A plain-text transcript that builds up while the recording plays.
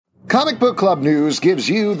Comic Book Club News gives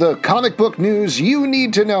you the comic book news you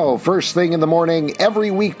need to know first thing in the morning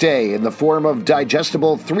every weekday in the form of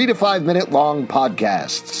digestible 3 to 5 minute long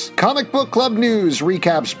podcasts. Comic Book Club News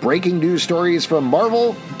recaps breaking news stories from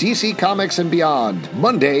Marvel, DC Comics, and beyond,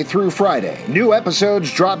 Monday through Friday. New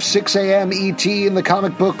episodes drop 6 a.m. ET in the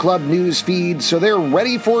Comic Book Club News feed, so they're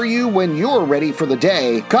ready for you when you're ready for the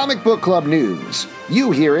day. Comic Book Club News.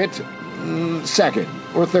 You hear it second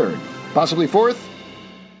or third, possibly fourth.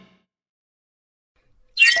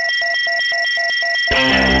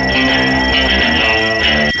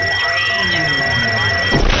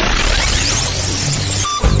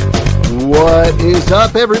 What is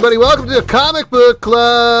up, everybody? Welcome to Comic Book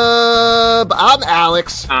Club. I'm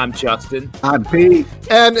Alex. I'm Justin. I'm Pete.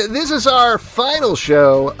 And this is our final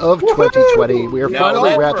show of 2020. We are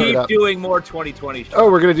finally wrapping it up. Keep doing more 2020 shows. Oh,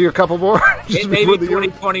 we're going to do a couple more? Maybe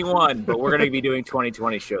 2021, but we're going to be doing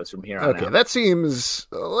 2020 shows from here on out. Okay, that seems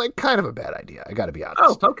like kind of a bad idea. I got to be honest.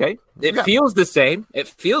 Oh, okay. It feels the same. It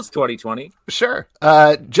feels 2020. Sure.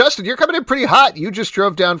 Justin, you're coming in pretty hot. You just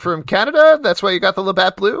drove down from Canada. That's why you got the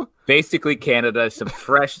Labatt Blue? Basically Canada,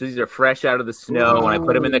 these are fresh out of the snow. When I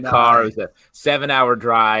put them in the car, it was a 7-hour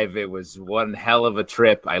drive. It was one hell of a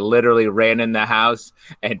trip. I literally ran in the house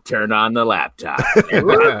and turned on the laptop. I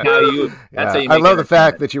love the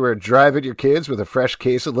fact that you were driving your kids with a fresh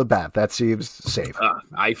case of Labatt. That seems safe.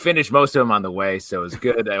 I finished most of them on the way, so it was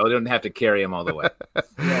good. I didn't have to carry them all the way.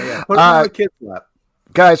 Put on the kids' lap.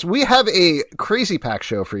 Guys, we have a crazy pack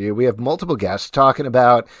show for you. We have multiple guests talking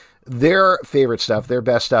about their favorite stuff, their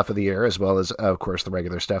best stuff of the year, as well as, of course, the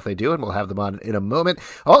regular stuff they do, and we'll have them on in a moment.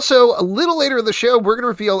 Also, a little later in the show, we're going to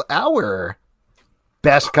reveal our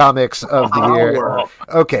best comics of the year.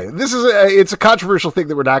 Okay, it's a controversial thing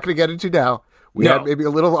that we're not going to get into now. We had maybe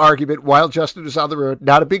a little argument while Justin was on the road.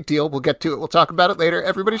 Not a big deal. We'll get to it. We'll talk about it later.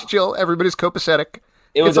 Everybody's chill. Everybody's copacetic.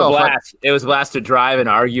 It was a blast. It was a blast to drive and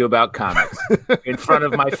argue about comics in front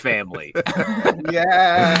of my family.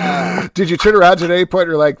 Yeah. Did you turn around at any point and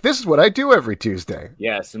you're like, this is what I do every Tuesday?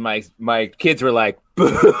 Yes, and my kids were like, boo.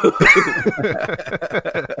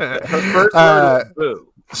 First word, boo.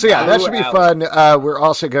 So yeah, that should be fun. We're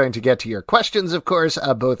also going to get to your questions, of course,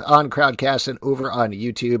 both on Crowdcast and over on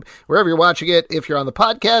YouTube, wherever you're watching it. If you're on the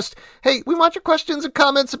podcast, hey, we want your questions and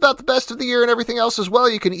comments about the best of the year and everything else as well.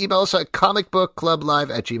 You can email us at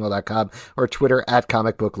comicbookclublive@gmail.com or Twitter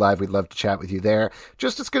 @comicbooklive. We'd love to chat with you there.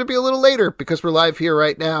 Just it's going to be a little later because we're live here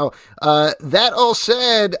right now. That all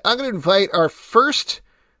said, I'm going to invite our first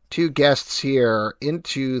two guests here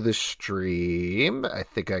into the stream. I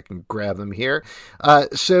think I can grab them here.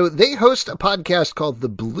 So they host a podcast called The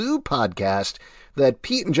Blue Podcast that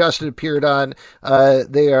Pete and Justin appeared on.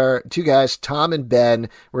 They are two guys, Tom and Ben.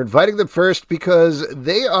 We're inviting them first because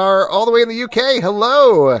they are all the way in the UK.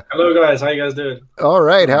 Hello. Hello, guys. How you guys doing? All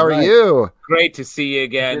right. How are you? Great to see you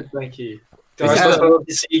again. Good, thank you. Guys, love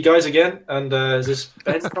to see you guys again. And is this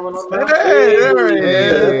Ben coming on now?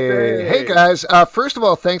 Hey, guys. First of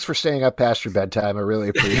all, thanks for staying up past your bedtime. I really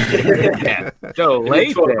appreciate it. Yeah. So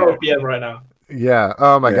late. 12 p.m. right now. Yeah.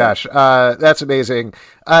 Oh, my gosh. That's amazing.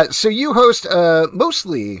 So you host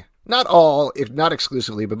mostly, not all, if not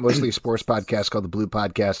exclusively, but mostly a sports podcast called The Blue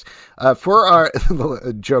Podcast. For our,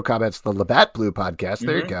 Joe comments, the Labatt Blue Podcast.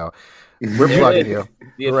 There you go. We're plugging you.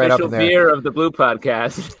 The official beer of The Blue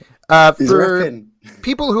Podcast. For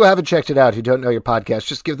people who haven't checked it out, who don't know your podcast,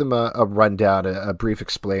 just give them a rundown, a brief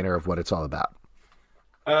explainer of what it's all about.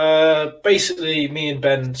 Basically, me and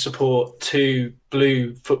Ben support two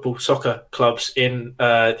blue football soccer clubs in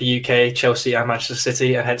the UK, Chelsea and Manchester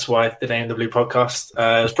City, and hence why the name of The Blue Podcast.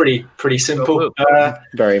 It was pretty simple.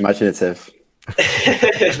 Very imaginative.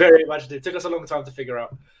 Very imaginative. It took us a long time to figure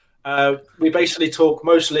out. We basically talk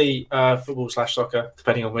mostly football/soccer,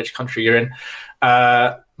 depending on which country you're in,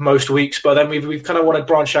 most weeks. But then we've kind of want to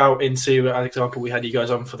branch out into, as an example, we had you guys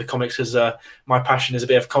on for the comics because my passion is a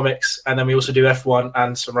bit of comics, and then we also do F1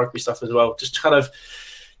 and some rugby stuff as well, just to kind of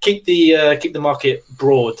keep the market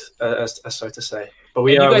broad, as so to say. But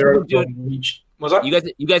you guys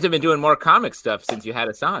have been doing more comic stuff since you had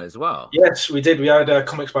us on as well. Yes, we did. We had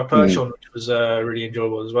Comics by Perch on, which was really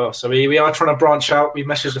enjoyable as well. So we are trying to branch out. We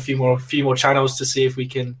messaged a few more channels to see if we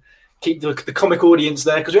can keep the comic audience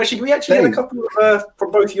there, because we actually had a couple from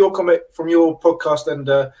both your podcast and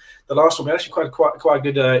the last one. We actually quite a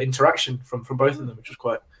good interaction from both of them, which was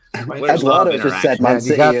quite. Eduardo just said Man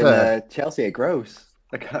City and Chelsea are gross.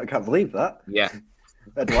 I can't believe that. Yeah.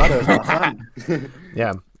 Eduardo's not a fan.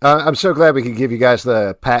 Yeah. I'm so glad we could give you guys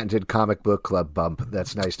the patented comic book club bump.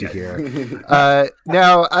 That's nice to hear.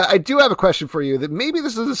 Now, I do have a question for you. That maybe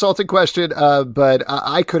this is an insulting question, but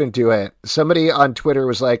I couldn't do it. Somebody on Twitter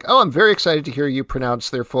was like, "Oh, I'm very excited to hear you pronounce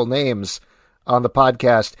their full names on the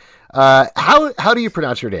podcast." How do you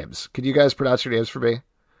pronounce your names? Could you guys pronounce your names for me?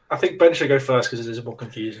 I think Ben should go first because it is more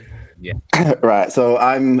confusing. Yeah. Right. So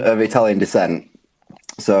I'm of Italian descent.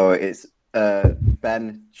 So it's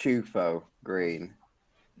Ben Ciuffo Green.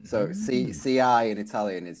 So C-I in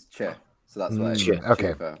Italian is Ch. So that's why it's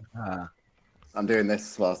okay. I'm doing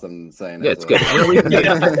this whilst I'm saying it. Yeah, it's good.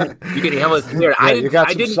 You can help us here. You got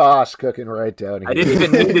some sauce cooking right down here. I didn't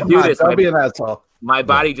even need to do this. Don't be an asshole. My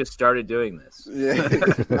body just started doing this.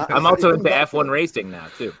 Yeah. I'm also into F1 racing now,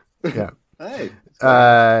 too. Yeah. Hey.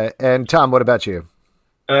 And Tom, what about you?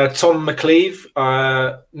 Tom McLeave.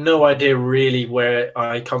 No idea really where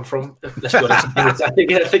I come from. Let's be honest. I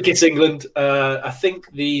think it's England. I think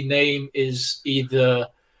the name is either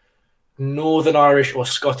Northern Irish or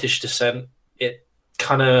Scottish descent. It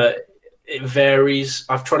varies.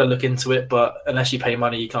 I've tried to look into it, but unless you pay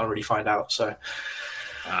money, you can't really find out. So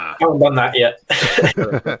I haven't done that yet.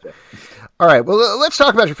 All right. Well, let's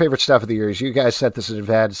talk about your favorite stuff of the years. You guys set this in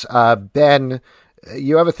advance. Ben,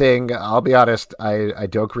 you have a thing. I'll be honest. I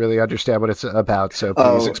don't really understand what it's about. So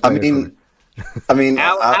please explain.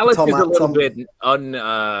 Alex is a little bit he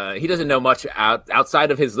doesn't know much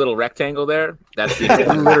outside of his little rectangle there. That's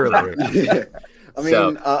literally. Yeah.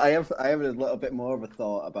 I have a little bit more of a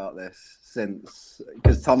thought about this since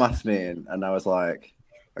because Tom asked me and I was like,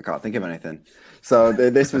 I can't think of anything. So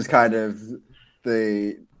this was kind of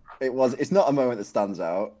it's not a moment that stands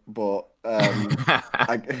out, but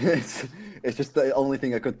it's just the only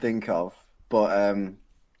thing I could think of. But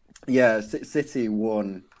City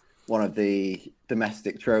won one of the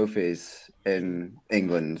domestic trophies in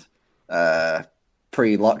England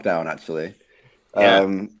pre-lockdown, actually.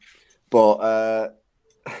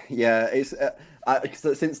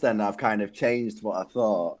 It's since then I've kind of changed what I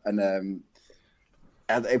thought, and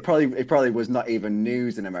it probably was not even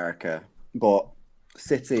news in America, but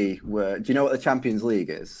City were. Do you know what the Champions League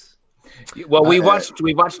is? Well, we watched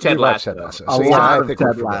Ted Lasso. A lot of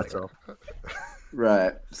Ted Lasso.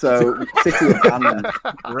 Right. So City were banned.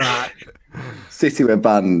 Right. City were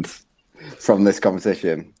banned from this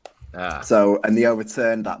competition. And they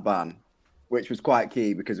overturned that ban, which was quite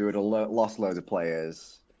key because we would have lost loads of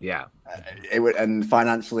players. Yeah. And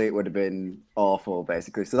financially it would have been awful,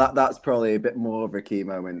 basically. So that's probably a bit more of a key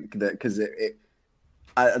moment because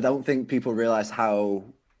I don't think people realize how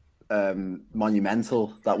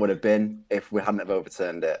monumental that would have been if we hadn't have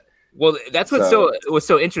overturned it. Well, that's what was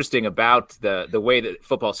so interesting about the way that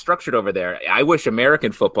football's structured over there. I wish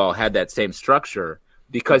American football had that same structure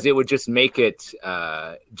because it would just make it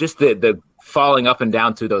just the falling up and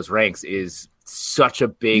down through those ranks is such a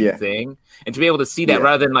big thing. And to be able to see that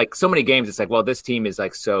rather than like so many games, it's like, well, this team is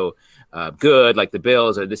like so good, like the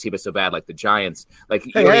Bills, or this team is so bad, like the Giants. Like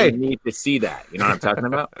you really need to see that. You know what I'm talking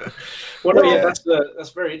about?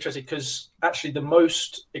 That's very interesting because actually the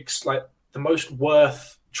most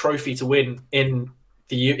worth trophy to win in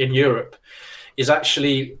Europe is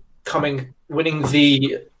actually winning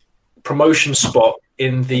the promotion spot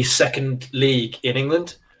in the second league in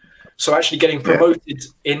England. So actually getting promoted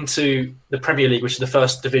into the Premier League, which is the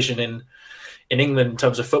first division in England in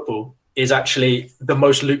terms of football, is actually the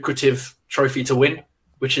most lucrative trophy to win,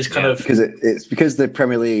 which is kind of because it's because the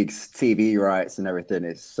Premier League's TV rights and everything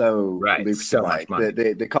is so lucrative. So much money.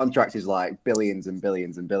 The contract is like billions and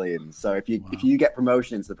billions and billions. So if you get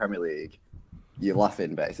promotion into the Premier League, you're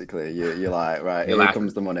laughing basically. You're like, right, here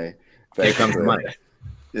comes the money. Basically. Here comes the money.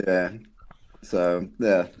 Yeah. So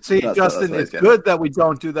yeah. See, Justin, it's good that we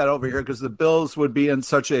don't do that over here because the Bills would be in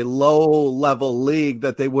such a low-level league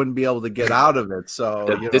that they wouldn't be able to get out of it.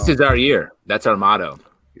 So this is our year. That's our motto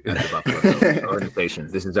at the Buffalo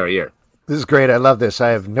organization. This is our year. This is great. I love this. I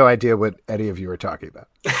have no idea what any of you are talking about.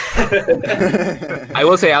 I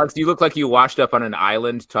will say, Alex, you look like you washed up on an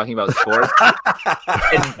island talking about sports.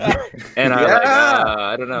 and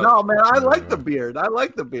I don't know. No, man, I like the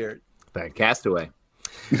beard. Thank Castaway.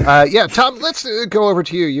 Tom, let's go over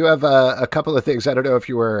to you. You have a couple of things. I don't know if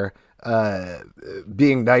you were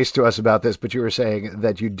being nice to us about this, but you were saying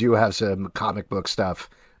that you do have some comic book stuff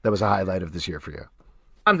that was a highlight of this year for you.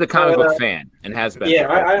 I'm the comic book fan and has been. Yeah,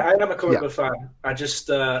 I am a comic book fan. I just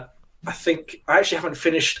I think I actually haven't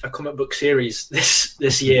finished a comic book series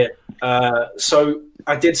this year. So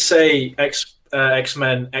I did say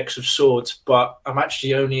X-Men, X of Swords, but I'm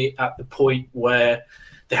actually only at the point where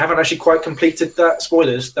they haven't actually quite completed that.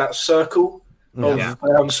 Spoilers, that circle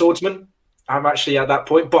of Swordsman. I'm actually at that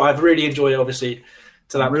point, but I've really enjoyed it, obviously,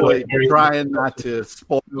 to that really point. Trying not to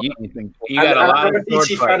spoil anything. You got a lot I'm a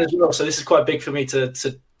DC fan as well, so this is quite big for me to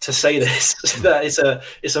say this. That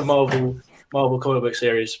it's a Marvel comic book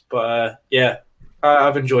series, but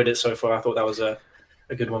I've enjoyed it so far. I thought that was a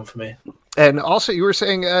good one for me. And also, you were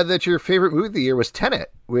saying that your favorite movie of the year was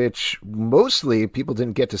Tenet, which mostly people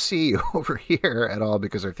didn't get to see over here at all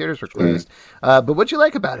because our theaters were closed. But what'd you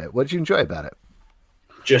like about it? What'd you enjoy about it?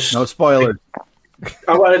 Just no spoilers.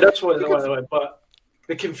 That's what. But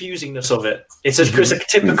the confusingness of it. It's a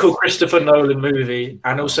typical Christopher Nolan movie,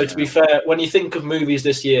 and also, to be fair, when you think of movies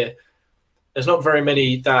this year, there's not very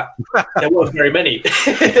many that there weren't very many.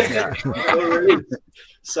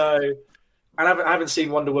 So, and I haven't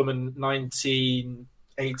seen Wonder Woman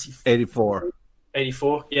 1984.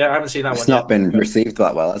 84. Yeah, I haven't seen that one. It's not been received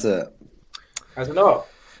that well, has it? Has it not?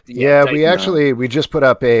 Yeah, we just put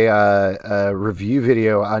up a review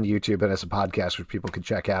video on YouTube and as a podcast which people can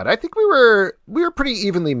check out. I think we were pretty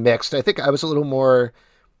evenly mixed. I think I was a little more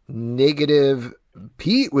negative.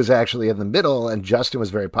 Pete was actually in the middle, and Justin was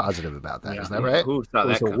very positive about that. Yeah. Isn't that right? Who saw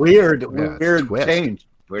that? It was a weird change.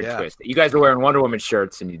 Weird twist. You guys were wearing Wonder Woman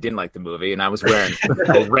shirts and you didn't like the movie, and I was wearing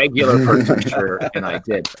a regular person shirt, and I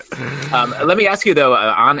did. Let me ask you though,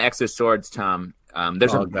 on X of Swords, Tom.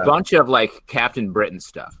 There's a bunch of like Captain Britain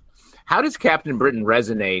stuff. How does Captain Britain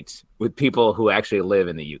resonate with people who actually live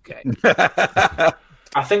in the UK?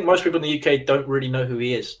 I think most people in the UK don't really know who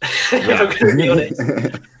he is. I'm going to be honest.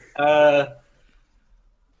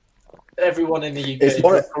 Everyone in the UK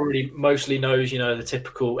probably mostly knows, the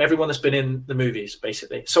typical everyone that's been in the movies,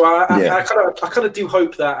 basically. So I kind of do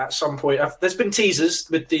hope that at some point there's been teasers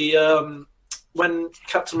with the when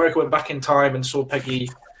Captain America went back in time and saw Peggy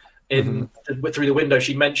through the window.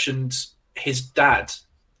 She mentioned his dad,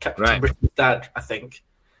 Captain Britain's dad, I think,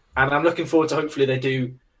 and I'm looking forward to hopefully they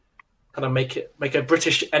do kind of make a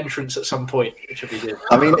British entrance at some point, which would be good.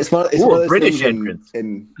 I mean, it's one of those British entrance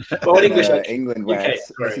in English, England where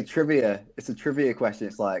it's a trivia question.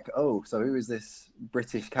 It's like, oh, so who is this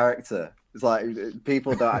British character? It's like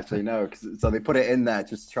people don't actually know, so they put it in there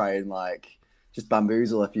just to try and just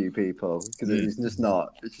bamboozle a few people because it's just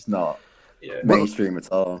not mainstream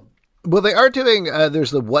at all. Well, they are doing. There's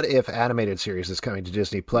the What If animated series that's coming to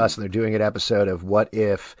Disney Plus, and they're doing an episode of What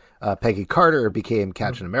If Peggy Carter became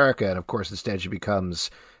Captain America, and of course, instead she becomes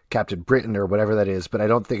Captain Britain or whatever that is. But I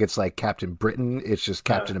don't think it's like Captain Britain; it's just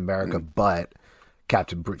Captain America, but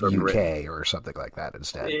Captain UK or something like that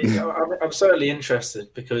instead. I'm certainly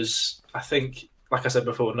interested because I think, like I said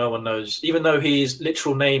before, no one knows. Even though his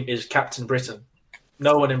literal name is Captain Britain,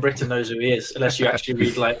 no one in Britain knows who he is unless you actually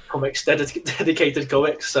read comics, dedicated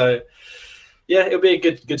comics. So, yeah, it'll be a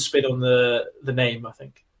good spin on the name, I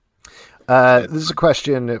think. This is a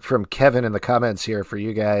question from Kevin in the comments here for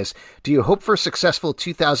you guys. Do you hope for a successful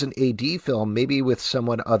 2000 AD film, maybe with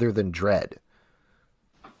someone other than Dredd?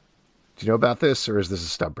 Do you know about this, or is this a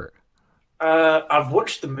stumper? I've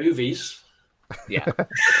watched the movies. Yeah.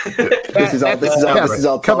 This is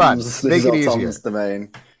all Tom's domain.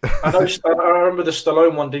 I remember the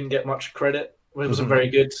Stallone one didn't get much credit. It wasn't very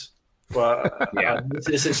good. But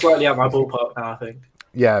it's slightly out my ballpark now, I think.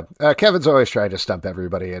 Yeah, Kevin's always trying to stump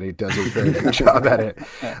everybody, and he does a very good job at it.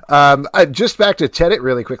 Just back to Tenet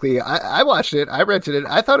really quickly. I watched it. I rented it.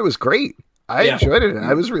 I thought it was great. I enjoyed it. And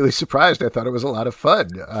I was really surprised. I thought it was a lot of fun,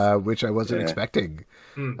 which I wasn't expecting.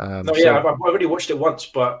 I've already watched it once,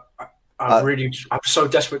 but I'm so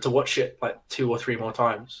desperate to watch it 2 or 3 more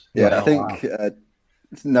times. Yeah, I think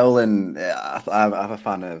Nolan. I'm a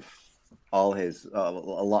fan of all his, a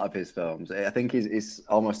lot of his films. I think he's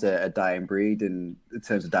almost a dying breed in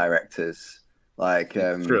terms of directors.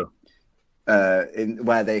 True. In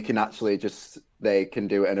where they can actually they can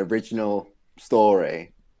do an original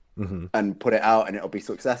story and put it out, and it'll be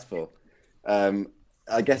successful.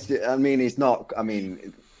 I guess. I mean, he's not. I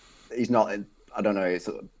don't know. It's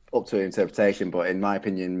up to interpretation, but in my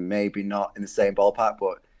opinion, maybe not in the same ballpark,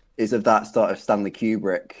 but is of that sort of Stanley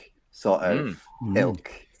Kubrick sort of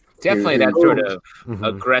ilk. Definitely that sort of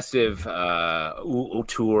aggressive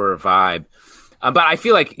auteur vibe. But I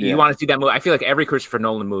feel like you want to see that movie. I feel like every Christopher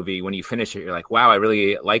Nolan movie, when you finish it, you're like, wow, I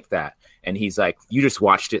really like that. And he's like, you just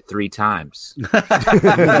watched it 3 times. You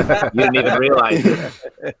didn't even realize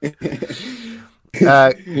it.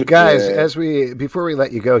 Guys, before we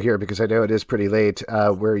let you go here, because I know it is pretty late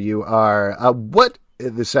where you are,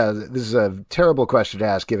 this is a terrible question to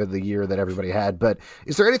ask given the year that everybody had, but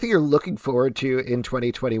is there anything you're looking forward to in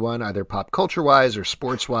 2021, either pop culture wise or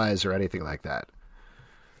sports wise or anything like that?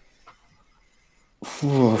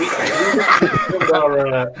 We filmed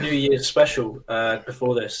our New Year's special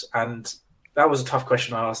before this, and That was a tough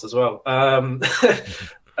question I asked as well.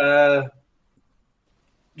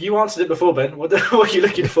 You answered it before, Ben. What are you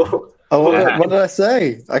looking for? Oh, what did I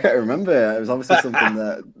say? I can't remember. It was obviously something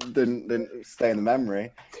that didn't stay in the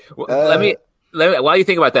memory. Well, let me. While you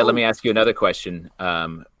think about that, let me ask you another question.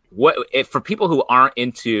 For people who aren't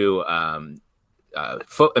into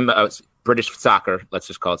British soccer, let's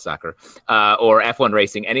just call it soccer, or F1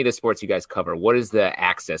 racing, any of the sports you guys cover, what is the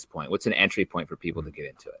access point? What's an entry point for people to get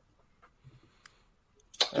into it?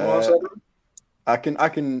 I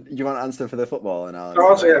can. You want to answer for the football, and I'll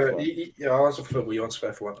answer. I'll answer for football. You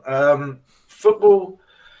answer for F1. Football.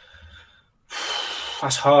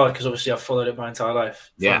 That's hard because obviously I've followed it my entire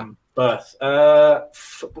life. From birth.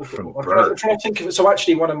 Football. I'm trying to think of it. So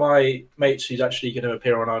actually, one of my mates who's actually going to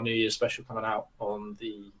appear on our New Year's special coming out on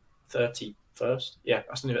the 31st. Yeah,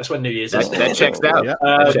 that's when New Year's is. That checks out.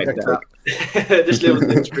 Just little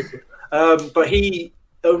things. But he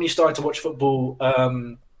only started to watch football.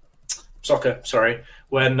 Soccer,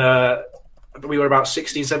 when we were about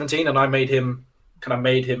 16, 17, and I made him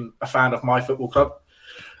a fan of my football club.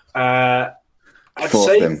 I'd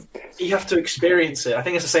say you have to experience it. I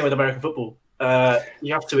think it's the same with American football.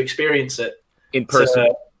 You have to experience it in person.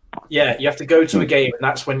 You have to go to a game, and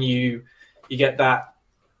that's when you get that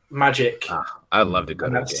magic. I'd love to go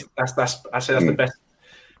to a game. That's the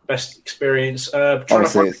best experience. Trying to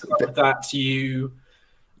find that you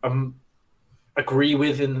agree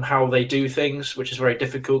with in how they do things, which is very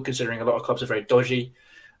difficult considering a lot of clubs are very dodgy.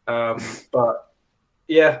 But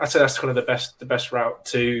yeah, I'd say that's kind of the best route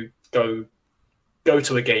to go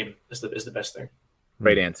to a game is the best thing.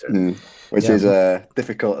 Great answer. Which is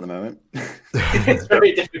difficult at the moment. It's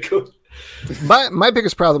very difficult. My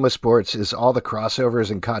biggest problem with sports is all the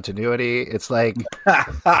crossovers and continuity. It's like,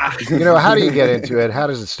 how do you get into it? How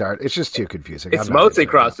does it start? It's just too confusing. It's mostly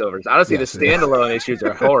crossovers. Honestly, the standalone issues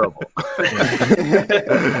are horrible.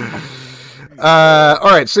 All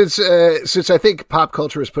right, since I think pop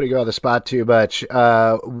culture is putting you on the spot too much,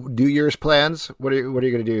 New Year's plans. What are you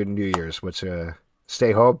going to do in New Year's? What's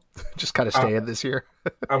stay home? Just kind of stay in this year.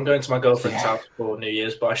 I'm going to my girlfriend's house for New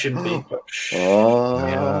Year's, but I shouldn't be. But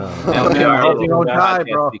don't die,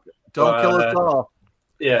 bro. Don't kill us all.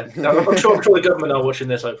 Yeah, I'm sure the government are watching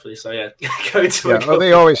this, hopefully. So yeah, go to.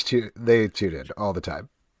 They always tune in all the time.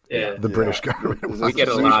 Yeah, the British government. We get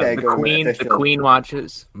a lot. The Queen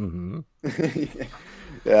watches. Mm-hmm.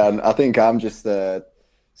 Yeah, and I think I'm just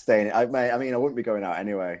staying. I wouldn't be going out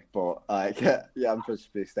anyway, but I'm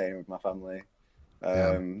just be staying with my family.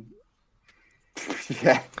 Yeah.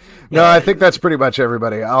 No, I think that's pretty much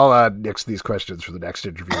everybody. I'll nix these questions for the next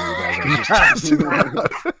interview. You guys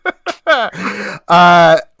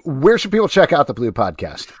where should people check out the Blue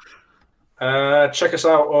Podcast? Check us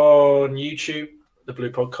out on YouTube, the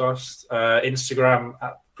Blue Podcast, Instagram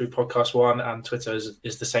at Blue Podcast 1, and Twitter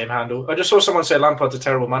is the same handle. I just saw someone say Lampard's a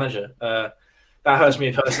terrible manager. That hurts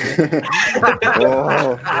me personally.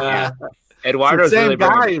 Eduardo's really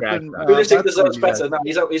guy. Pulisic deserves better. No,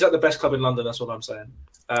 he's at the best club in London. That's what I'm saying.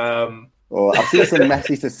 I've seen some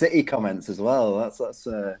Messi to City comments as well. That's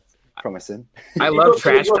promising. I love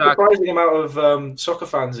trash talk. A surprising amount of soccer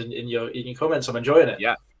fans in your comments. I'm enjoying it.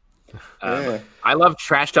 Yeah. I love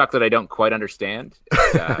trash talk that I don't quite understand.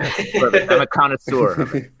 I'm a connoisseur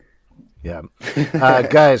of it. Yeah.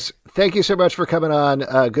 Guys, thank you so much for coming on.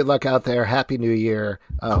 Good luck out there. Happy New Year.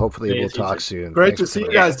 Hopefully we'll talk soon. Great to see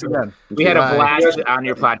you guys again. We had a blast on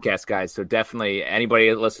your podcast, guys. So definitely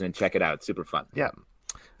anybody listening, check it out. It's super fun. Yeah.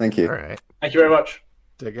 Thank you. All right. Thank you very much.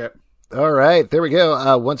 Take care. All right, there we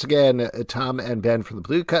go. Once again, Tom and Ben from the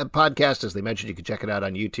Blue Podcast. As they mentioned, you can check it out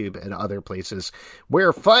on YouTube and other places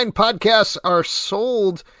where fine podcasts are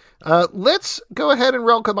sold. Let's go ahead and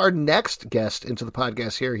welcome our next guest into the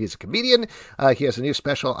podcast here. He's a comedian. He has a new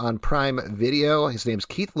special on Prime Video. His name's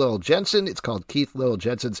Keith Lowell Jensen. It's called Keith Lowell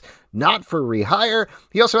Jensen's Not for Rehire.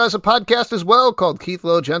 He also has a podcast as well called Keith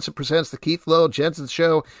Lowell Jensen Presents the Keith Lowell Jensen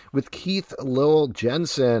Show with Keith Lowell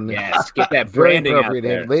Jensen. Yes, get that branding out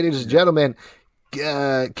there. Ladies and gentlemen,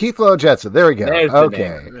 Keith Lowell Jensen. There we go.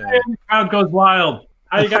 Okay. The crowd goes wild.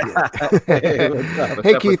 How you guys?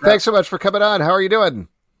 Hey, Keith, thanks so much for coming on. How are you doing?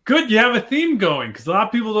 Good. You have a theme going because a lot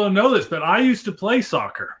of people don't know this, but I used to play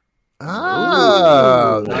soccer.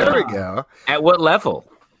 Oh, there we go. At what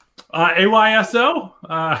level? AYSO.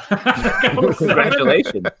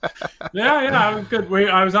 Congratulations. Yeah, I was good.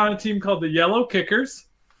 I was on a team called the Yellow Kickers,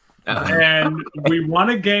 and we won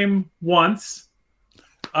a game once,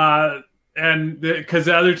 and because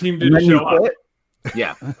the other team didn't show up.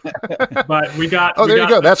 Yeah, but we got. Oh, there you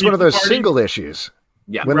go. That's one of those single issues.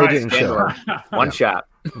 Yeah, when they didn't show up. One shot.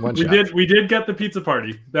 We did get the pizza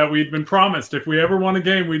party that we'd been promised. If we ever won a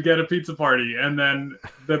game, we'd get a pizza party. And then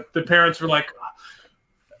the parents were like,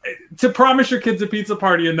 to promise your kids a pizza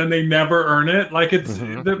party and then they never earn it. Like it's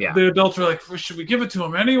the adults were like, well, should we give it to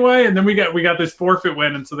them anyway? And then we got this forfeit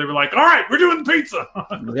win. And so they were like, all right, we're doing the pizza.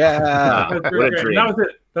 Yeah. That was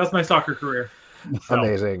it. That was my soccer career. So.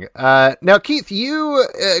 Amazing. Now, Keith, you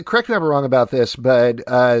correct me if I'm wrong about this, but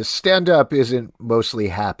stand-up isn't mostly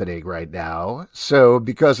happening right now. So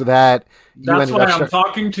because of that, that's why I'm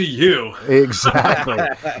talking to you. Exactly.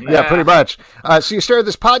 Yeah, pretty much. So you started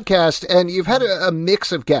this podcast, and you've had a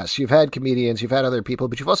mix of guests. You've had comedians, you've had other people,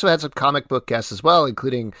 but you've also had some comic book guests as well,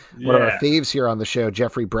 including one of our faves here on the show,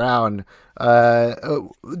 Jeffrey Brown.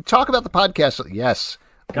 Talk about the podcast. Yes.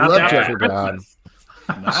 Love Jeffrey Brown.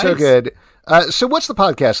 Nice. So good. So what's the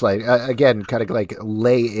podcast like? Again, kind of like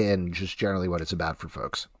lay in just generally what it's about for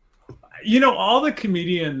folks. All the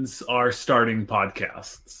comedians are starting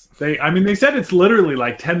podcasts. They said it's literally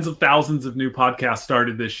like tens of thousands of new podcasts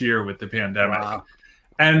started this year with the pandemic. Wow.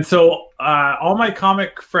 And so all my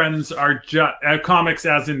comic friends are just comics,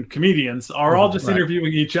 as in comedians, are all just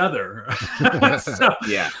interviewing each other. So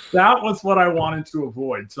that was what I wanted to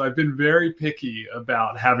avoid. So I've been very picky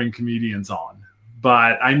about having comedians on.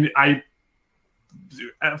 But I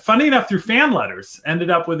funny enough, through fan letters, ended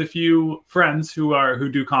up with a few friends who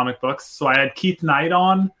do comic books. So I had Keith Knight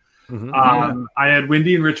on. I had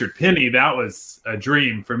Wendy and Richard Pinney. That was a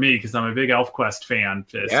dream for me because I'm a big ElfQuest fan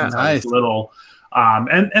since I was little.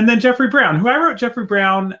 And then Jeffrey Brown, who I wrote Jeffrey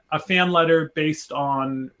Brown a fan letter based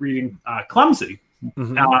on reading Clumsy.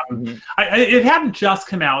 It hadn't just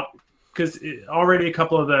come out because already a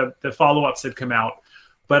couple of the follow-ups had come out.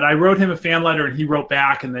 But I wrote him a fan letter and he wrote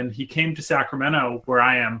back, and then he came to Sacramento where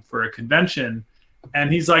I am for a convention, and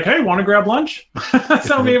he's like, hey, want to grab lunch?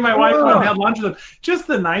 So me and my wife went and had lunch with him. Just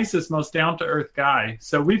the nicest, most down-to-earth guy.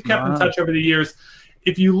 So we've kept in touch over the years.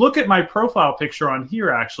 If you look at my profile picture on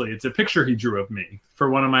here, actually, it's a picture he drew of me for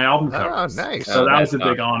one of my album covers. Oh, nice. So that was a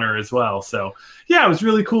big honor as well. So yeah, it was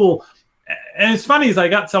really cool. And it's funny is I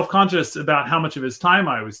got self-conscious about how much of his time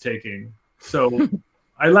I was taking. So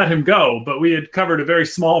I let him go, but we had covered a very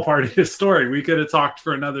small part of his story. We could have talked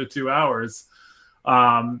for another 2 hours.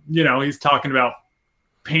 He's talking about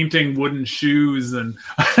painting wooden shoes and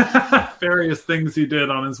various things he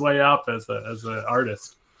did on his way up as an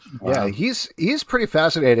artist. Yeah, he's pretty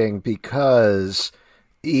fascinating because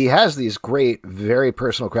he has these great, very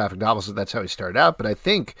personal graphic novels, and that's how he started out. But I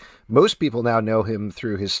think most people now know him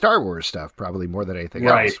through his Star Wars stuff, probably more than anything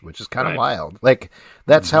else, which is kind of wild. Like,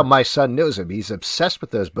 that's how my son knows him. He's obsessed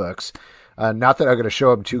with those books. Not that I'm going to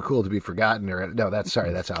show him Too Cool to Be Forgotten, that's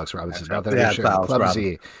Alex Robinson. Not that I'm going to show him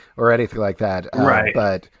Clumsy or anything like that.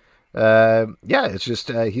 But it's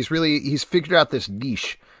just he's figured out this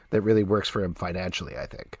niche that really works for him financially, I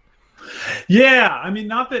think. Yeah,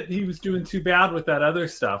 not that he was doing too bad with that other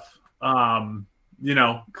stuff.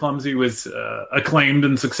 Clumsy was acclaimed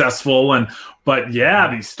and successful, but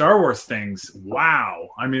these Star Wars things, wow.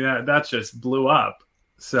 That just blew up.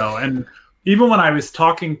 So, and even when I was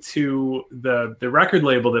talking to the record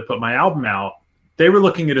label that put my album out, they were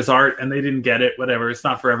looking at his art and they didn't get it, whatever. It's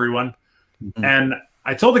not for everyone. Mm-hmm. And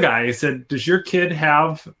I told the guy, I said, does your kid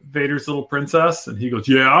have Vader's Little Princess? And he goes,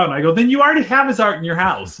 yeah. And I go, then you already have his art in your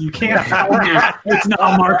house. You can't tell me it's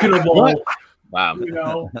not marketable. Wow.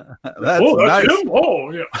 That's nice. Him?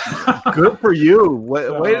 Oh, yeah. Good for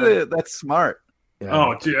you. That's smart. Yeah.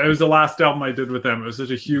 Oh, gee, it was the last album I did with them. It was such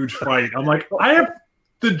a huge fight. I'm like, I have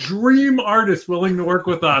the dream artist willing to work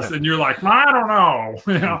with us. And you're like, I don't know.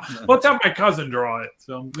 Let's have my cousin draw it.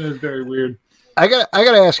 So it was very weird. I got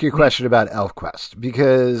to ask you a question about ElfQuest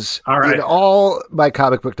because in all my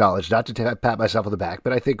comic book knowledge, not to pat myself on the back,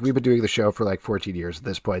 but I think we've been doing the show for like 14 years at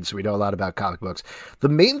this point, so we know a lot about comic books. The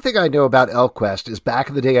main thing I know about ElfQuest is back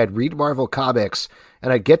in the day, I'd read Marvel Comics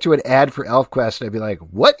and I'd get to an ad for ElfQuest and I'd be like,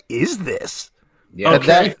 what is this? Yeah,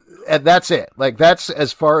 and that's it. Like, that's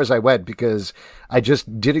as far as I went because I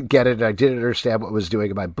just didn't get it and I didn't understand what it was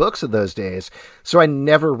doing in my books in those days. So I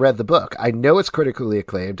never read the book. I know it's critically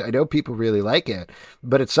acclaimed. I know people really like it,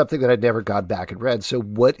 but it's something that I'd never gone back and read. So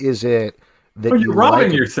what is it that you're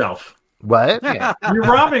robbing yourself? What? Yeah. You're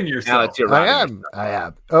robbing yourself. I am.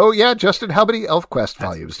 Oh, yeah. Justin, how many ElfQuest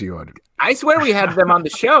volumes do you own? I swear we had them on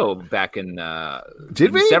the show back in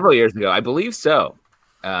Did we? Several years ago. I believe so.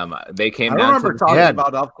 They came I down remember talking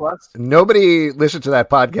about ElfQuest. Nobody listened to that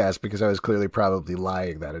podcast because I was clearly probably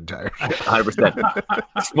lying that entire show.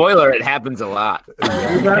 100%. Spoiler, it happens a lot.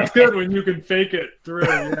 That's good when you can fake it through,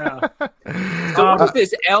 yeah. So what is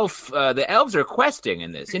this elf? The elves are questing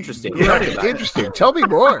in this. Interesting. Interesting. Tell me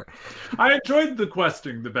more. I enjoyed the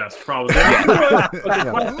questing the best, probably.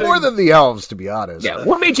 More than the elves, to be honest. Yeah.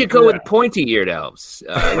 What made you go with pointy-eared elves?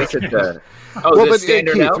 Standard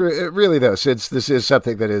elf? Really, though, since this is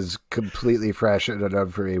something that is completely fresh and unknown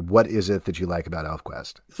for me, what is it that you like about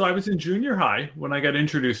ElfQuest? So I was in junior high when I got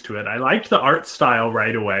introduced to it. I liked the art style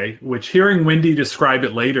right away, which hearing Wendy describe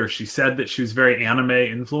it later, she said that she was very anime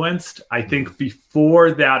influenced. I think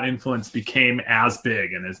before that influence became as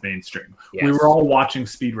big and as mainstream. Yes. We were all watching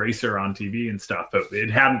Speed Racer on TV and stuff, but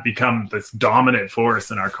it hadn't become this dominant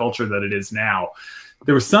force in our culture that it is now.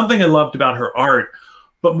 There was something I loved about her art,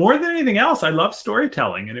 but more than anything else, I love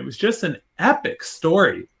storytelling, and it was just an epic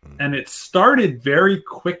story, and it started very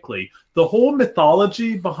quickly. The whole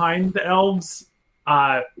mythology behind the elves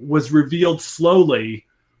was revealed slowly.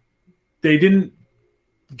 They didn't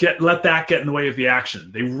let that get in the way of the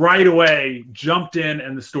action. They right away jumped in,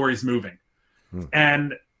 and the story's moving.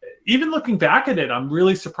 And even looking back at it, I'm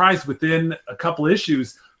really surprised within a couple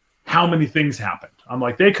issues how many things happened. I'm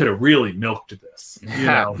like, they could have really milked this, you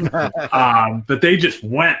know. But they just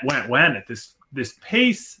went at this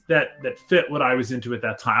pace that fit what I was into at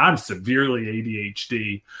that time. I'm severely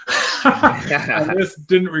ADHD. And this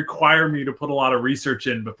didn't require me to put a lot of research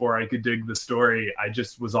in before I could dig the story. I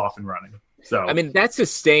just was off and running. So I mean, that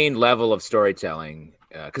sustained level of storytelling,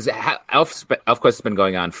 because ElfQuest has been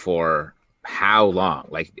going on for how long?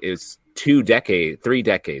 Like, it was 3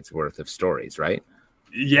 decades worth of stories, right?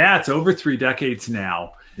 Yeah, it's over 3 decades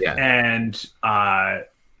now. Yeah. And I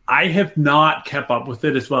have not kept up with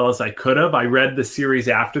it as well as I could have. I read the series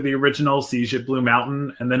after the original, Siege at Blue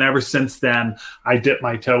Mountain. And then ever since then, I dipped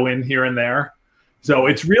my toe in here and there. So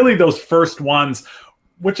it's really those first ones,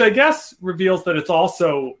 which I guess reveals that it's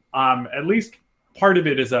also, at least part of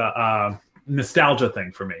it is a nostalgia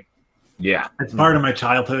thing for me. Yeah. It's part of my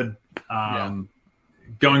childhood.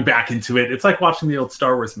 Going back into it. It's like watching the old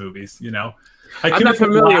Star Wars movies, you know? I'm not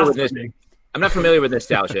familiar with this. I'm not familiar with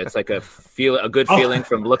nostalgia. It's like a good feeling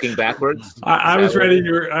from looking backwards. I was ready.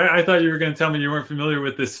 I thought you were going to tell me you weren't familiar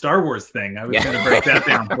with this Star Wars thing. I was going to break that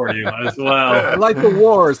down for you as well. I like the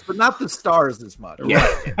wars, but not the stars as much. Yeah.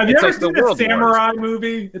 Have you ever seen a samurai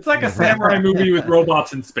movie? It's like a samurai movie with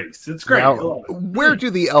robots in space. It's great. Now, where do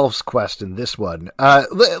the elves quest in this one?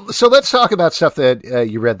 So let's talk about stuff that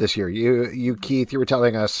you read this year. You Keith, you were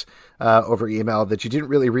telling us over email that you didn't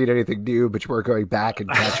really read anything new, but you were going back and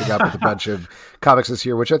catching up with a bunch of comics this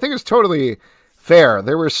year, which I think is totally fair.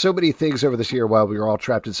 There were so many things over this year while we were all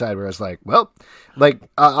trapped inside where I was like, well,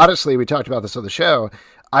 honestly, we talked about this on the show.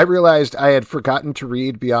 I realized I had forgotten to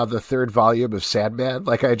read beyond the 3rd volume of Sandman.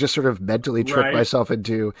 Like, I just sort of mentally tricked myself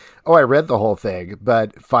into, I read the whole thing,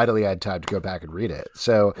 but finally I had time to go back and read it.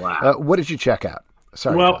 So what did you check out?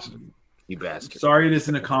 Sorry, you bastard. Sorry it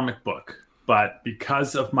isn't a comic book. But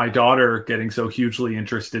because of my daughter getting so hugely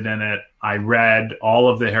interested in it, I read all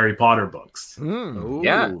of the Harry Potter books.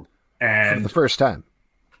 Yeah. And for the first time.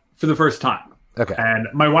 For the first time. Okay. And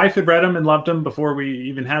my wife had read them and loved them before we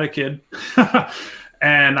even had a kid.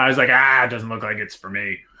 And I was like, it doesn't look like it's for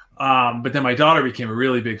me. But then my daughter became a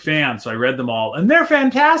really big fan, so I read them all. And they're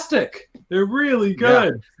fantastic. They're really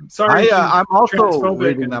good. Yeah. Sorry, I'm also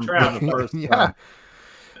reading them for the first time.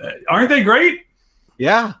 Aren't they great?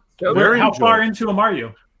 Yeah. How far into them are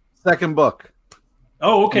you? 2nd book.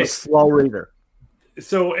 Oh, okay. I'm a slow reader.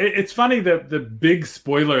 So it's funny the big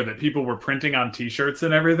spoiler that people were printing on T-shirts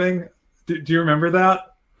and everything. Do you remember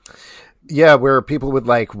that? Yeah, where people would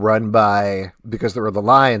run by, because there were the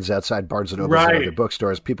lines outside Barnes & Noble and other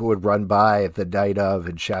bookstores, people would run by the night of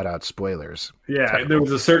and shout out spoilers. Yeah, there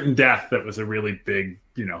was a certain death that was a really big,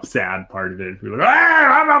 sad part of it. We were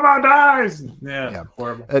like, Mama dies! Yeah,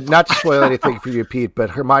 horrible. Not to spoil anything for you, Pete,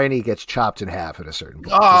 but Hermione gets chopped in half at a certain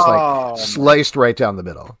point. Just sliced right down the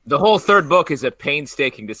middle. The whole 3rd book is a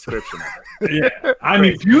painstaking description of it. Yeah, I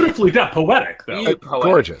mean, beautifully done. Poetic, though.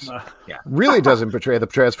 Gorgeous. Really doesn't portray the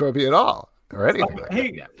transphobia at all. Or anything.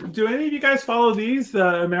 Hey, do any of you guys follow these?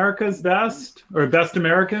 America's Best or Best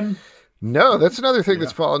American? No, that's another thing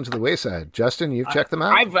that's fallen to the wayside. Justin, you've checked them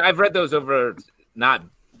out? I've read those over,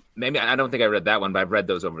 maybe I don't think I read that one, but I've read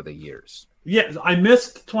those over the years. Yeah, I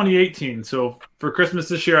missed 2018. So for Christmas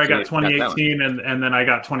this year, I got 2018 and then I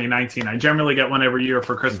got 2019. I generally get one every year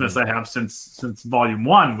for Christmas. I have since volume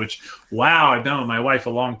 1, which, I've been with my wife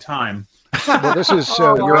a long time. Well, this is,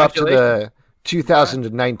 so you're up to the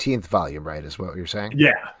 2019th volume, right, is what you're saying?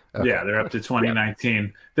 Yeah. Okay. Yeah, they're up to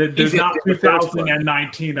 2019. There's not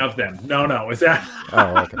 2019 of them. No. Is that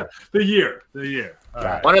okay. the year?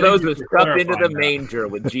 Right. One of those was stuffed into the manger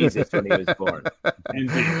with Jesus when he was born.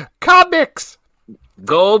 Indeed. Comics!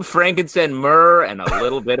 Gold, frankincense, myrrh, and a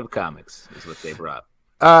little bit of comics is what they brought.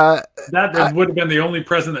 That would have been the only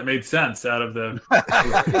present that made sense out of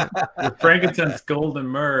the frankincense, gold, and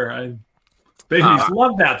myrrh. Babies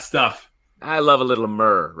love that stuff. I love a little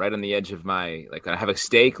myrrh right on the edge of my, like, I have a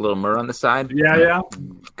steak, a little myrrh on the side. Yeah.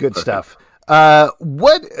 Good stuff. Plug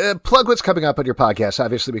what's coming up on your podcast.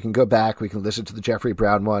 Obviously, we can go back. We can listen to the Jeffrey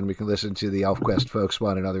Brown one. We can listen to the ElfQuest folks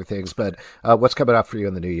one and other things. But what's coming up for you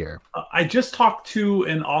in the new year? I just talked to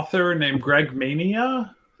an author named Greg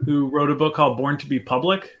Mania, who wrote a book called Born to be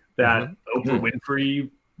Public that Oprah Winfrey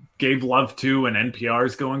gave love to and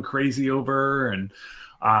NPR's going crazy over. And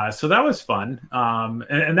so that was fun.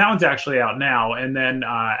 And that one's actually out now. And then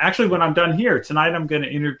actually when I'm done here, tonight I'm going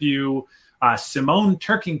to interview Simone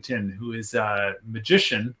Turkington, who is a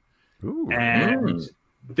magician. Ooh, and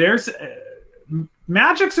there's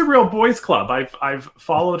Magic's a real boys club. I've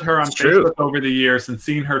followed her on Facebook over the years and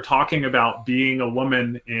seen her talking about being a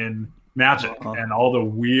woman in magic and all the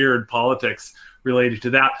weird politics related to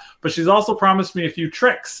that. But she's also promised me a few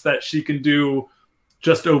tricks that she can do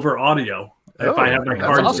just over audio if I have my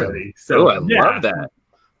cards ready. So I love that.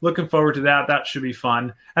 Looking forward to that. That should be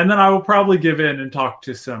fun. And then I will probably give in and talk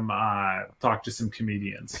to some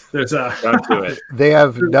comedians. They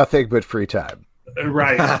have nothing but free time.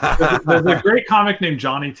 Right. There's a great comic named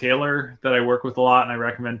Johnny Taylor that I work with a lot and I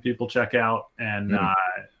recommend people check out. And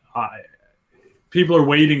people are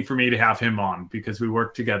waiting for me to have him on because we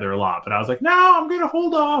work together a lot. But I was like, no, I'm going to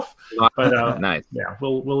hold off. But nice. Yeah,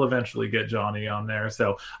 we'll eventually get Johnny on there.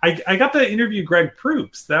 So I got to interview Greg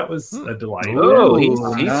Proops. That was a delight. Oh, he's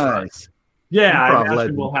nice. Yeah, I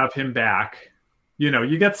imagine we'll have him back. You know,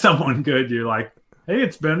 you get someone good, you're like, hey,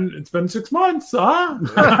 it's been 6 months, huh?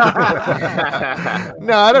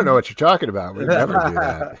 No, I don't know what you're talking about. We never do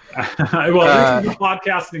that. Well, this is a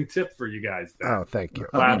podcasting tip for you guys. Then. Oh, thank you.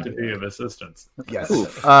 Glad to be of assistance. Yes.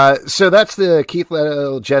 So that's the Keith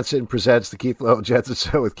Little Jensen presents the Keith Little Jensen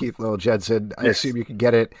Show with Keith Little Jensen. I assume you can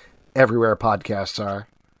get it everywhere podcasts are.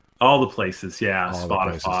 All the places, yeah.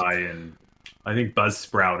 Spotify and I think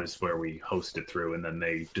Buzzsprout is where we host it through, and then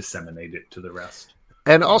they disseminate it to the rest.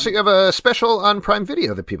 And also you have a special on Prime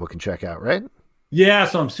Video that people can check out, right? Yeah,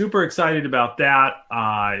 so I'm super excited about that.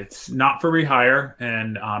 It's not for rehire,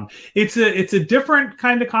 and it's a different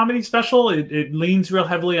kind of comedy special. It leans real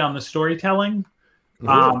heavily on the storytelling.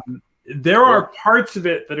 There are parts of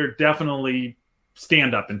it that are definitely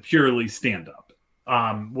stand-up and purely stand-up,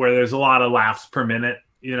 where there's a lot of laughs per minute,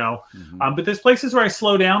 you know. But there's places where I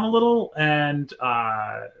slow down a little, and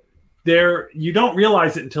you don't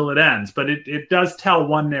realize it until it ends, but it does tell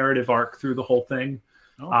one narrative arc through the whole thing.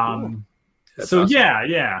 Cool. So awesome.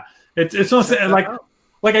 Yeah. It's also like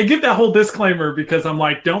I give that whole disclaimer because I'm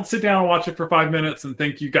like, don't sit down and watch it for 5 minutes and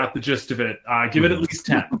think you got the gist of it. Give it at least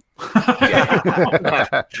 10.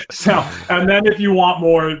 So, and then if you want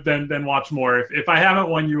more, then watch more. If I haven't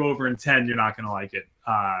won you over in 10, you're not going to like it.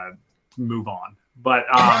 Move on. But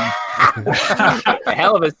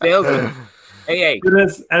hell of a salesman. Hey.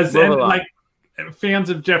 As like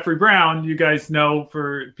fans of Jeffrey Brown, you guys know,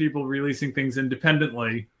 for people releasing things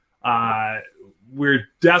independently, we're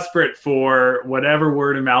desperate for whatever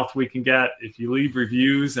word of mouth we can get. If you leave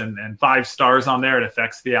reviews and 5 stars on there, it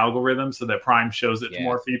affects the algorithm so that Prime shows it to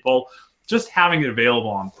more people. Just having it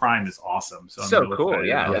available on Prime is awesome. So really cool.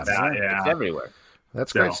 Yeah, it's everywhere.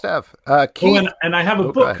 That's great stuff. Keith, and I have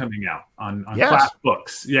a book coming out on Class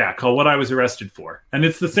Books. Yeah, called What I Was Arrested For. And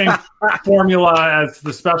it's the same formula as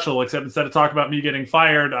the special, except instead of talking about me getting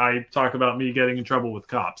fired, I talk about me getting in trouble with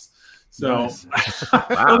cops. So those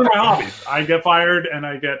are my hobbies. I get fired and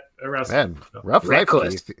I get arrested. Man, rough life.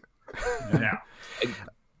 Yeah. Can you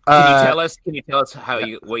tell us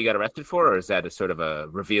what you got arrested for, or is that a sort of a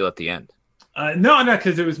reveal at the end? No,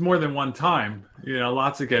 because it was more than one time. You know,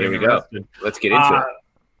 lots of getting arrested. Go. Let's get into it.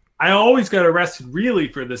 I always got arrested really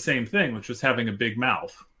for the same thing, which was having a big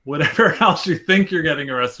mouth. Whatever else you think you're getting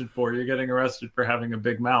arrested for, you're getting arrested for having a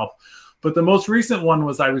big mouth. But the most recent one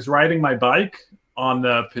was I was riding my bike on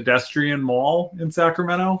the pedestrian mall in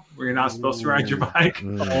Sacramento, where you're not supposed to ride your bike.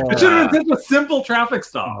 It should have been such a simple traffic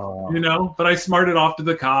stop, you know? But I smarted off to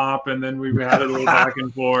the cop, and then we had a little back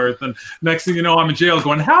and forth. And next thing you know, I'm in jail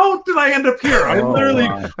going, how did I end up here? I literally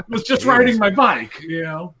was just riding my bike, you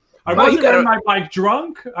know? I wasn't riding my bike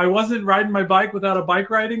drunk. I wasn't riding my bike without a bike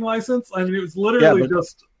riding license. I mean, it was literally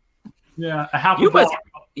just a half a block.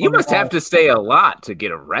 You must have to stay a lot to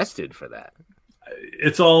get arrested for that.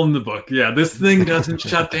 It's all in the book. Yeah, this thing doesn't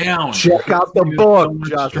shut down. Check out the book,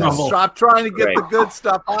 Justin. Stop trying to get the good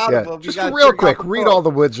stuff out of them. Just real quick, read all the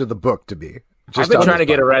words of the book to me. I've been trying to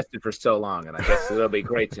get arrested for so long, and I guess it'll be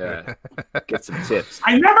great to get some tips.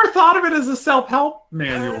 I never thought of it as a self-help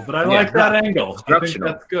manual, but I like that angle. I think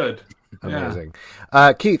that's good. Amazing.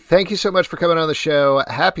 Keith, thank you so much for coming on the show.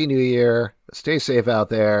 Happy New Year. Stay safe out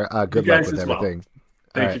there. Good luck with everything. Well.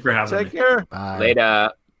 Thank you for having me. Take care. Bye.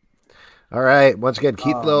 Later. All right. Once again,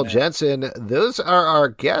 Keith Lil Jensen. Those are our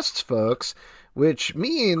guests, folks, which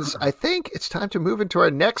means I think it's time to move into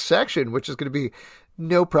our next section, which is going to be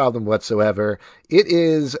no problem whatsoever. It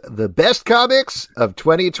is the best comics of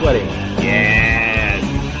 2020. Yes.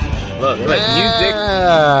 Look,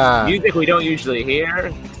 music we don't usually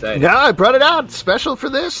hear. No, I brought it out special for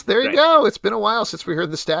this. There you go. It's been a while since we heard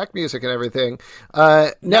the stack music and everything.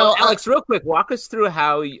 Now, Alex, real quick, walk us through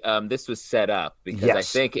how this was set up, because I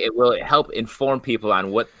think it will help inform people on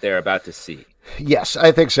what they're about to see. Yes,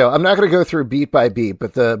 I think so. I'm not going to go through beat by beat,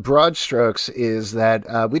 but the broad strokes is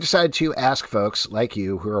that we decided to ask folks like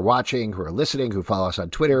you who are watching, who are listening, who follow us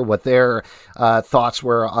on Twitter, what their thoughts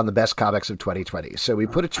were on the best comics of 2020. So we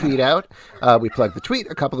put a tweet out. We plugged the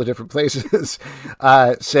tweet a couple of different places,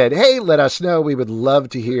 said, hey, let us know. We would love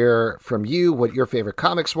to hear from you what your favorite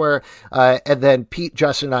comics were. And then Pete,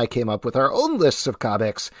 Justin, and I came up with our own lists of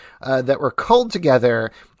comics that were culled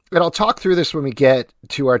together. And I'll talk through this when we get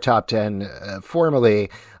to our top 10 formally.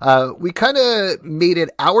 We kind of made it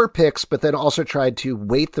our picks, but then also tried to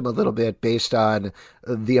weight them a little bit based on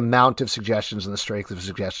the amount of suggestions and the strength of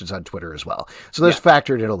suggestions on Twitter as well. So those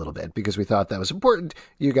factored in a little bit because we thought that was important.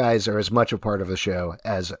 You guys are as much a part of the show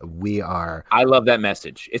as we are. I love that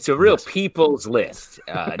message. It's a real people's list.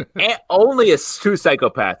 Only a true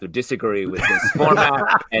psychopath would disagree with this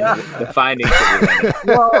format and the findings that we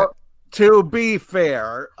made. Well, to be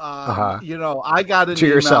fair, you know, I got an to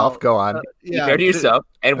email, yourself. Go on. Fair to yourself.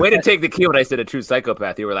 And way to take the cue when I said a true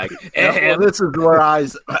psychopath. You were like, well, this is where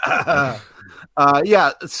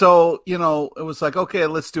so, you know, it was like, okay,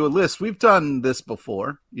 let's do a list. We've done this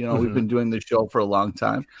before. You know, we've been doing this show for a long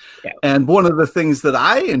time. Yeah. And one of the things that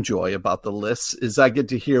I enjoy about the lists is I get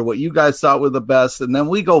to hear what you guys thought were the best. And then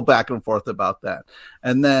we go back and forth about that.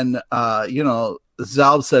 And then, you know,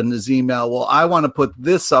 Zal said in his email, well, I want to put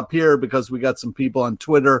this up here because we got some people on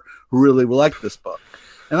Twitter who really like this book.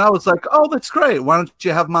 And I was like, oh, that's great. Why don't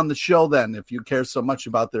you have them on the show then? If you care so much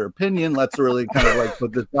about their opinion, let's really kind of like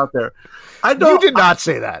put this out there. You did not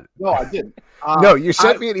say that. No, I didn't. No, you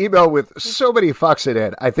sent me an email with so many fucks in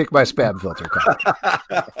it. I think my spam filter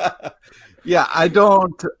caught. Yeah, I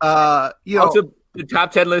don't, you know. Also, the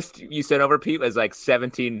top 10 list you sent over, Pete, was like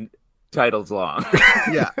 17 titles long.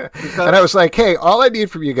 Yeah. And I was like, hey, all I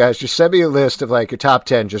need from you guys, just send me a list of like your top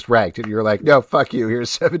 10 just ranked. And you were like, no, fuck you. Here's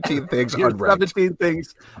 17 things unranked. 17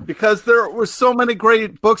 things. Because there were so many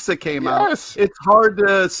great books that came out. It's hard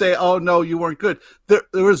to say, oh, no, you weren't good. There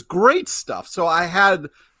was great stuff. So I had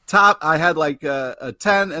like a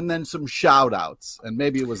 10 and then some shout outs, and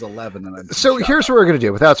maybe it was 11. So here's what we're going to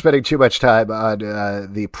do without spending too much time on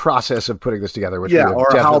the process of putting this together. Which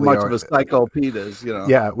or how much of a psycho Pete is, you know.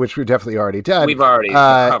 Yeah, which we've definitely already done. We've already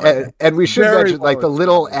and we should mention, like, the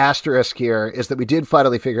little asterisk here is that we did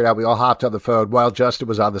finally figure it out. We all hopped on the phone while Justin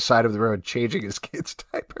was on the side of the road changing his kid's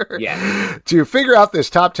diaper to figure out this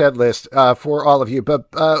top 10 list for all of you. But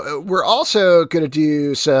we're also going to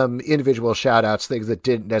do some individual shout outs, things that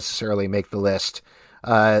didn't necessarily make the list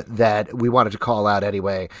that we wanted to call out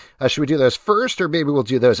anyway. Should we do those first, or maybe we'll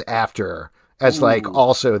do those after as like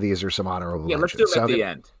also these are some honorable mentions? Let's do them at the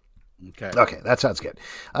end. Okay, that sounds good.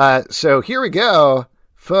 So here we go,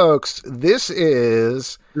 folks. This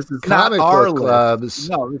is Comic Book Club's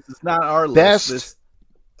no, this is not our best list.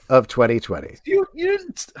 Of 2020. You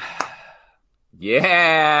didn't...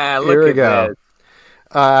 Yeah, look here we at go. this.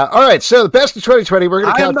 All right, so the best of 2020. We're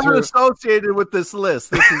going to count through. I'm not associated with this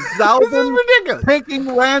list. This is Zalvin. This is ridiculous.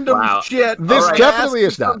 Picking random shit. This definitely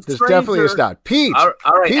is not. This definitely is not. Pete. All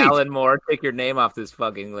right, Pete. Alan Moore, take your name off this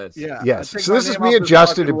fucking list. Yeah. Yes. So this is me and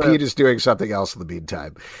Justin, and Pete is doing something else in the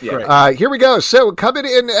meantime. Yeah. Here we go. So coming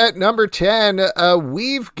in at number 10,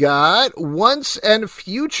 we've got Once and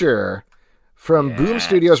Future from Boom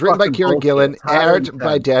Studios, written by Kieran Gillen, art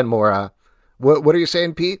by Dan Mora. What are you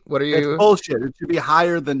saying, Pete? What are you? It's bullshit. It should be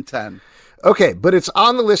higher than 10. Okay, but it's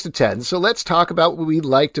on the list of 10. So let's talk about what we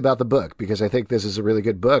liked about the book, because I think this is a really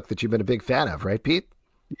good book that you've been a big fan of, right, Pete?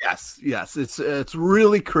 Yes. It's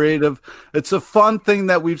really creative. It's a fun thing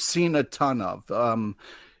that we've seen a ton of.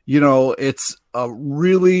 You know, it's a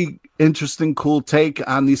really interesting, cool take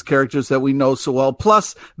on these characters that we know so well.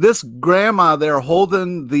 Plus, this grandma there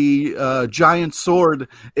holding the giant sword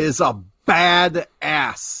is a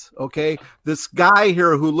badass. Okay, this guy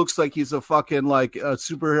here who looks like he's a fucking like a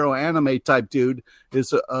superhero anime type dude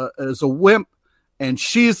is a wimp, and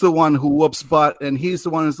she's the one who whoops butt, and he's the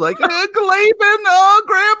one who's like, Glaven, oh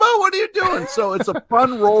grandma, what are you doing? So it's a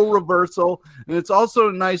fun role reversal, and it's also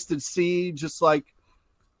nice to see just like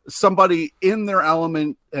somebody in their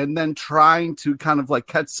element and then trying to kind of like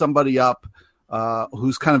catch somebody up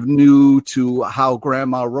who's kind of new to how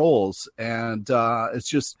grandma rolls. And it's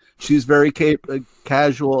just, she's very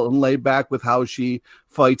casual and laid back with how she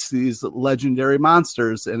fights these legendary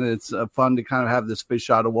monsters. And it's fun to kind of have this fish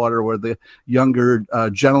out of water where the younger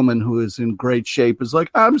gentleman who is in great shape is like,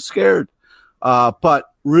 I'm scared. But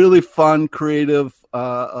really fun, creative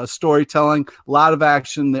storytelling, a lot of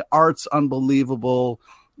action. The art's unbelievable.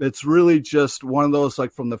 It's really just one of those,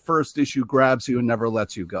 like from the first issue, grabs you and never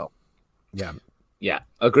lets you go. Yeah,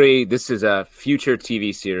 agree. This is a future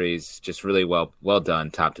TV series, just really well done,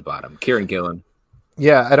 top to bottom. Kieran Gillen.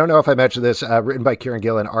 Yeah, I don't know if I mentioned this. Written by Kieran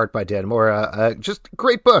Gillen, art by Dan Mora. Just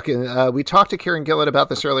great book, and we talked to Kieran Gillen about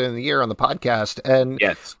this earlier in the year on the podcast. And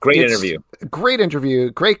yes, great interview,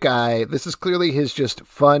 great guy. This is clearly his just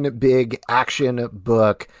fun, big action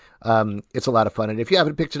book. It's a lot of fun. And if you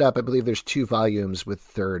haven't picked it up, I believe there's 2 volumes with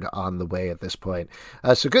 3rd on the way at this point.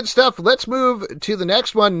 So good stuff. Let's move to the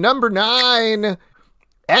next one. Number 9,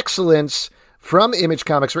 Excellence from Image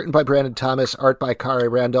Comics, written by Brandon Thomas, art by Kari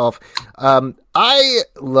Randolph. I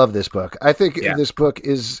love this book. I think this book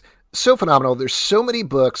is so phenomenal. There's so many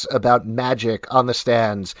books about magic on the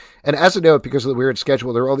stands. And as a note, because of the weird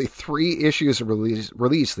schedule, there are only 3 issues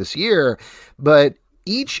released this year, but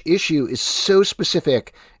each issue is so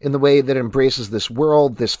specific in the way that it embraces this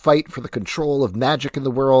world, this fight for the control of magic in the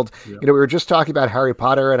world. Yeah. We were just talking about Harry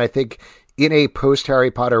Potter, and I think in a post-Harry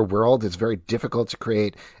Potter world, it's very difficult to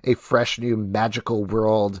create a fresh, new magical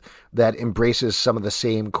world that embraces some of the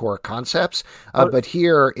same core concepts. But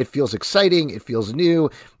here, it feels exciting. It feels new.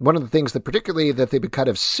 One of the things that particularly that they've been kind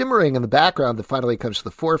of simmering in the background that finally comes to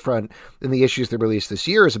the forefront in the issues they released this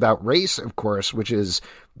year is about race, of course, which is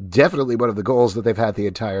definitely one of the goals that they've had the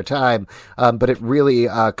entire time. But it really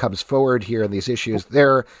comes forward here in these issues.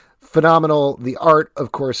 They're phenomenal. The art,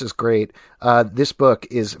 of course, is great. This book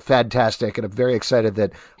is fantastic, and I'm very excited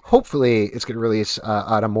that hopefully it's going to release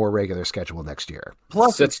on a more regular schedule next year.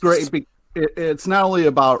 Plus, it's great. It's not only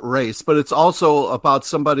about race, but it's also about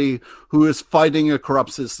somebody who is fighting a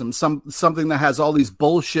corrupt system, something that has all these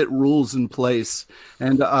bullshit rules in place,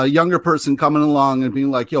 and a younger person coming along and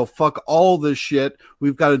being like, yo, fuck all this shit.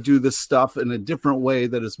 We've got to do this stuff in a different way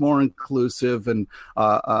that is more inclusive and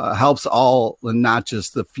helps all and not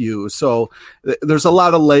just the few. So there's a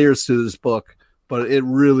lot of layers to this book, but it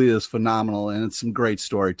really is phenomenal, and it's some great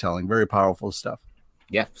storytelling, very powerful stuff.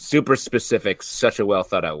 Yeah, super specific, such a well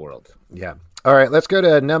thought out world. Yeah. All right, let's go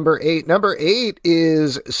to number 8. Number 8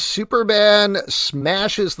 is Superman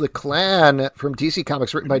Smashes the Klan from DC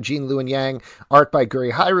Comics, written by Gene Luen Yang, art by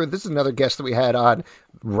Guri Hiru. This is another guest that we had on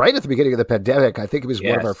right at the beginning of the pandemic. I think it was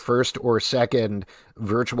one of our first or second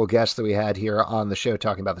virtual guests that we had here on the show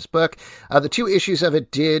talking about this book. The 2 issues of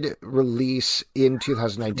it did release in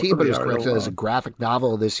 2019, but it was collected as a graphic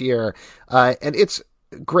novel this year. And it's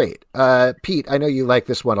great. Pete, I know you like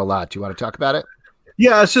this one a lot. Do you want to talk about it?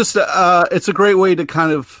 Yeah, it's just it's a great way to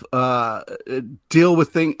kind of deal with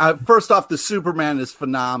things. First off, the Superman is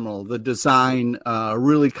phenomenal. The design,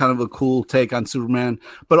 really kind of a cool take on Superman,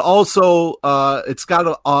 but also it's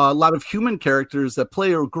got a lot of human characters that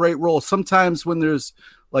play a great role. Sometimes when there's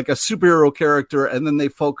like a superhero character and then they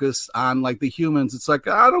focus on like the humans, it's like,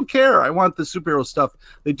 I don't care. I want the superhero stuff.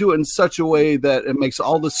 They do it in such a way that it makes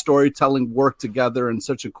all the storytelling work together in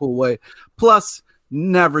such a cool way. Plus,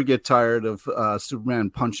 never get tired of Superman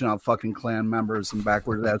punching out fucking Klan members and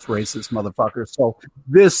backward that's racist motherfuckers. So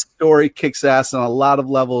this story kicks ass on a lot of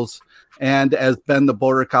levels. And as Ben the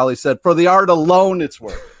Border Collie said, for the art alone, it's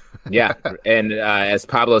worth. Yeah, and as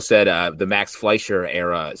Pablo said, the Max Fleischer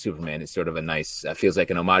era Superman is sort of a nice, feels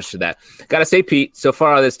like an homage to that. Gotta say, Pete, so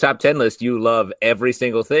far on this top 10 list, you love every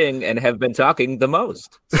single thing and have been talking the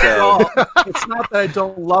most. So well, it's not that I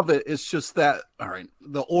don't love it. It's just that, all right,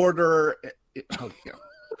 the order. All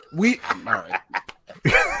right.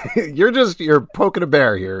 You're poking a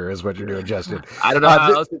bear here is what you're doing, Justin. I don't know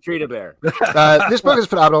how else to treat a bear. This book is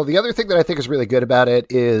phenomenal. The other thing that I think is really good about it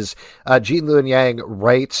is Gene Luen Yang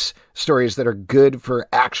writes stories that are good for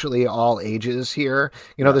actually all ages here.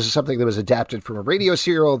 This is something that was adapted from a radio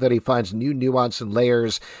serial that he finds new nuance and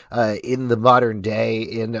layers in the modern day,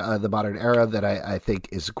 in the modern era, that I think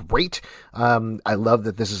is great. I love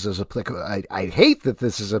that this is as applicable. I hate that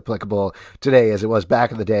this is applicable today as it was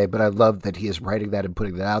back in the day, but I love that he is writing that and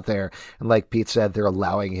putting that out there. And like Pete said, they're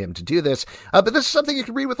allowing him to do this. But this is something you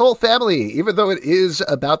can read with the whole family, even though it is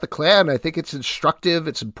about the Klan. I think it's instructive.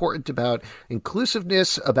 It's important about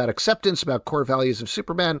inclusiveness, about acceptance, about core values of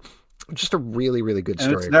Superman. Just a really, really good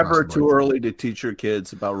story. And it's never too early to teach your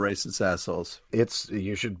kids about racist assholes.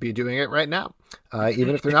 You should be doing it right now.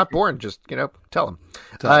 Even if they're not born, just, tell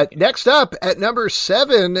them. Next up at number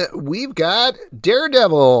 7, we've got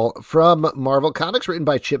Daredevil from Marvel Comics, written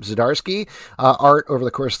by Chip Zdarsky. Art over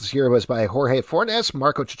the course of this year was by Jorge Fornes,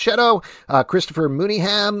 Marco Cicchetto, Christopher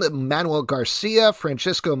Mooneyham, Manuel Garcia,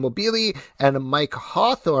 Francisco Mobili, and Mike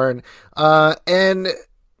Hawthorne. And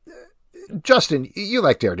Justin, you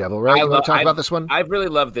like Daredevil, right? You want to talk about this one? I've really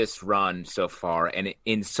loved this run so far, and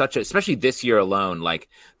especially this year alone, like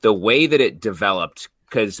the way that it developed,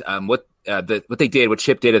 because what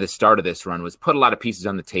Chip did at the start of this run was put a lot of pieces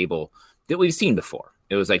on the table that we've seen before.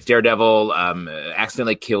 It was like Daredevil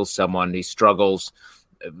accidentally kills someone, he struggles,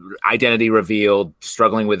 identity revealed,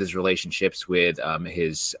 struggling with his relationships with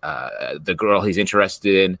the girl he's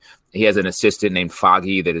interested in. He has an assistant named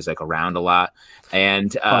Foggy that is like around a lot,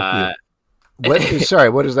 and what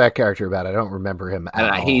is that character about? I don't remember him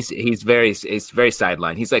at all. He's very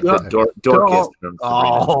sidelined. He's like the Dorcas from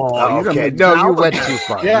Sabrina. Okay. No, you went too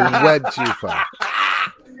far. Yeah. You went too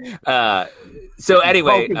far. So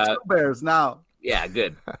anyway, two bears now. Yeah,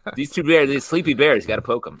 good. These sleepy bears, got to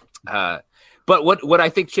poke them. But what I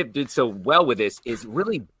think Chip did so well with this is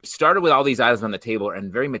really started with all these items on the table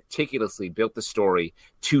and very meticulously built the story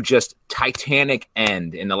to just titanic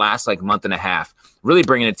end in the last month and a half, really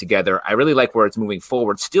bringing it together. I really like where it's moving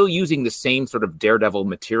forward, still using the same sort of Daredevil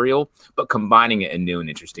material, but combining it in new and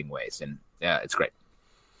interesting ways. And it's great.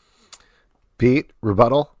 Pete,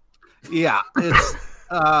 rebuttal? Yeah, it's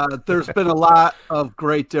there's been a lot of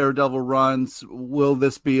great Daredevil runs. Will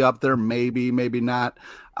this be up there? Maybe, maybe not.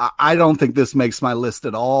 I don't think this makes my list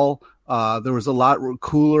at all. There was a lot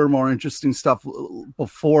cooler, more interesting stuff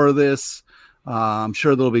before this. I'm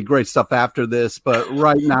sure there'll be great stuff after this, but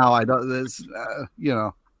right now I don't.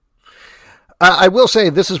 I will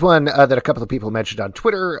say this is one that a couple of people mentioned on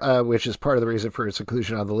Twitter, which is part of the reason for its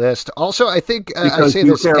inclusion on the list. Also, I think I say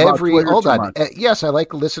this every. Hold on. Yes, I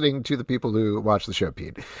like listening to the people who watch the show,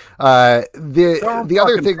 Pete. The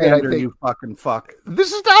other thing that I think you fucking fuck.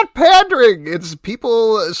 This is not pandering. It's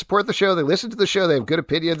people support the show. They listen to the show. They have good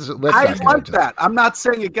opinions. I like that. I'm not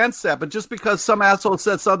saying against that, but just because some asshole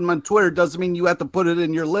said something on Twitter doesn't mean you have to put it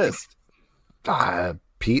in your list.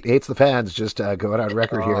 Pete hates the fans, just going on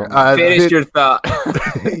record here. Finish your thought.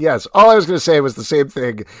 Yes, all I was going to say was the same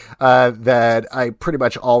thing that I pretty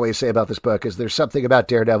much always say about this book, is there's something about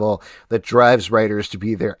Daredevil that drives writers to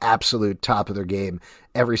be their absolute top of their game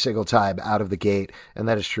every single time out of the gate, and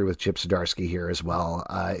that is true with Chip Zdarsky here as well.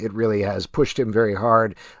 It really has pushed him very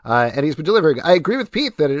hard, and he's been delivering. I agree with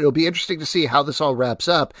Pete that it'll be interesting to see how this all wraps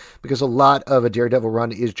up, because a lot of a Daredevil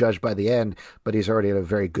run is judged by the end, but he's already in a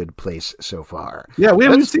very good place so far. Yeah, we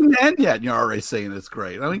haven't seen the end yet, and you're already saying it's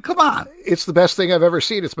great. I mean, come on. It's the best thing I've ever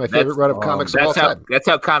seen. It's my favorite run of comics of all time. That's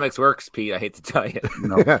how comics works, Pete. I hate to tell you.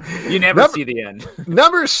 No. You never see the end.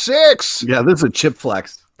 Number 6. Yeah, this is a Chip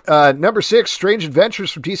flex. Number 6, Strange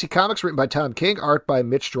Adventures from DC Comics, written by Tom King, art by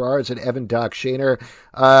Mitch Gerads and Evan Doc Shaner.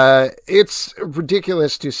 It's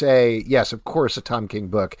ridiculous to say, yes, of course, a Tom King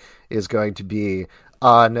book is going to be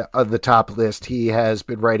on the top list. He has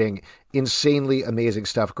been writing insanely amazing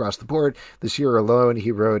stuff across the board. This year alone,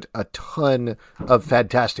 he wrote a ton of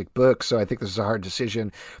fantastic books, so I think this is a hard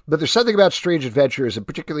decision. But there's something about Strange Adventures, and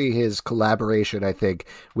particularly his collaboration, I think,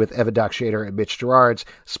 with Evan Doc Shaner and Mitch Gerads,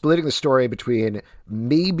 splitting the story between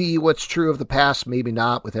maybe what's true of the past, maybe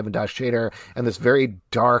not, with Evan Doc Shaner, and this very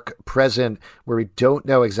dark present where we don't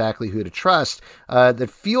know exactly who to trust, that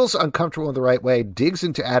feels uncomfortable in the right way, digs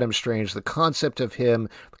into Adam Strange, the concept of him,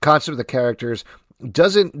 the concept of the characters,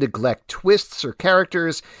 doesn't neglect twists or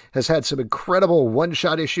characters, has had some incredible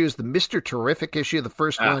one-shot issues. The Mr. Terrific issue, the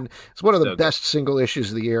first one, is one of the best single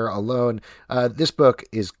issues of the year alone. This book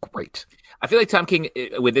is great. I feel like Tom King,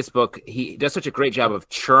 with this book, he does such a great job of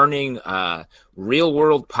churning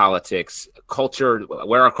real-world politics, culture,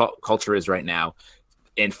 where our culture is right now,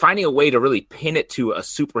 and finding a way to really pin it to a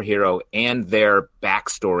superhero and their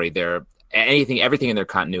backstory, everything in their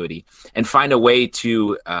continuity, and find a way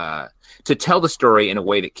to tell the story in a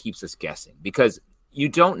way that keeps us guessing, because you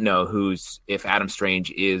don't know if Adam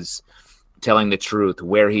Strange is telling the truth,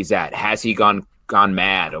 where he's at. Has he gone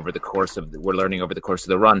mad over the course of we're learning over the course of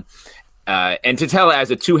the run. And to tell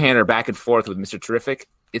as a two-hander back and forth with Mr. Terrific,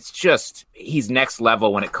 it's just he's next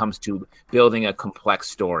level when it comes to building a complex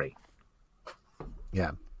story.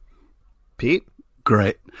 Yeah. Pete?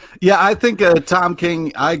 Great. Yeah, I think Tom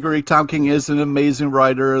King, I agree. Tom King is an amazing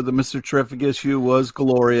writer. The Mr. Terrific issue was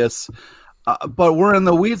glorious. But we're in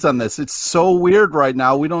the weeds on this. It's so weird right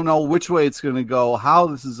now. We don't know which way it's going to go, how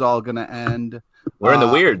this is all going to end. We're in the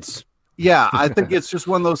weirds. Yeah, I think it's just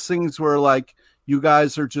one of those things where, like, you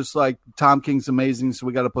guys are just like, Tom King's amazing, so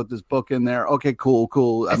we got to put this book in there. Okay, cool.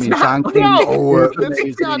 I mean, Tom King is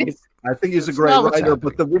amazing. I think he's a great writer,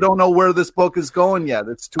 but we don't know where this book is going yet.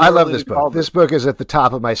 It's too. I love this book. This book is at the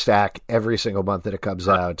top of my stack every single month that it comes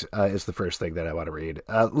out. It's the first thing that I want to read.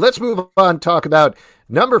 Let's move on. Talk about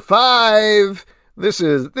number 5. This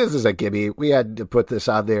is a gimme. We had to put this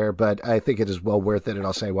on there, but I think it is well worth it, and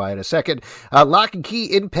I'll say why in a second. Lock and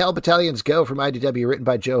Key Impel Battalions Go from IDW, written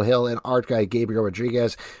by Joe Hill and art guy Gabriel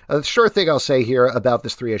Rodriguez. The short thing I'll say here about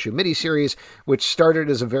this 3-issue miniseries, which started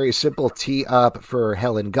as a very simple tee-up for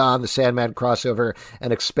Hell and Gone, the Sandman crossover,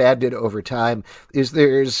 and expanded over time, is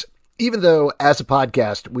there's... Even though, as a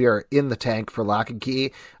podcast, we are in the tank for Lock and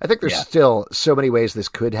Key, I think there's still so many ways this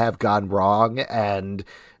could have gone wrong, and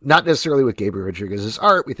not necessarily with Gabriel Rodriguez's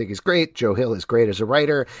art. We think he's great. Joe Hill is great as a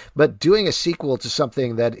writer, but doing a sequel to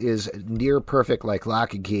something that is near perfect like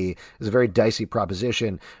Lock and Key is a very dicey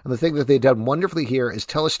proposition. And the thing that they've done wonderfully here is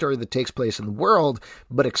tell a story that takes place in the world,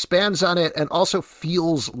 but expands on it and also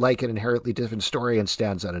feels like an inherently different story and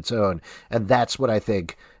stands on its own. And that's what I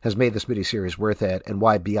think has made this miniseries worth it, and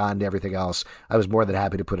why, beyond everything else, I was more than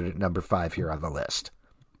happy to put it at number 5 here on the list.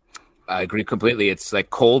 I agree completely. It's like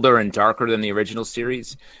colder and darker than the original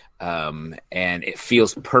series, and it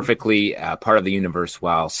feels perfectly part of the universe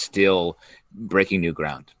while still breaking new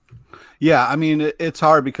ground. Yeah, I mean, it's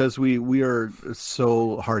hard because we are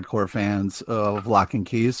so hardcore fans of Lock and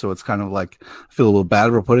Key, so it's kind of like, I feel a little bad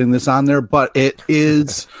for putting this on there, but it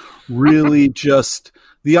is really just...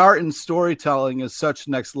 The art and storytelling is such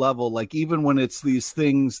next level. Like, even when it's these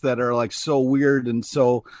things that are like so weird and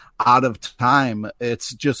so out of time,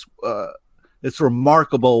 it's just it's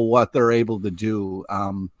remarkable what they're able to do.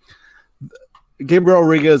 Gabriel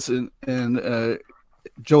Rodriguez and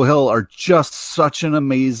Joe Hill are just such an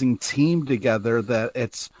amazing team together that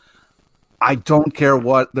it's. I don't care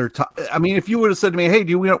what they're I mean, if you would have said to me, hey, do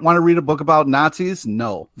you want to read a book about Nazis?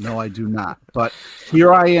 No, I do not. But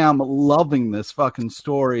here I am loving this fucking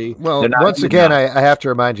story. Well, once again, I have to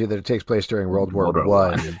remind you that it takes place during World War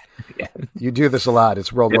I. Yeah. You do this a lot.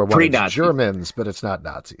 It's World War I. It's Germans, but it's not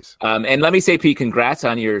Nazis. And let me say, Pete, congrats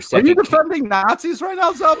on your second. Are you defending Nazis right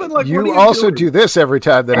now, Zelvin? Like, you also do this every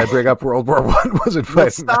time that I bring up World War I. Wasn't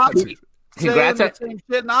fighting Nazis. Congrats on same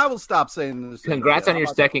shit, and I will stop saying this. Congrats on your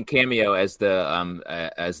second cameo as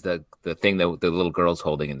the thing that the little girl's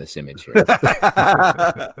holding in this image here.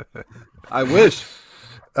 I wish.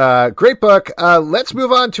 Great book. Let's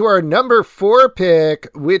move on to our number 4 pick,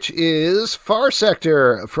 which is Far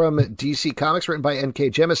Sector from DC Comics, written by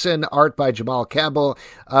N.K. Jemisin, art by Jamal Campbell.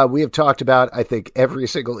 We have talked about, I think, every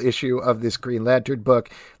single issue of this Green Lantern book.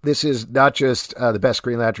 This is not just the best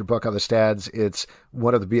Green Lantern book on the stands. It's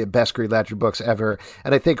one of the best Green Lantern books ever.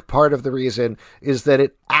 And I think part of the reason is that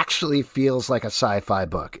it actually feels like a sci-fi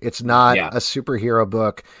book. It's not a superhero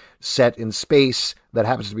book set in space that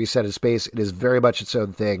happens to be set in space. It is very much its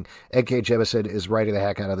own thing. N.K. Jemisin is writing the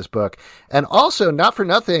heck out of this book. And also, not for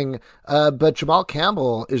nothing, but Jamal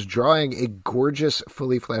Campbell is drawing a gorgeous,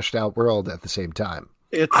 fully fleshed out world at the same time.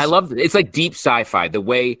 I love it. It's like deep sci-fi, the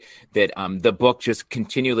way that the book just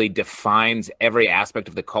continually defines every aspect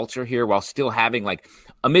of the culture here while still having like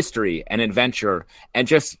a mystery, an adventure, and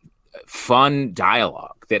just fun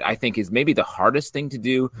dialogue that I think is maybe the hardest thing to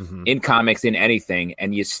do in comics, in anything,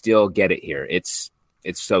 and you still get it here. It's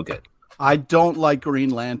so good. I don't like Green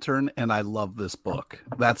Lantern, and I love this book.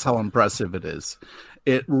 That's how impressive it is.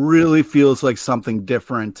 It really feels like something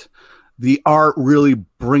different. The art really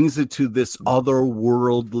brings it to this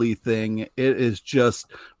otherworldly thing. It is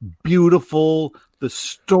just beautiful. The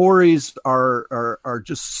stories are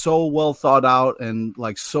just so well thought out and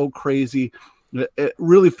like so crazy. It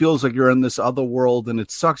really feels like you're in this other world, and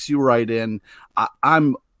it sucks you right in.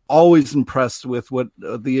 I'm always impressed with what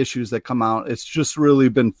the issues that come out. It's just really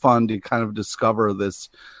been fun to kind of discover this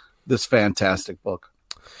fantastic book.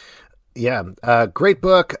 Yeah, great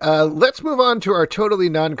book. Let's move on to our totally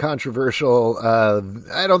non-controversial.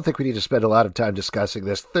 I don't think we need to spend a lot of time discussing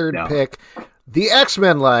this. Third pick, the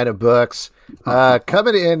X-Men line of books,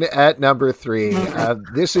 coming in at number 3.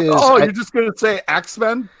 This is. Oh, you're just going to say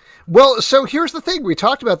X-Men? Well, so here's the thing. We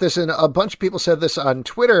talked about this, and a bunch of people said this on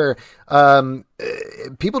Twitter.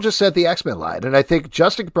 People just said the X-Men line, and I think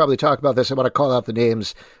Justin could probably talk about this. I want to call out the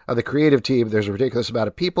names of the creative team. There's a ridiculous amount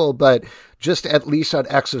of people, but just at least on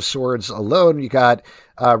X of Swords alone, you got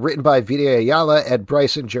written by Vita Ayala, Ed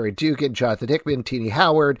Bryson, Jerry Dugan, Jonathan Hickman, Teenie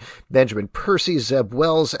Howard, Benjamin Percy, Zeb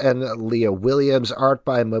Wells, and Leah Williams. Art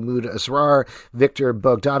by Mahmoud Asrar, Victor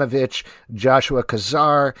Bogdanovich, Joshua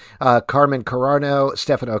Kazar, Carmen Carano,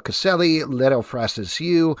 Stefano Caselli, Leno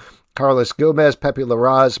Frastas-Yu, Carlos Gomez, Pepe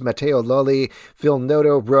Larraz, Mateo Loli, Phil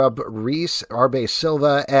Noto, Rob Reese, Arbe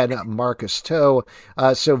Silva, and Marcus Toe.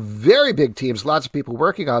 So very big teams, lots of people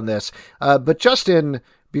working on this. But Justin,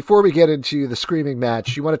 before we get into the screaming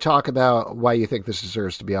match, you want to talk about why you think this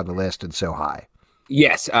deserves to be on the list and so high?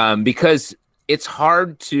 Yes, because it's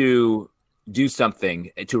hard to do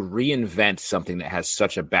something, to reinvent something that has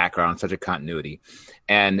such a background, such a continuity.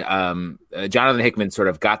 And Jonathan Hickman sort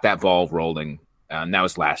of got that ball rolling. And that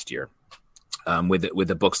was last year with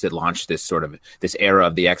the books that launched this era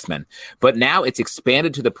of the X-Men. But now it's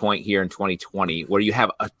expanded to the point here in 2020 where you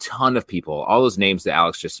have a ton of people, all those names that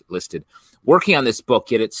Alex just listed, working on this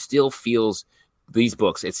book. Yet it still feels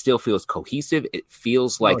cohesive. It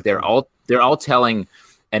feels like they're all telling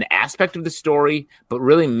an aspect of the story, but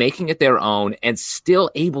really making it their own and still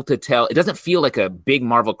able to tell. It doesn't feel like a big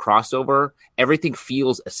Marvel crossover. Everything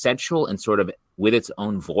feels essential and sort of with its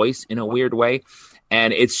own voice in a weird way.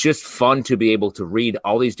 And it's just fun to be able to read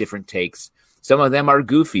all these different takes. Some of them are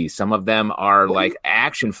goofy. Some of them are like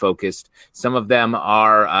action focused. Some of them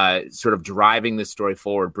are sort of driving the story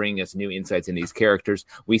forward, bringing us new insights in these characters.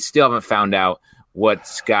 We still haven't found out what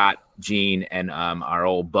Scott, Jean, and our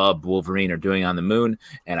old bub Wolverine are doing on the moon,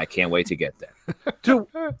 and I can't wait to get there. Dude,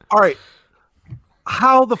 all right.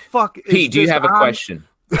 How the fuck is Pete, do you have a question?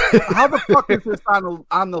 How the fuck is this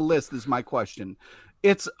on the list is my question.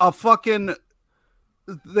 It's a fucking...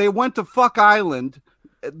 They went to Fuck Island.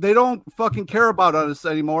 They don't fucking care about us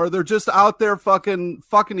anymore. They're just out there fucking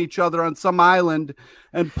each other on some island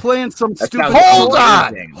and playing some stupid... Hold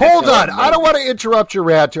on. I don't want to interrupt your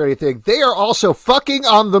rant or anything. They are also fucking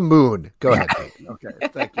on the moon. Go ahead. Okay,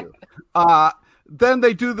 thank you. Then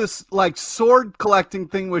they do this like sword collecting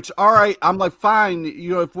thing, which, all right, I'm like, fine. If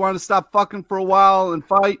you want to stop fucking for a while and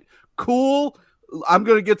fight, cool. I'm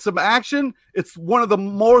going to get some action. It's one of the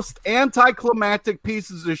most anticlimactic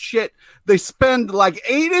pieces of shit. They spend like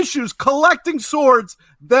 8 issues collecting swords,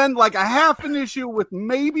 then like a half an issue with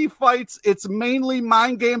maybe fights. It's mainly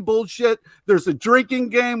mind game bullshit. There's a drinking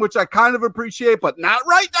game, which I kind of appreciate, but not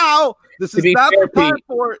right now. This is not the time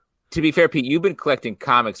for it. To be fair, Pete, you've been collecting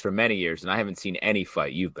comics for many years, and I haven't seen any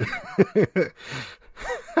fight you've been.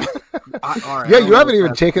 Yeah, you haven't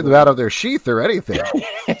even taken them out of their sheath or anything.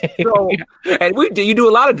 And you do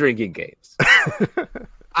a lot of drinking games.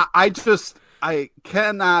 I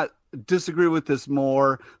cannot disagree with this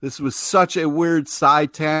more. This was such a weird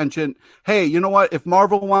side tangent. Hey, you know what? If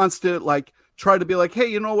Marvel wants to like try to be like, hey,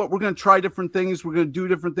 you know what? We're going to try different things. We're going to do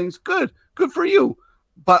different things. Good for you.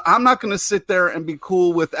 But I'm not going to sit there and be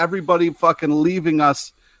cool with everybody fucking leaving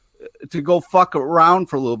us to go fuck around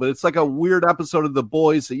for a little bit. It's like a weird episode of The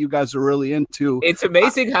Boys that you guys are really into. It's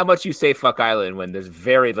amazing how much you say Fuck Island when there's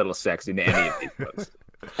very little sex in any of these books.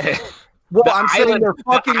 Well, I'm saying they're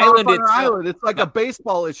fucking on an island. It's like a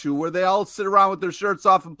baseball issue where they all sit around with their shirts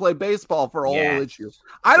off and play baseball for a whole issue.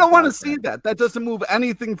 I don't want to see that. That doesn't move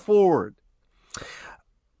anything forward.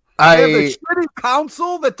 They have a shitty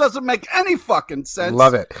council that doesn't make any fucking sense.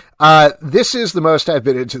 Love it. This is the most I've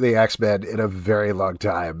been into the X-Men in a very long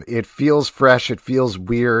time. It feels fresh. It feels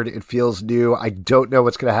weird. It feels new. I don't know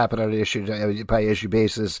what's going to happen on an issue-by-issue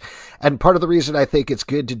basis. And part of the reason I think it's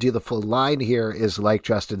good to do the full line here is, like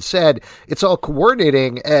Justin said, it's all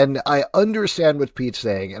coordinating. And I understand what Pete's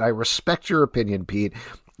saying, and I respect your opinion, Pete.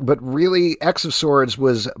 But really, X of Swords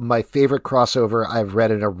was my favorite crossover I've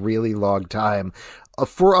read in a really long time.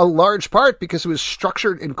 For a large part because it was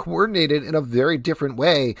structured and coordinated in a very different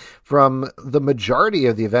way from the majority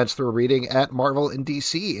of the events that we're reading at Marvel and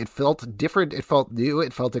DC. It felt different. It felt new.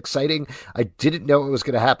 It felt exciting. I didn't know what was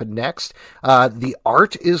going to happen next. The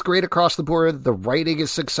art is great across the board. The writing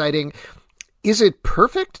is exciting. Is it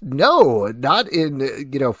perfect? No, not in,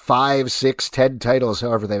 5, 6, 10 titles,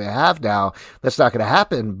 however they may have now. That's not going to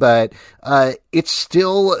happen, but it's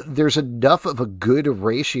still, there's enough of a good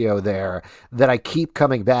ratio there that I keep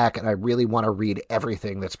coming back and I really want to read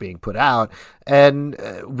everything that's being put out. And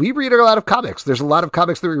we read a lot of comics. There's a lot of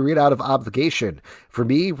comics that we read out of obligation. For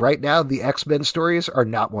me, right now, the X-Men stories are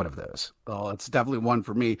not one of those. Oh, it's definitely one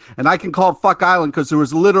for me. And I can call Fuck Island because there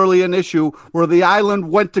was literally an issue where the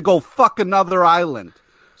island went to go fuck another island.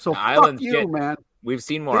 So fuck you, man. We've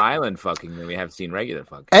seen more island fucking than we have seen regular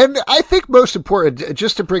fucking. And I think most important,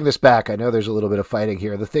 just to bring this back, I know there's a little bit of fighting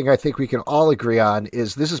here. The thing I think we can all agree on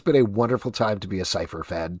is this has been a wonderful time to be a Cypher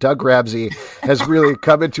fan. Doug Ramsey has really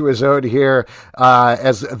come into his own here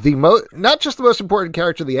as the not just the most important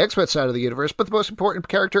character in the X-Men side of the universe, but the most important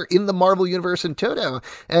character in the Marvel universe in toto.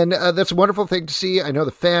 And that's a wonderful thing to see. I know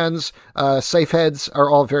the fans, Cypher heads,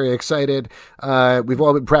 are all very excited. We've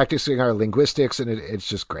all been practicing our linguistics, and it's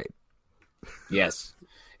just great. Yes,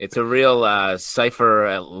 it's a real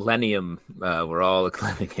Cypher Lenium we're all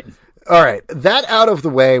living in. All right, that out of the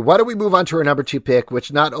way, why don't we move on to our number 2 pick,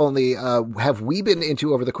 which not only have we been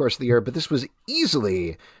into over the course of the year, but this was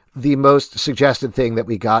easily the most suggested thing that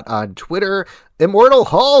we got on Twitter, Immortal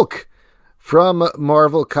Hulk from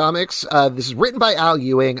Marvel Comics. This is written by Al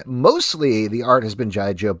Ewing. Mostly the art has been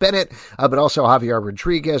by Joe Bennett, but also Javier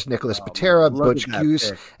Rodriguez, Nicholas Patera, Butch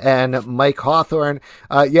Goose, and Mike Hawthorne.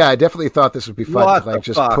 Yeah, I definitely thought this would be fun to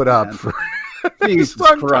just put up for Jesus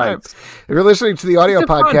Christ. If you're listening to the audio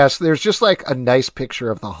podcast, there's just like a nice picture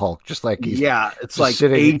of the Hulk, just like he's it's like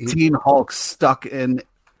sitting, 18 Hulks stuck in.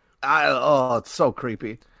 It's so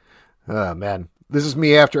creepy. Oh man, this is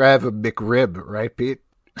me after I have a McRib, right, Pete?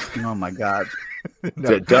 Oh my God!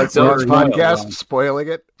 Don't podcast spoiling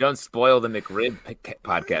it. Don't spoil the McRib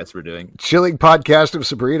podcast we're doing. Chilling podcast of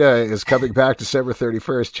Sabrina is coming back December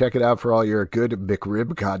 31st. Check it out for all your good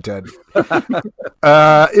McRib content.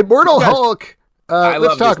 Immortal Hulk.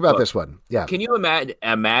 Let's talk about this one. Yeah. Can you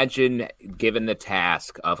imagine given the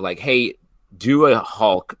task of like, hey, do a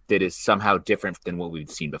Hulk that is somehow different than what we've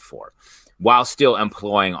seen before, while still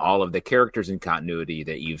employing all of the characters and continuity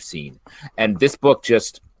that you've seen. And this book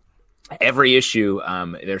just, every issue,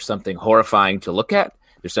 there's something horrifying to look at.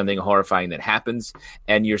 There's something horrifying that happens.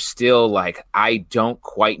 And you're still like, I don't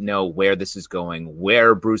quite know where this is going,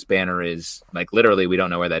 where Bruce Banner is. Like literally, we don't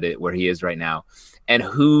know where he is right now. And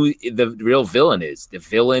who the real villain is. The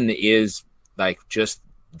villain is like just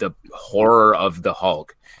the horror of the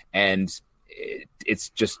Hulk. And it's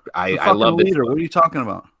just, I love it. What are you talking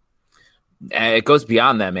about? It goes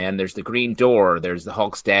beyond that, man. There's the Green Door. There's the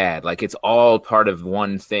Hulk's dad. Like it's all part of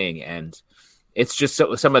one thing, and it's just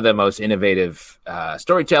some of the most innovative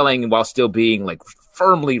storytelling, while still being like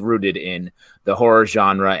firmly rooted in the horror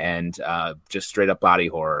genre and just straight up body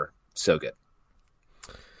horror. So good.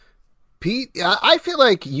 Pete, I feel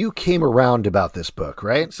like you came around about this book,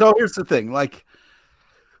 right? So here's the thing, like.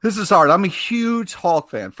 This is hard. I'm a huge Hulk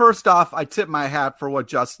fan. First off, I tip my hat for what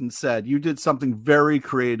Justin said. You did something very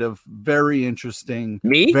creative, very interesting.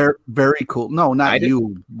 Me? Very, very cool. No, not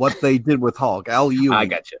you. What they did with Hulk. L.U. I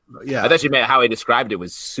got you. Yeah. I thought you meant how he described it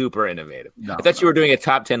was super innovative. No, I thought you were doing a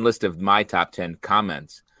top 10 list of my top 10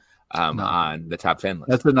 comments on the top 10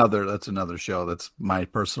 list. That's another show. That's my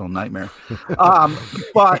personal nightmare.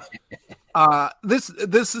 But this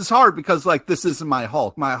is hard because like this isn't my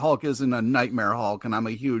Hulk. My Hulk isn't a nightmare Hulk, and I'm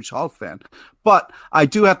a huge Hulk fan. But I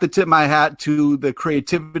do have to tip my hat to the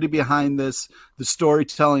creativity behind this, the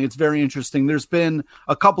storytelling. It's very interesting. There's been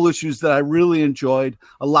a couple issues that I really enjoyed.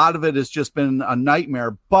 A lot of it has just been a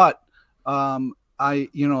nightmare, but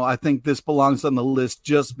I think this belongs on the list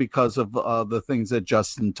just because of the things that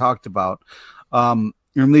Justin talked about.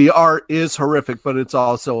 And the art is horrific, but it's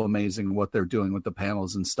also amazing what they're doing with the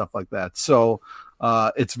panels and stuff like that. So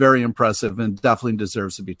it's very impressive and definitely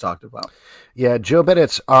deserves to be talked about. Yeah, Joe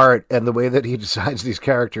Bennett's art and the way that he designs these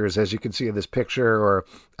characters, as you can see in this picture, or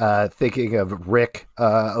thinking of Rick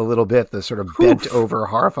a little bit, the sort of bent over,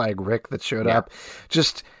 horrifying Rick that showed up,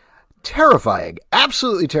 just terrifying,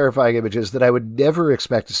 absolutely terrifying images that I would never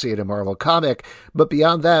expect to see in a Marvel comic. But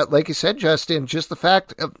beyond that, like you said, Justin, just the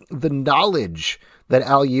fact of the knowledge that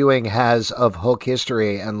Al Ewing has of Hulk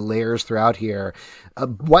history and layers throughout here,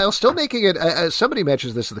 while still making it, somebody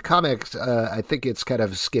mentions this in the comics, I think it's kind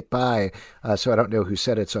of skipped by, so I don't know who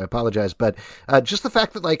said it, so I apologize, but just the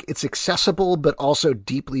fact that like it's accessible but also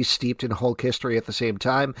deeply steeped in Hulk history at the same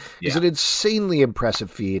time is an insanely impressive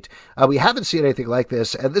feat. We haven't seen anything like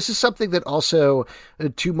this, and this is something that also,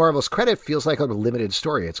 to Marvel's credit, feels like a limited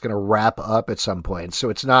story. It's going to wrap up at some point, so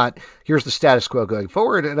it's not, here's the status quo going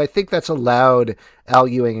forward, and I think that's allowed Al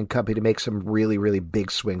Ewing and company to make some really, really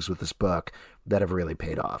big swings with this book that have really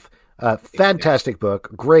paid off. Fantastic book.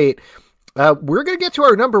 Great. We're going to get to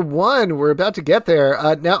our number one. We're about to get there.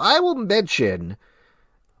 Now, I will mention,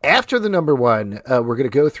 after the number one, we're going to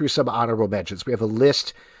go through some honorable mentions. We have a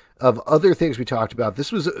list of other things we talked about.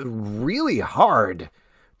 This was really hard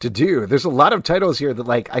to do. There's a lot of titles here that,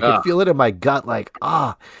 like, I can feel it in my gut, like,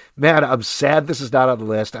 man, I'm sad this is not on the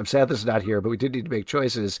list. I'm sad this is not here, but we did need to make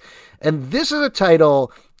choices. And this is a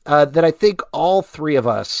title that I think all three of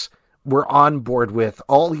us were on board with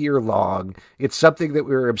all year long. It's something that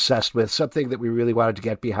we were obsessed with, something that we really wanted to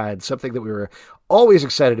get behind, something that we were always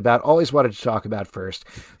excited about, always wanted to talk about first.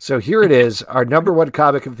 So here it is, our number one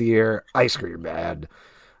comic of the year, Ice Cream Man.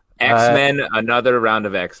 X-Men, another round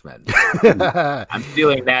of X-Men. I'm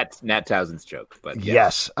stealing Nat Townsend's joke, but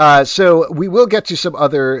yes. So we will get to some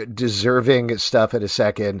other deserving stuff in a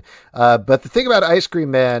second. But the thing about Ice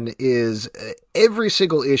Cream Man is every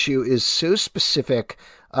single issue is so specific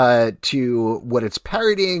to what it's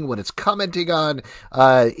parodying, what it's commenting on.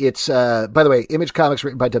 It's, by the way, Image Comics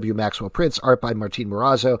written by W. Maxwell Prince, art by Martin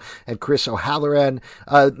Morazzo and Chris O'Halloran.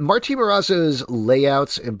 Martin Morazzo's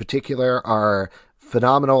layouts in particular are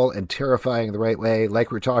phenomenal and terrifying in the right way.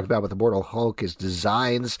 Like we were talking about with Immortal Hulk, his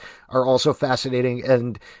designs are also fascinating.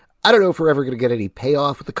 And I don't know if we're ever going to get any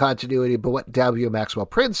payoff with the continuity, but what W. Maxwell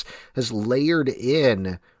Prince has layered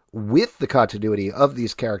in with the continuity of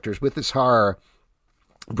these characters, with this horror,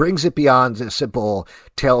 brings it beyond a simple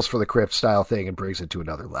Tales from the Crypt style thing and brings it to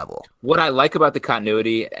another level. What I like about the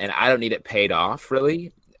continuity, and I don't need it paid off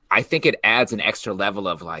really, I think it adds an extra level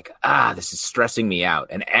of like, this is stressing me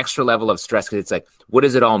out. An extra level of stress because it's like, what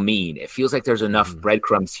does it all mean? It feels like there's enough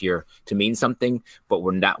breadcrumbs here to mean something, but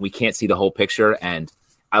we can't see the whole picture. And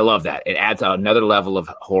I love that. It adds another level of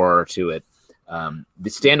horror to it. The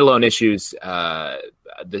standalone issues,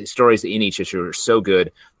 the stories in each issue are so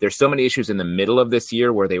good. There's so many issues in the middle of this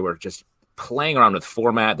year where they were just playing around with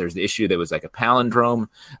format. There's the issue that was like a palindrome.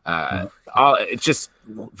 It's just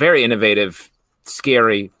very innovative,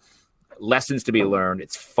 scary. Lessons to be learned.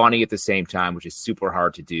 It's funny at the same time, which is super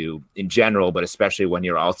hard to do in general, but especially when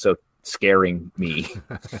you're also scaring me.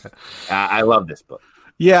 I love this book.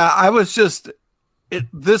 Yeah, I was just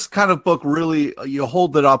this kind of book really, you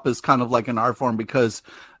hold it up as kind of like an art form because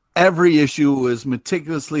every issue is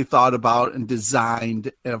meticulously thought about and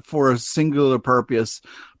designed for a singular purpose.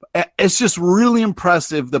 It's just really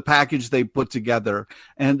impressive, the package they put together.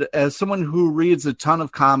 And as someone who reads a ton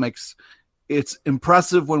of comics, it's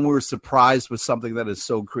impressive when we're surprised with something that is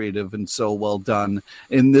so creative and so well done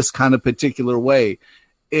in this kind of particular way.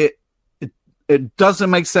 It doesn't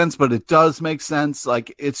make sense, but it does make sense.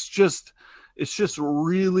 Like it's just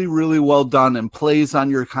really, really well done and plays on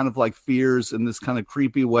your kind of like fears in this kind of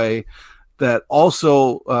creepy way that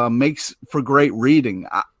also makes for great reading.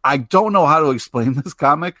 I don't know how to explain this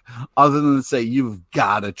comic other than to say you've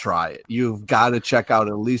got to try it. You've got to check out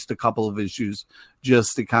at least a couple of issues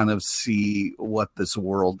just to kind of see what this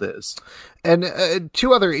world is. And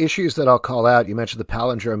two other issues that I'll call out. You mentioned the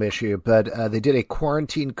palindrome issue, but they did a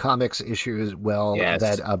Quarantine Comics issue as well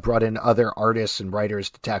that brought in other artists and writers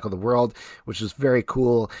to tackle the world, which was very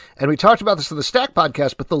cool. And we talked about this in the Stack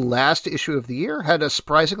podcast, but the last issue of the year had a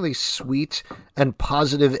surprisingly sweet and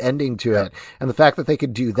positive ending to it. And the fact that they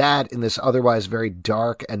could do that in this otherwise very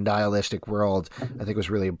dark and nihilistic world, I think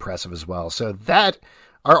was really impressive as well. So that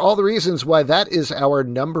are all the reasons why that is our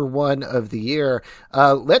number one of the year.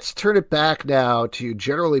 Let's turn it back now to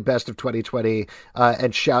generally best of 2020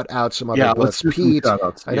 and shout out some other books. Pete,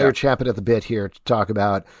 I know you're champing at the bit here to talk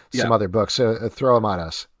about some other books, so throw them on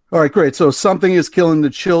us. All right, great. So Something is Killing the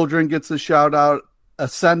Children gets a shout out.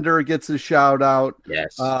 Ascender gets a shout out.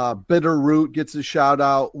 Yes. Bitter Root gets a shout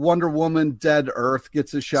out. Wonder Woman Dead Earth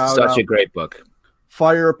gets a shout out. Such a great book.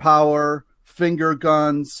 Firepower, Finger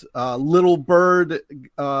Guns, Little Bird,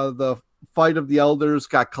 the Fight of the Elders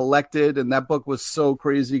got collected, and that book was so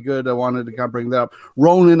crazy good. I wanted to kind of bring that up.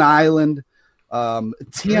 Ronin Island,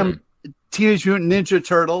 Teenage Mutant Ninja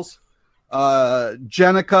Turtles,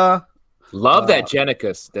 Jenica. Love that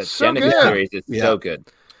Jenica. That so Jenica series is so good.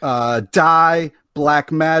 Die,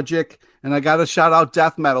 Black Magic, and I got to shout out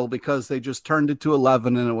Death Metal because they just turned it to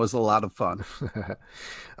 11, and it was a lot of fun.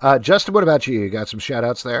 Justin, what about you? You got some shout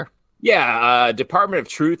outs there? Yeah, Department of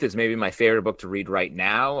Truth is maybe my favorite book to read right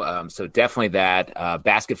now. So definitely that.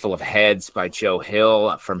 Basket Full of Heads by Joe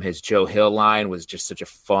Hill from his Joe Hill line was just such a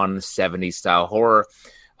fun 70s style horror.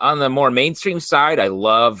 On the more mainstream side, I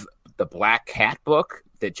love the Black Cat book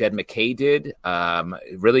that Jed McKay did.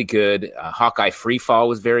 Really good. Hawkeye Freefall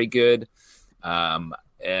was very good.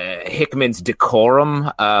 Hickman's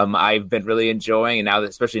Decorum I've been really enjoying, and now that,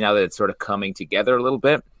 especially now that it's sort of coming together a little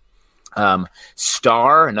bit.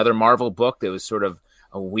 Star, another Marvel book that was sort of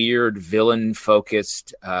a weird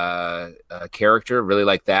villain-focused character, really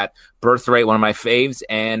like that. Birthright, one of my faves,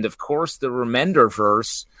 and of course the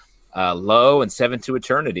Remenderverse, Low and Seven to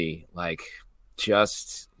Eternity. Like,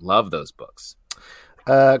 just love those books.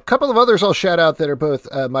 A couple of others I'll shout out that are both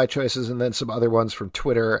my choices, and then some other ones from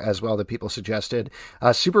Twitter as well that people suggested.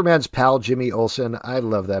 Superman's Pal, Jimmy Olsen. I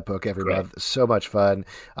love that book every month. So much fun.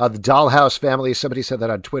 The Dollhouse Family. Somebody said that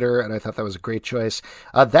on Twitter, and I thought that was a great choice.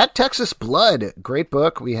 That Texas Blood. Great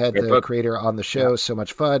book. We had the creator on the show. So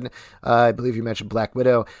much fun. I believe you mentioned Black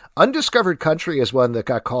Widow. Undiscovered Country is one that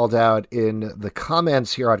got called out in the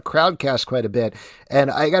comments here on Crowdcast quite a bit.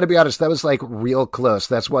 And I got to be honest, that was like real close.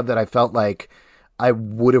 That's one that I felt like I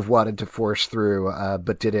would have wanted to force through,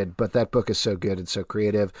 but didn't. But that book is so good and so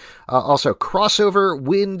creative. Also, Crossover,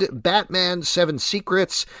 Wind, Batman, Seven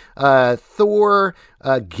Secrets, Thor,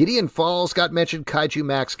 Gideon Falls got mentioned, Kaiju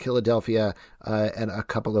Max, Philadelphia, and a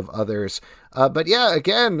couple of others. But yeah,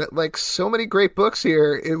 again, like so many great books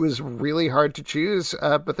here. It was really hard to choose,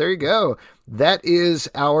 but there you go. That is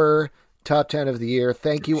our top 10 of the year.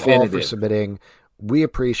 Thank you all for submitting. We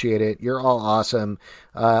appreciate it. You're all awesome.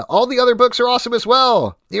 All the other books are awesome as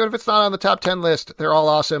well. Even if it's not on the top 10 list, they're all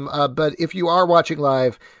awesome. But if you are watching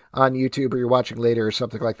live on YouTube or you're watching later or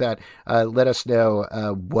something like that, let us know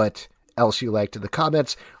what else you liked in the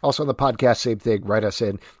comments. Also on the podcast, same thing. Write us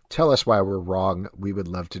in. Tell us why we're wrong. We would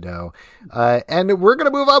love to know. And we're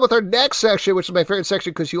going to move on with our next section, which is my favorite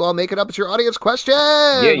section because you all make it up. It's your audience question.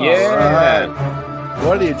 Yeah. Right.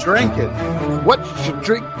 What are you drinking? What you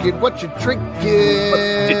drinking? What you drinking?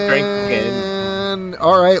 What you drinking?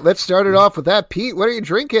 All right, let's start it off with that. Pete, what are you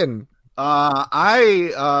drinking?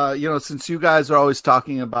 Since you guys are always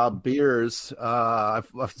talking about beers,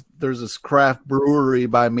 there's this craft brewery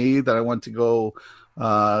by me that I want to go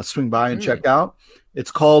swing by and check out.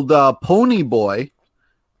 It's called Pony Boy.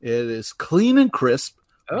 It is clean and crisp,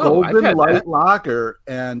 golden light lager,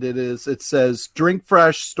 and it says drink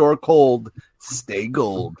fresh, store cold, stay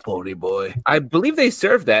gold, Pony Boy. I believe they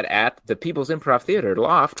serve that at the People's Improv Theater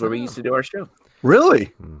Loft where we used to do our show.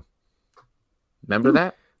 Really? Remember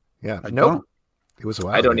that? Yeah. Nope. It was a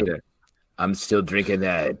while. I don't either. I'm still drinking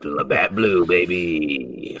that Labatt Blue,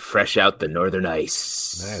 baby. Fresh out the Northern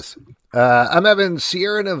Ice. Nice. I'm having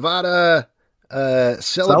Sierra Nevada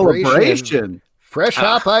Celebration. Fresh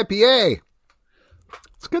Hop IPA.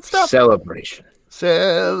 It's good stuff. Celebration.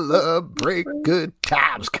 Celebrate good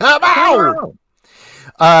times. Come on!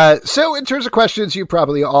 So in terms of questions, you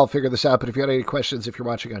probably all figured this out, but if you had any questions, if you're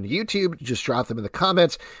watching on YouTube, just drop them in the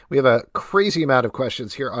comments. We have a crazy amount of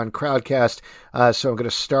questions here on Crowdcast, so I'm going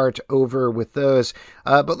to start over with those.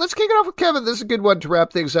 But let's kick it off with Kevin. This is a good one to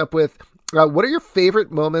wrap things up with. What are your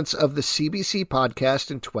favorite moments of the CBC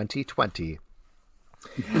podcast in 2020?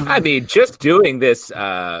 I mean, just doing this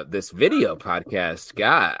video podcast,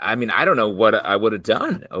 God, I mean, I don't know what I would have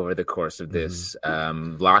done over the course of this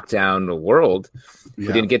lockdown world if we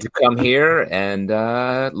didn't get to come here and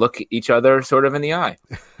look each other sort of in the eye.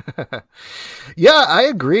 Yeah, I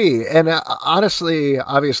agree. And honestly,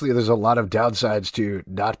 obviously, there's a lot of downsides to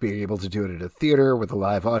not being able to do it at a theater with a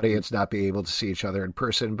live audience, not being able to see each other in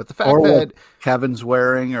person. But the fact that Kevin's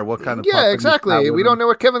wearing or what kind of exactly. We don't know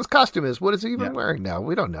what Kevin's costume is. What is he even wearing now?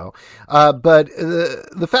 We don't know. But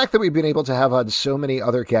the fact that we've been able to have on so many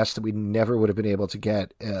other guests that we never would have been able to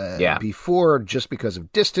get before, just because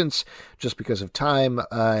of distance, just because of time,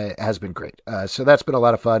 has been great. So that's been a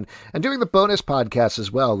lot of fun. And doing the bonus podcast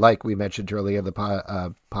as well, like we mentioned earlier in the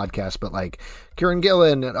podcast, but like Kieran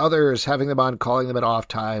Gillen and others, having them on, calling them at off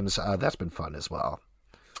times, that's been fun as well.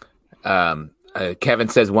 Kevin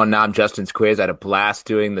says one nom Justin's quiz. I had a blast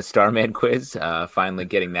doing the Starman quiz. Finally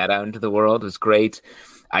getting that out into the world was great.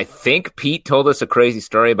 I think Pete told us a crazy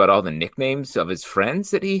story about all the nicknames of his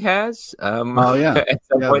friends that he has. At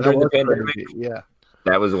some point during the pandemic. Yeah,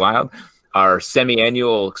 that was wild. Our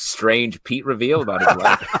semi-annual strange Pete reveal about his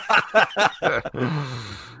life.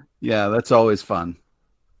 Yeah, that's always fun.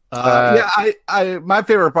 My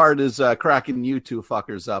favorite part is cracking you two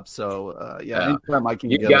fuckers up. So anytime I can.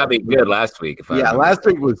 You got me good last week. Last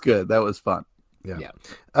week was good. That was fun. Yeah.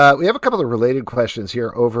 We have a couple of related questions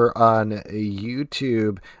here over on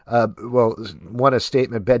YouTube. One, a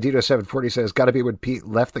statement. Bandito740 says, "Got to be when Pete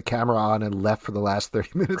left the camera on and left for the last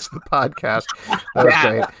 30 minutes of the podcast." That was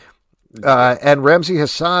great. And Ramsey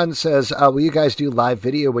Hassan says, "Will you guys do live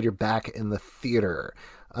video when you're back in the theater?"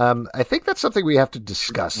 I think that's something we have to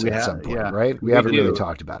discuss at some point, right? We haven't really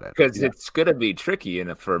talked about it. Because it's going to be tricky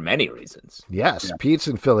for many reasons. Yes. Yeah. Pete's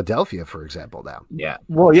in Philadelphia, for example, now. Yeah.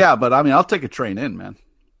 Well, yeah, but I mean, I'll take a train in, man.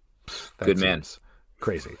 Good man.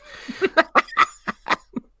 Crazy.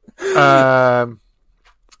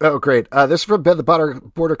 Oh, great. This is from Ben the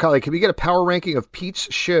Border Collie. Can we get a power ranking of Pete's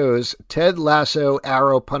shows? Ted Lasso,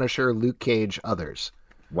 Arrow, Punisher, Luke Cage, others.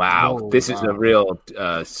 Wow. This is a real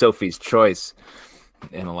Sophie's choice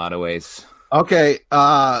in a lot of ways. Okay,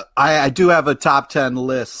 I do have a top 10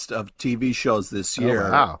 list of TV shows this year.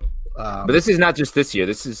 Oh, wow. But this is not just this year.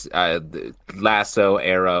 This is Lasso,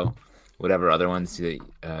 Arrow, whatever other ones you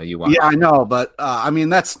want. Yeah, I know, but I mean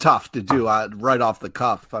that's tough to do right off the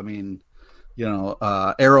cuff. I mean,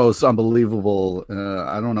 Arrow's unbelievable.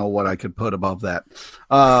 I don't know what I could put above that.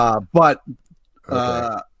 But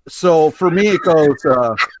so for me, it goes.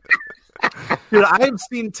 Dude, I've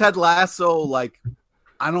seen Ted Lasso like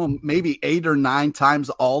I don't know, maybe 8 or 9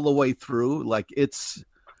 times all the way through. Like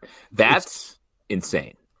that's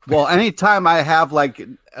insane. Well, anytime I have like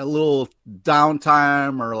a little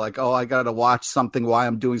downtime or like, I got to watch something while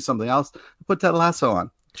I'm doing something else, I put Ted Lasso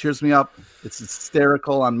on. Cheers me up. It's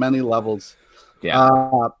hysterical on many levels. Yeah.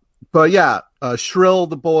 But yeah, Shrill,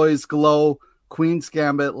 The Boys, Glow, Queen's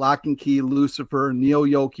Gambit, Lock and Key, Lucifer, Neo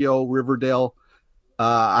Yokio, Riverdale.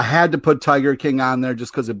 I had to put Tiger King on there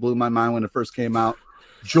just because it blew my mind when it first came out.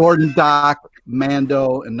 Jordan Doc,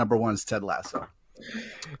 Mando, and number 1 is Ted Lasso.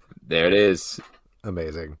 There it is.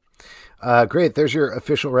 Amazing. Great. There's your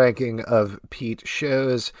official ranking of Pete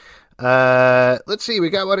shows. Let's see.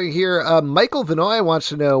 We got one in here. Michael Vinoy wants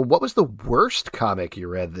to know, what was the worst comic you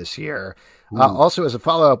read this year? Also, as a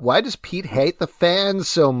follow-up, why does Pete hate the fans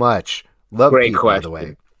so much? Love Great Pete, question. by the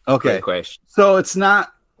way. Okay. Great question. So it's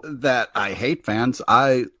not that I hate fans.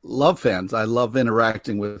 I love fans. I love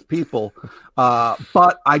interacting with people.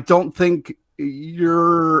 But I don't think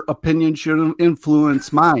your opinion should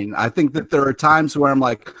influence mine. I think that there are times where I'm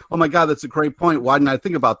like, oh my God, that's a great point. Why didn't I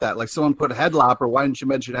think about that? Like someone put Headlopper. Why didn't you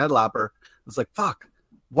mention Headlopper? It's like, fuck.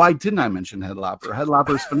 Why didn't I mention Headlopper?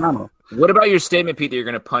 Headlopper is phenomenal. What about your statement, Pete, that you're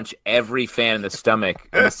going to punch every fan in the stomach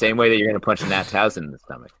in the same way that you're going to punch Nat Townsend in the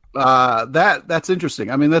stomach? That's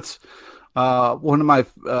interesting. I mean, that's one of my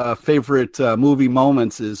favorite movie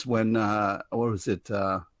moments is when what was it?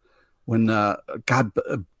 When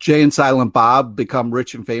Jay and Silent Bob become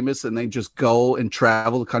rich and famous, and they just go and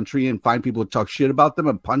travel the country and find people to talk shit about them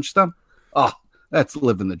and punch them. Oh, that's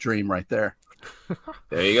living the dream right there.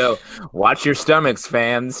 There you go. Watch your stomachs,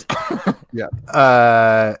 fans.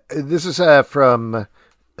 Yeah. This is from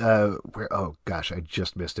where? Oh gosh, I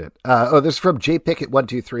just missed it. This is from J Pickett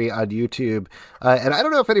 123 on YouTube, and I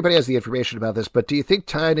don't know if anybody has the information about this, but do you think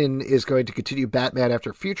Tynion is going to continue Batman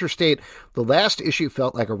after Future State? The last issue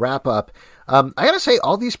felt like a wrap up. I gotta say,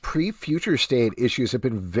 all these pre-Future State issues have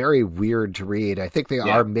been very weird to read. I think they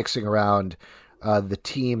are mixing around the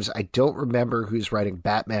teams. I don't remember who's writing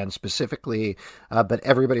Batman specifically, but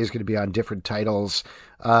everybody's going to be on different titles.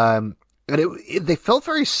 And they felt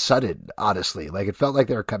very sudden, honestly. Like it felt like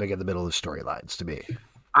they were coming in the middle of storylines to me.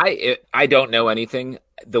 I don't know anything.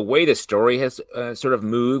 The way the story has sort of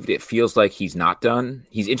moved, it feels like he's not done.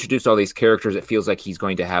 He's introduced all these characters. It feels like he's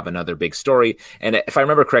going to have another big story. And if I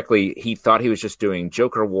remember correctly, he thought he was just doing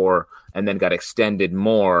Joker War and then got extended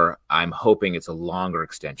more. I'm hoping it's a longer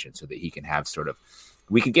extension so that he can have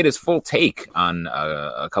we could get his full take on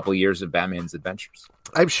a couple of years of Batman's adventures.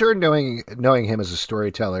 I'm sure knowing him as a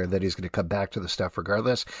storyteller that he's going to come back to the stuff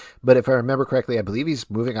regardless. But if I remember correctly, I believe he's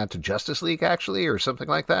moving on to Justice League actually, or something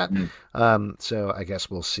like that. So I guess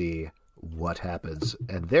we'll see what happens.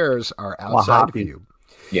 And there's our outside view.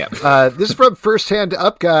 Yeah. This is from First Hand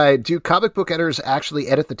Up Guy. Do comic book editors actually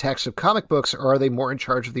edit the text of comic books, or are they more in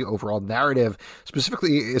charge of the overall narrative?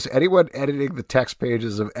 Specifically, is anyone editing the text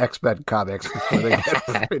pages of X-Men comics before they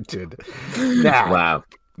get printed? Wow.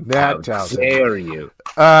 How dare you?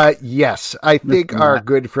 Yes, I think our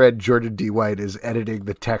good friend Jordan D. White is editing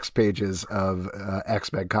the text pages of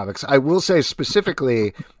X-Men comics. I will say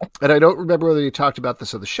specifically, and I don't remember whether you talked about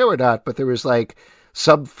this on the show or not, but there was like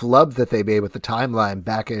some flub that they made with the timeline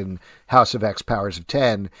back in House of X Powers of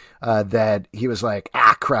 10 that he was like,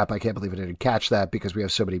 crap, I can't believe I didn't catch that because we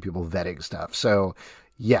have so many people vetting stuff. So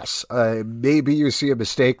yes, maybe you see a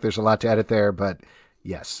mistake. There's a lot to edit there, but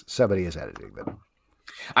yes, somebody is editing them.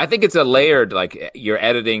 I think it's a layered, like you're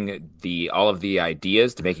editing all of the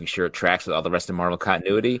ideas to making sure it tracks with all the rest of Marvel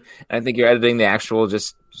continuity. And I think you're editing the actual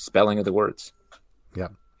just spelling of the words. Yeah.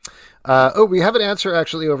 We have an answer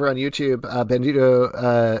actually over on YouTube.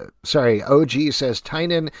 OG says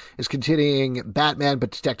Tynion is continuing Batman, but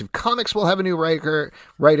Detective Comics will have a new writer,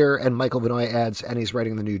 and Michael Vinoy adds, and he's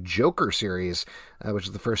writing the new Joker series, which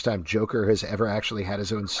is the first time Joker has ever actually had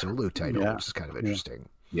his own solo title, which is kind of interesting.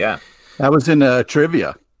 Yeah. That was in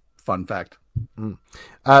trivia. Fun fact.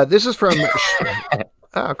 This is from...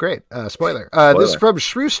 Oh, great. Spoiler. This is from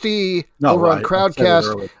Shroosty over on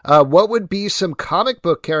Crowdcast. What would be some comic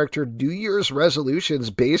book character New Year's resolutions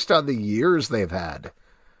based on the years they've had?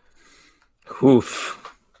 Oof.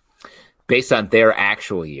 Based on their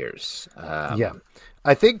actual years. Yeah.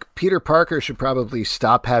 I think Peter Parker should probably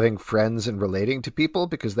stop having friends and relating to people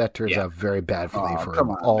because that turns out very badly for him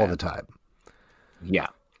all the time. Yeah.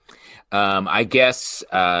 I guess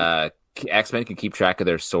X-Men can keep track of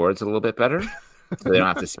their swords a little bit better, so they don't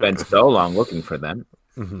have to spend so long looking for them.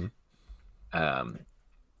 Mm-hmm.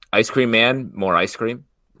 Ice Cream Man, more ice cream.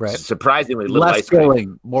 Right. Surprisingly, little less ice cream.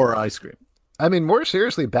 filling, more ice cream. I mean, more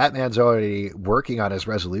seriously, Batman's already working on his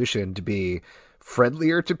resolution to be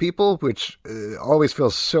friendlier to people, which always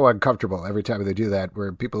feels so uncomfortable every time they do that,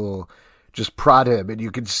 where people just prod him and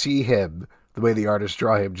you can see him, the way the artists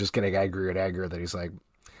draw him, just getting angrier and angrier that he's like,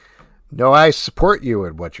 no, I support you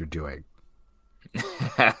in what you're doing.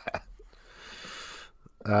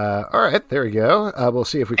 All right, there we go. We'll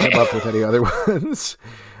see if we come up with any other ones.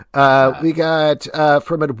 We got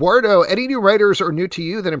from Eduardo, any new writers or new to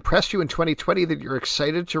you that impressed you in 2020 that you're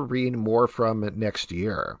excited to read more from next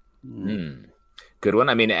year? Good one.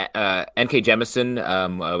 I mean, N.K.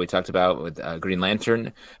 Jemisin, we talked about with Green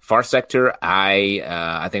Lantern. Far Sector,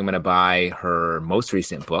 I think I'm going to buy her most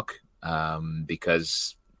recent book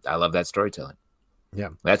because I love that storytelling. Yeah.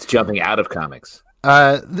 That's jumping out of comics.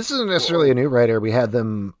 This isn't necessarily a new writer. We had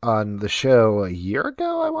them on the show a year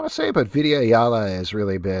ago, I want to say, but Vidya Ayala has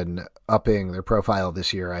really been upping their profile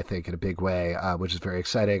this year, I think, in a big way, which is very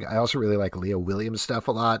exciting. I also really like Leah Williams' stuff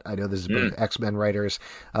a lot. I know this is both X-Men writers,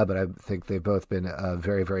 but I think they've both been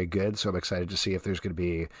very, very good, so I'm excited to see if there's going to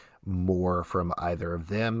be more from either of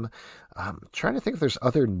them. I'm trying to think if there's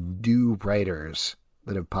other new writers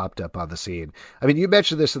that have popped up on the scene. I mean, you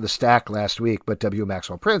mentioned this in the stack last week, but W.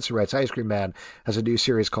 Maxwell Prince, who writes Ice Cream Man, has a new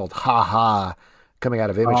series called Ha Ha coming out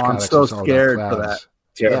of Image Comics. I'm so scared for that.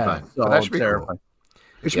 Terrifying. Yeah, so that should be cool.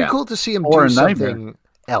 It should be cool to see him do something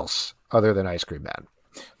else other than Ice Cream Man.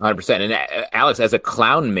 100%. And Alex, as a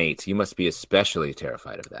clown mate, you must be especially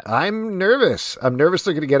terrified of that. I'm nervous. I'm nervous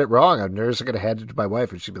they're going to get it wrong. I'm nervous they're going to hand it to my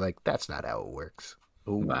wife and she'll be like, that's not how it works.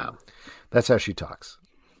 Ooh. Wow. That's how she talks.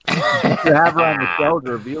 You have her on the show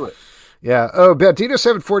to review it. Yeah. Oh, Bandito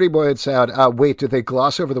 740 points out. Wait, did they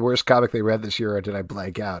gloss over the worst comic they read this year, or did I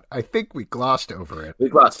blank out? I think we glossed over it. We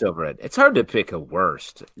glossed over it. It's hard to pick a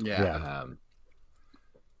worst. Yeah.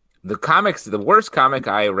 The worst comic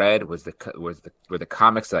I read were the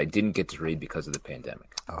comics that I didn't get to read because of the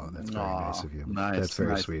pandemic. Oh, that's very nice of you. Nice. That's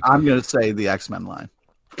very sweet. I'm going to say the X-Men line.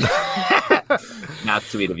 Not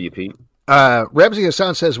sweet of you, Pete. Ramsey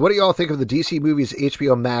Hassan says, what do you all think of the DC movies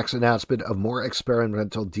HBO Max announcement of more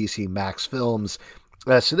experimental DC Max films?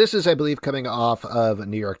 So this is, I believe, coming off of a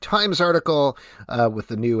New York Times article with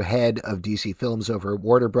the new head of DC Films over at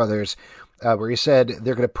Warner Brothers, where he said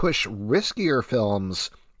they're going to push riskier films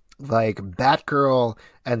like Batgirl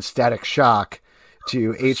and Static Shock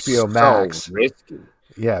to HBO Max. So risky.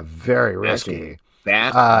 Yeah, very risky.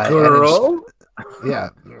 Batgirl? Yeah,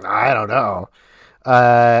 I don't know.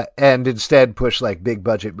 And instead push like big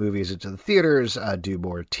budget movies into the theaters, do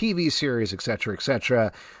more TV series, etc.,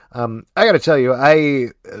 etc. I got to tell you, I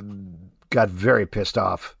got very pissed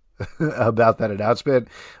off about that announcement,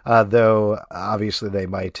 though obviously they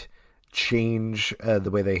might change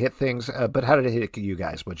the way they hit things. But how did it hit you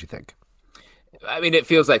guys? What'd you think? I mean, it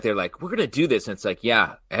feels like they're like, we're going to do this. And it's like,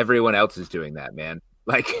 yeah, everyone else is doing that, man.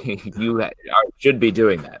 Like, you should be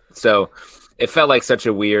doing that. So it felt like such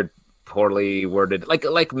a weird, poorly worded,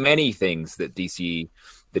 like many things that the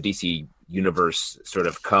DC universe sort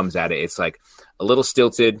of comes at it. It's like a little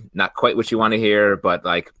stilted, not quite what you want to hear, but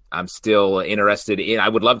like I'm still interested in. I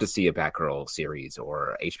would love to see a Batgirl series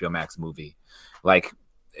or HBO Max movie. Like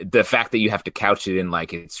the fact that you have to couch it in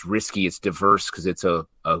like it's risky, it's diverse because it's a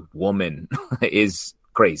woman is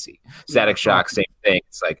crazy. Static Shock, same thing.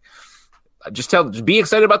 It's like just be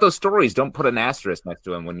excited about those stories. Don't put an asterisk next to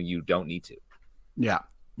them when you don't need to. Yeah.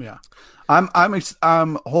 Yeah, I'm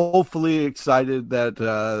hopefully excited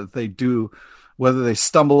that they do, whether they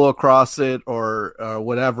stumble across it or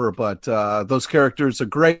whatever. But those characters are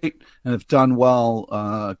great, and if done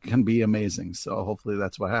well, can be amazing. So hopefully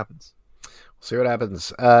that's what happens. We'll see what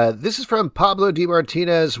happens. This is from Pablo D.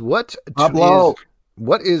 Martinez. What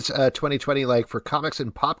is 2020 like for comics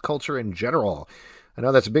and pop culture in general? I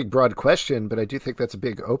know that's a big, broad question, but I do think that's a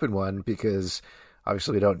big, open one because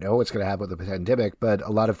obviously we don't know what's going to happen with the pandemic, but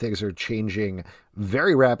a lot of things are changing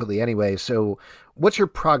very rapidly anyway. So what's your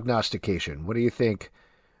prognostication? What do you think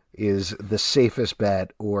is the safest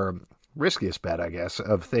bet or riskiest bet, I guess,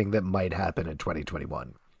 of thing that might happen in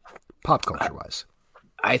 2021, pop culture wise?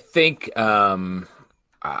 I think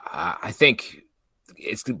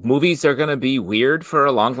movies are going to be weird for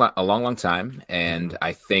a long time. And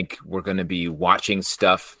I think we're going to be watching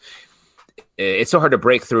stuff. it's so hard to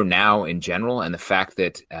break through now in general. And the fact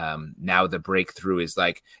that now the breakthrough is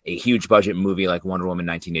like a huge budget movie like Wonder Woman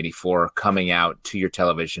 1984 coming out to your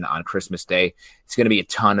television on Christmas Day. It's going to be a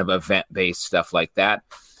ton of event-based stuff like that.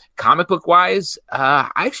 Comic book wise, I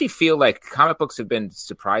actually feel like comic books have been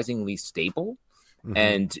surprisingly stable. Mm-hmm.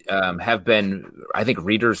 And have been, I think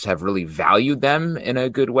readers have really valued them in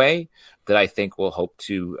a good way that I think we'll hope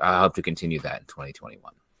to continue that in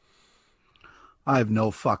 2021. I have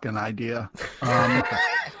no fucking idea.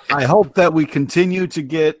 I hope that we continue to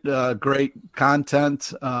get great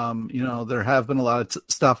content. There have been a lot of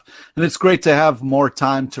stuff, and it's great to have more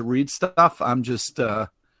time to read stuff. I'm kind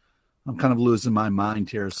of losing my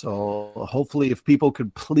mind here. So hopefully if people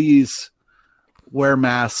could please wear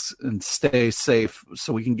masks and stay safe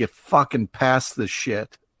so we can get fucking past this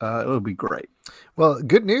shit. It would be great. Well,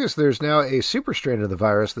 good news. There's now a super strain of the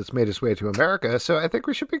virus that's made its way to America, so I think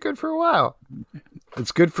we should be good for a while.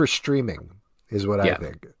 It's good for streaming, is what I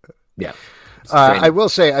think. Yeah. I will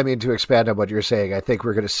say, I mean, to expand on what you're saying, I think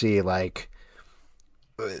we're going to see, like,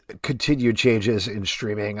 continued changes in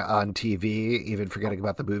streaming on TV, even forgetting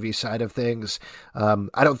about the movie side of things.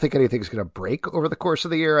 I don't think anything's going to break over the course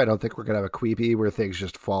of the year. I don't think we're going to have a Queepy where things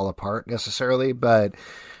just fall apart necessarily, but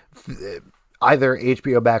either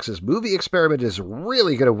HBO Max's movie experiment is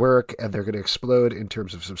really going to work and they're going to explode in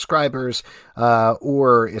terms of subscribers,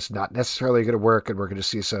 or it's not necessarily going to work and we're going to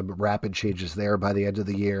see some rapid changes there by the end of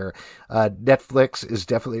the year. Netflix is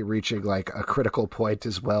definitely reaching like a critical point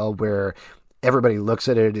as well where everybody looks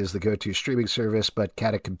at it as the go-to streaming service, but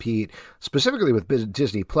can it compete specifically with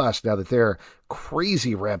Disney Plus now that they're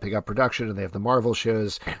crazy ramping up production and they have the Marvel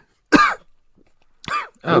shows?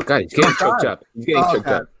 Oh, God, he's getting choked up. He's getting choked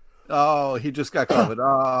up. Oh, he just got COVID.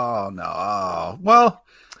 Oh, no. Oh. Well,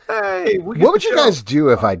 hey. What would you guys do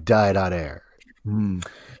if I died on air?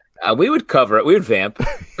 We would cover it. We would vamp.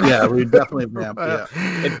 Yeah, we'd definitely vamp. Yeah.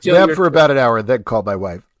 Vamp for about an hour and then call my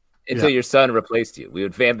wife. Until your son replaced you. We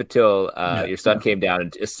would vamp until your son came down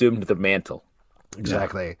and assumed the mantle.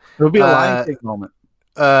 Exactly. It would be a Lion King moment.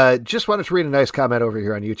 Just wanted to read a nice comment over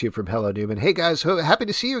here on YouTube from Hello Newman. Hey guys, happy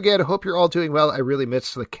to see you again. Hope you're all doing well. I really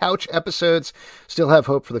missed the couch episodes. Still have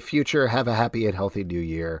hope for the future. Have a happy and healthy new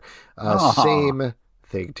year. Same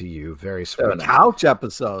thing to you. Very sweet. The couch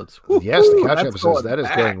episodes. Yes, the couch episodes. That is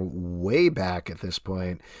going way back at this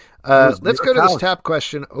point. Let's go to this tap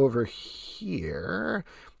question over here.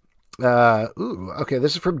 Okay,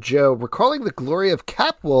 this is from Joe. Recalling the glory of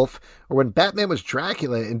Capwolf or when Batman was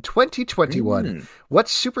Dracula in 2021, what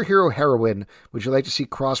superhero heroine would you like to see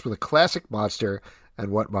crossed with a classic monster, and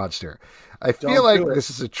what monster? I feel like this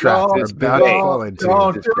is a trap we're about to fall into.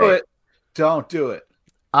 Don't do it. Don't do it.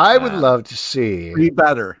 I would love to see. Be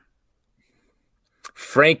better.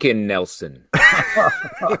 Franken Nelson.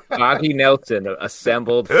 Foggy Nelson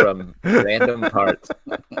assembled from random parts.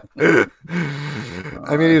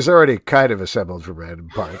 I mean, he's already kind of assembled from random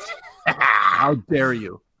parts. How dare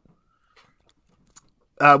you?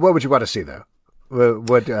 What would you want to see, though?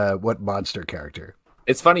 What monster character?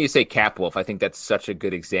 It's funny you say Capwolf. I think that's such a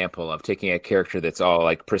good example of taking a character that's all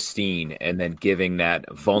like pristine and then giving that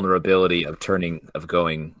vulnerability of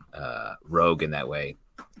going rogue in that way.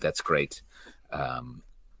 That's great.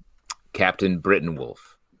 Captain Britain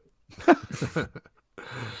Wolf.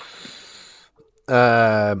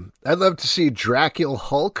 I'd love to see Dracula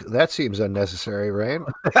Hulk. That seems unnecessary, right?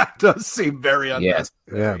 That does seem very unnecessary.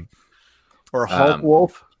 Yes. Yeah. Or Hulk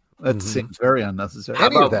Wolf. That seems very unnecessary.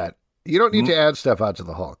 Any of that. You don't need to add stuff onto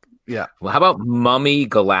the Hulk. Yeah. Well, how about Mummy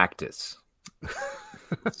Galactus?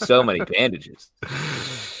 So many bandages.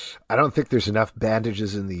 I don't think there's enough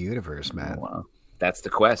bandages in the universe, man. Oh, wow. That's the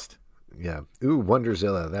quest. Yeah. Ooh,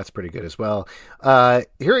 Wonderzilla. That's pretty good as well.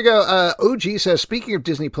 Here we go. OG says, speaking of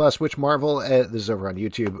Disney Plus, which Marvel, this is over on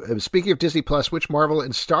YouTube. Speaking of Disney Plus, which Marvel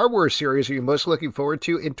and Star Wars series are you most looking forward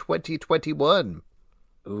to in 2021?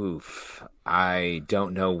 Oof. I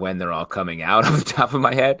don't know when they're all coming out off the top of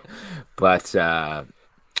my head, but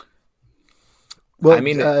well, I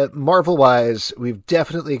mean, Marvel-wise, we've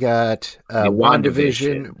definitely got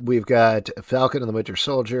WandaVision. We've got Falcon and the Winter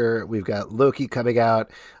Soldier. We've got Loki coming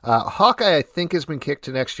out. Hawkeye, I think, has been kicked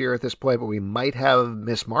to next year at this point, but we might have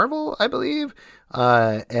Miss Marvel, I believe.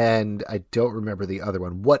 And I don't remember the other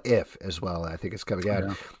one. What If, as well, I think it's coming out.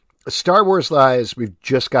 Yeah. Star Wars-wise, we've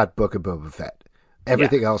just got Book of Boba Fett.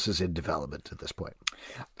 Everything else is in development at this point.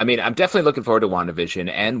 I mean, I'm definitely looking forward to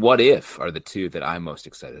WandaVision and What If are the two that I'm most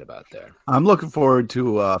excited about there. I'm looking forward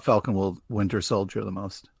to Falcon Winter Soldier the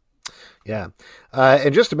most. Yeah.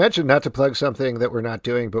 And just to mention, not to plug something that we're not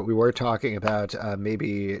doing, but we were talking about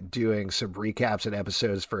maybe doing some recaps and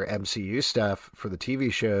episodes for MCU stuff for the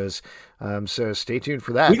TV shows. So stay tuned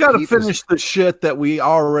for that. We got to finish the shit that we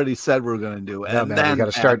already said we are going to do. And then we got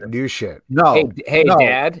to start new shit. No. Hey, no.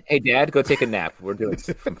 Dad. Hey, Dad, go take a nap. We're doing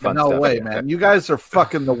some fun stuff. No way, man. You guys are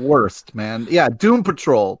fucking the worst, man. Yeah, Doom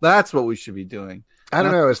Patrol. That's what we should be doing. I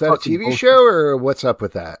don't know. Is that a TV show or what's up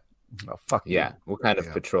with that? Oh, fuck yeah. What kind of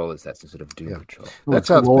patrol is that? Some sort of Doom Patrol. That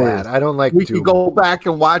sounds bad. I don't like We Doom. could go back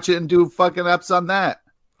and watch it and do fucking eps on that.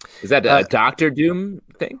 Is that a Doctor Doom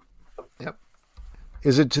thing? Yep.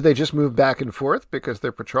 Do they just move back and forth because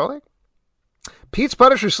they're patrolling? Pete's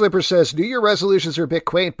Punisher Slipper says, New Year resolutions are a bit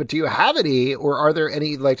quaint, but do you have any, or are there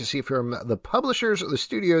any you'd like to see from the publishers or the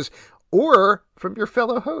studios or from your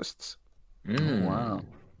fellow hosts? Wow.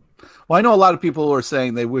 Well, I know a lot of people who are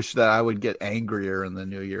saying they wish that I would get angrier in the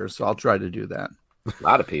new year, so I'll try to do that. A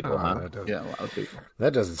lot of people, huh? Yeah, a lot of people.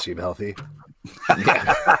 That doesn't seem healthy.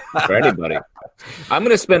 Yeah, for anybody. I'm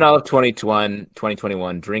going to spend all of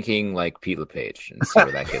 2021 drinking like Pete LePage and see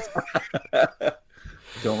where that gets me.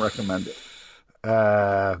 Don't recommend it.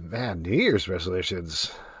 Man, New Year's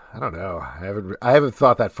resolutions. I don't know. I haven't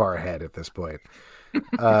thought that far ahead at this point.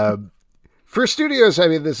 For studios, I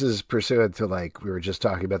mean, this is pursuant to, like, we were just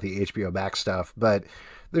talking about the HBO Max stuff, but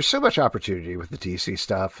there's so much opportunity with the DC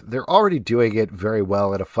stuff. They're already doing it very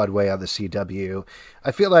well in a fun way on the CW.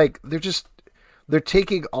 I feel like they're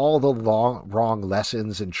taking all the wrong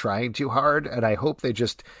lessons and trying too hard, and I hope they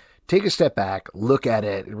just take a step back, look at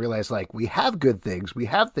it, and realize, like, we have good things. We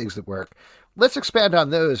have things that work. Let's expand on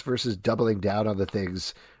those versus doubling down on the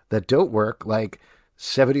things that don't work, like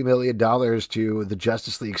 $70 million to the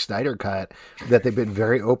Justice League Snyder Cut that they've been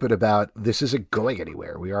very open about. This isn't going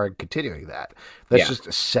anywhere. We are continuing that. That's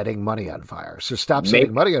just setting money on fire. So stop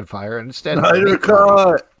setting money on fire and instead Snyder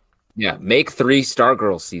Cut. Yeah, make 3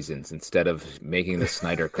 Stargirl seasons instead of making the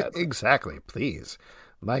Snyder Cut. Exactly, please.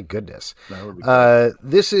 My goodness. Cool.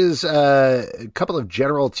 This is a couple of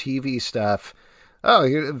general TV stuff. Oh,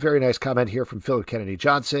 a very nice comment here from Philip Kennedy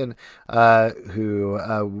Johnson, who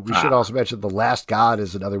we should also mention The Last God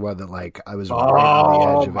is another one that, like, I was right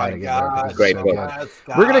on the edge of adding in. Great book.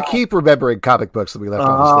 We're going to keep remembering comic books that we left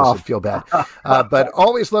on this list and feel bad. But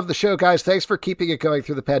always love the show, guys. Thanks for keeping it going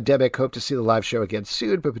through the pandemic. Hope to see the live show again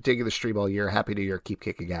soon, but particularly the stream all year. Happy New Year. Keep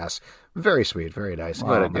kicking ass. Very sweet. Very nice.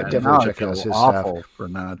 Definitely check out his stuff. For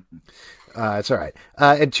not. It's all right.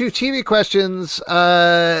 And 2 TV questions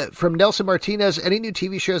from Nelson Martinez. Any new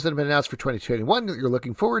TV shows that have been announced for 2021 that you're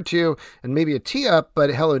looking forward to? And maybe a tee-up, but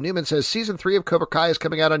Hello Newman says, Season 3 of Cobra Kai is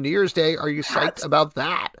coming out on New Year's Day. Are you psyched about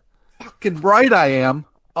that? Fucking right I am.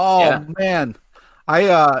 Oh, man.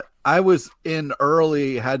 I was in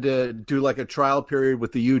early, had to do like a trial period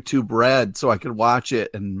with the YouTube Red so I could watch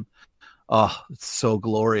it. And, it's so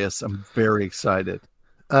glorious. I'm very excited.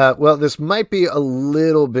 Well, this might be a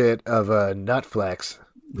little bit of a nutflex.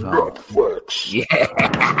 Nutflex.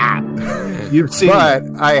 Yeah. You've seen, but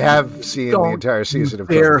I have seen the entire season of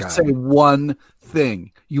Cobra Kai. Say one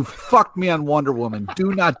thing. You fucked me on Wonder Woman.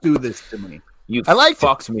 Do not do this to me. I like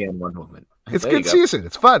fucked me on Wonder Woman. It's a good season.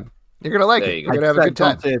 It's fun. You're gonna like it. You're gonna have a good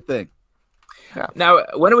time. Don't say a thing. Yeah. Now,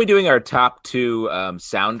 when are we doing our top 2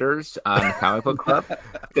 sounders on Comic Book Club?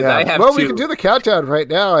 I have we can do the countdown right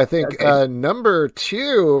now. I think number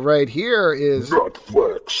 2 right here is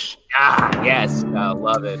Nutflex. Yes, I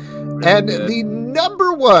love it. And the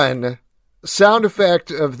number 1 sound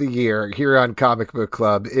effect of the year here on Comic Book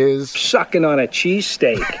Club is sucking on a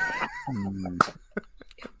cheesesteak.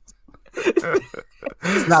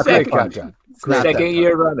 It's not great countdown. Second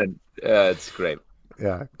year running. It's great.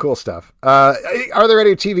 Yeah, cool stuff. Are there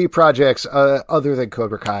any TV projects other than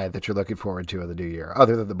Cobra Kai that you're looking forward to in the new year,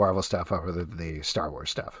 other than the Marvel stuff, other than the Star Wars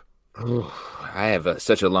stuff? I have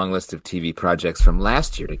such a long list of TV projects from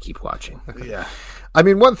last year to keep watching. Yeah. I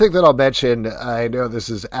mean, one thing that I'll mention, I know this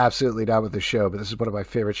is absolutely not with the show, but this is one of my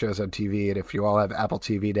favorite shows on TV, and if you all have Apple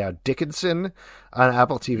TV now, Dickinson on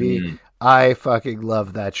Apple TV, I fucking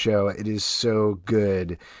love that show. It is so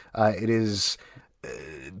good. It is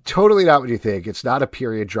totally not what you think. It's not a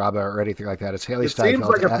period drama or anything like that. It's Haley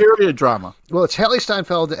Steinfeld. Seems like a period drama. Well, it's Haley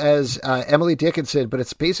Steinfeld as Emily Dickinson, but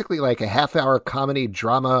it's basically like a half-hour comedy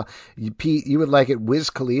drama. Pete, you would like it.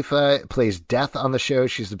 Wiz Khalifa plays Death on the show.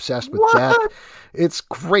 She's obsessed with death. It's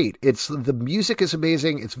great. The music is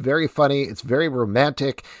amazing. It's very funny. It's very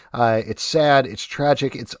romantic. It's sad. It's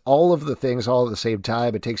tragic. It's all of the things all at the same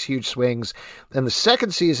time. It takes huge swings. And the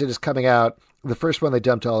second season is coming out. The first one they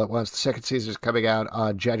dumped all at once. The second season is coming out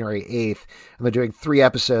on January 8th, and they're doing 3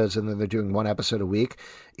 episodes, and then they're doing 1 episode a week.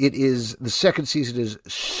 The second season is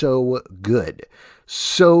so good.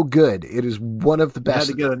 so good. It is one of the best. I had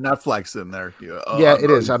to get a Netflix in there. Yeah, it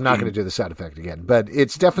is. I'm not going to do the sound effect again, but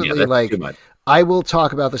it's definitely like I will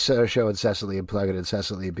talk about the show incessantly and plug it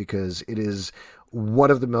incessantly because it is one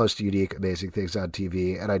of the most unique, amazing things on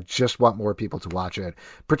TV, and I just want more people to watch it,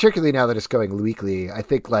 particularly now that it's going weekly. I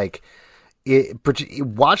think watch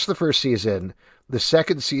the first season. The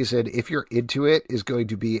second season, if you're into it, is going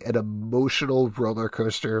to be an emotional roller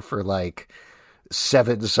coaster for like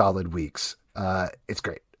 7 solid weeks. It's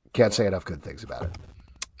great. Can't say enough good things about it.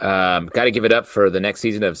 Got to give it up for the next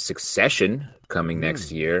season of Succession coming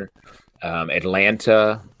next year.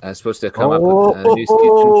 Atlanta is supposed to come up with a new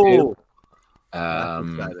season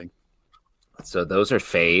too. So those are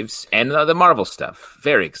faves, and the Marvel stuff.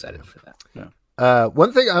 Very excited for that. Yeah.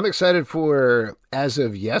 One thing I'm excited for as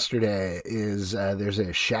of yesterday is there's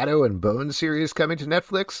a Shadow and Bone series coming to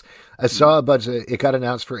Netflix. I saw a bunch of it got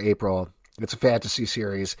announced for April. It's a fantasy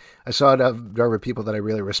series. I saw a number of people that I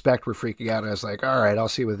really respect were freaking out. And I was like, all right, I'll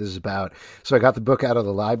see what this is about. So I got the book out of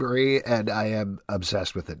the library and I am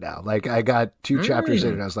obsessed with it now. Like I got 2 chapters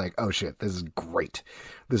in and I was like, oh shit, this is great.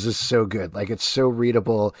 This is so good. Like it's so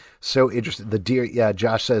readable, so interesting. The deer. Yeah.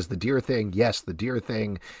 Josh says the deer thing. Yes. The deer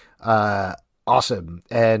thing. Awesome.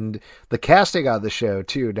 And the casting on the show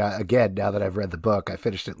too. Now that I've read the book, I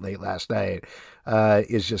finished it late last night.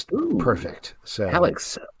 Is just perfect. So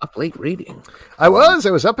Alex, up late reading. I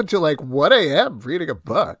was up until like 1 a.m. reading a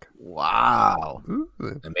book. Wow. Ooh.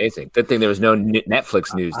 Amazing. Good thing there was no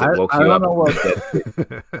Netflix news that woke you up.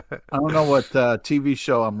 I don't know what TV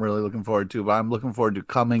show I'm really looking forward to, but I'm looking forward to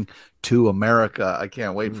Coming to America. I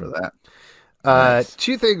can't wait for that. Nice.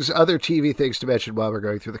 2 other TV things to mention while we're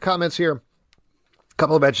going through the comments here. A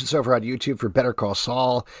couple of mentions over on YouTube for Better Call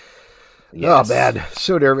Saul. Yes. Oh man,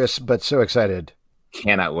 so nervous, but so excited.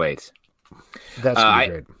 Cannot wait. That's gonna be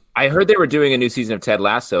great. I heard they were doing a new season of Ted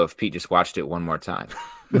Lasso if Pete just watched it one more time.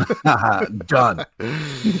 Done.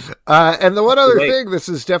 And the one other thing, this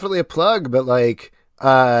is definitely a plug, but like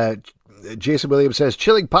Jason Williams says,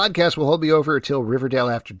 chilling podcast will hold me over until Riverdale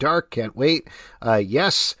After Dark. Can't wait.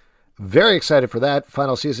 Yes. Very excited for that.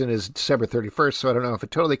 Final season is December 31st, so I don't know if it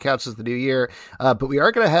totally counts as the new year. But we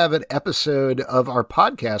are going to have an episode of our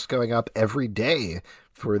podcast going up every day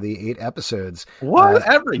for the 8 episodes. What?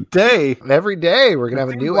 Every day? Every day. We're going to have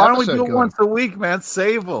a new episode. Why don't we do it once a week, man?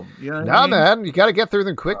 Save them. You know what I mean? Man. You got to get through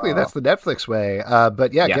them quickly. That's the Netflix way.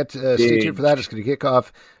 But stay tuned for that. It's going to kick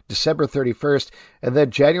off December 31st. And then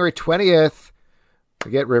January 20th, we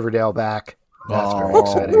get Riverdale back. That's very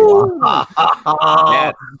exciting.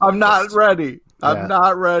 I'm not ready. I'm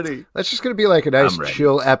not ready. That's just going to be like a nice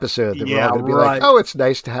chill episode that we're all going to be like, oh, it's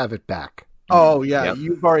nice to have it back. Oh, yeah.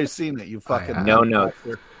 You've already seen it. You fucking no notes.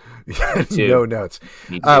 No notes.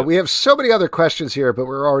 We have so many other questions here, but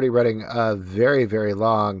we're already running very, very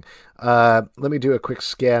long. Let me do a quick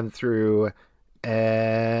scan through.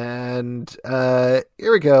 And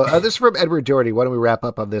here we go. This is from Edward Doherty. Why don't we wrap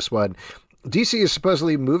up on this one? DC is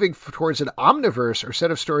supposedly moving towards an omniverse or set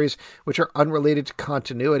of stories which are unrelated to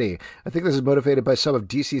continuity. I think this is motivated by some of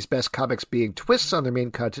DC's best comics being twists on their main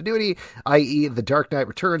continuity, i.e. The Dark Knight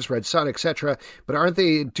Returns, Red Son, etc. But aren't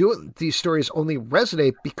they doing these stories only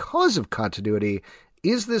resonate because of continuity?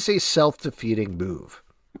 Is this a self-defeating move?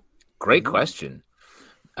 Great question.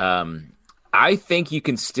 I think you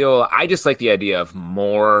can still... I just like the idea of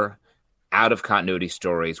more out of continuity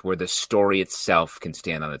stories where the story itself can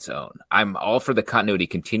stand on its own. I'm all for the continuity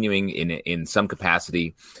continuing in some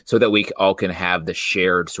capacity so that we all can have the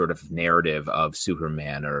shared sort of narrative of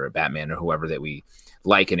Superman or Batman or whoever that we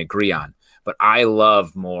like and agree on. But I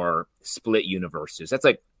love more split universes. That's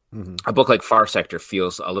like a book like Far Sector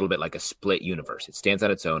feels a little bit like a split universe. It stands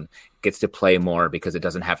on its own, gets to play more because it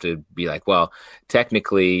doesn't have to be like, well,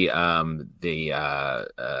 technically John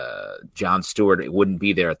Stewart wouldn't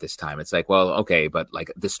be there at this time. It's like, well, okay, but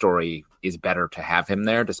like the story is better to have him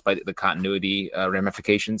there despite the continuity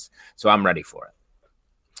ramifications. So I'm ready for it.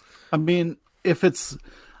 I mean, if it's...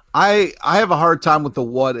 I have a hard time with the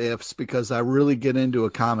what ifs because I really get into a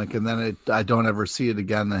comic and then I don't ever see it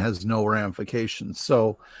again. That has no ramifications.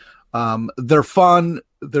 So they're fun,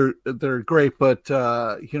 they're great, but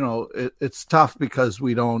it's tough because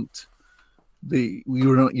they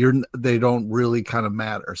don't really kind of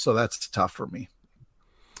matter. So that's tough for me.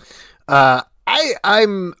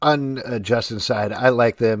 I'm on Justin's side. I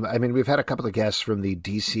like them. I mean, we've had a couple of guests from the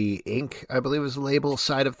DC Inc., I believe is the label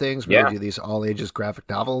side of things, where they do these all ages graphic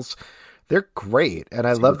novels. They're great. And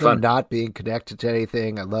I love them not being connected to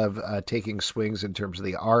anything. I love taking swings in terms of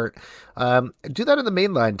the art. Do that in the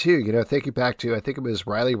main line too. You know, thinking back to, I think it was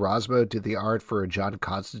Riley Rosmo did the art for a John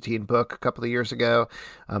Constantine book a couple of years ago.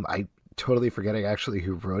 I totally forgetting actually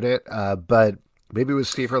who wrote it. But Maybe it was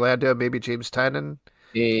Steve Orlando, maybe James Tynan.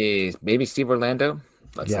 Maybe Steve Orlando.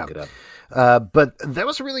 Let's look it up. But that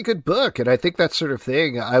was a really good book, and I think that sort of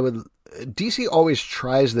thing, DC always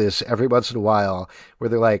tries this every once in a while, where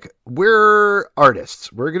they're like, we're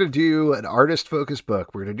artists. We're going to do an artist-focused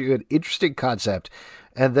book. We're going to do an interesting concept.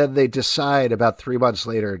 And then they decide about 3 months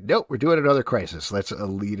later, nope, we're doing another Crisis. Let's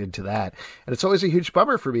lead into that. And it's always a huge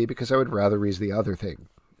bummer for me because I would rather read the other thing,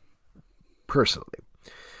 personally.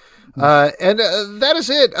 And that is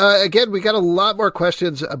it. Again, we got a lot more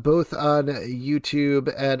questions both on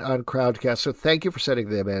YouTube and on Crowdcast, so thank you for sending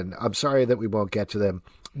them in. I'm sorry that we won't get to them,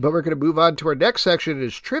 but we're going to move on to our next section,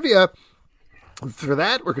 is trivia. For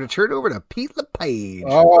that, we're going to turn it over to Pete LePage.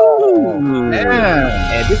 Oh, man.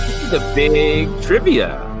 And this is a big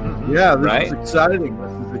trivia. Yeah, this is exciting.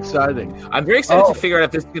 I'm very excited to figure out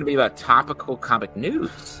if this is going to be about topical comic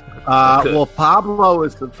news. Well, Pablo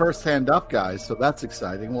is the first hand up guy, so that's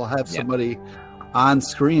exciting. We'll have somebody on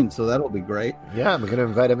screen, so that'll be great. Yeah, I'm going to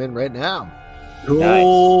invite him in right now.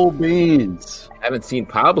 Cool beans. I haven't seen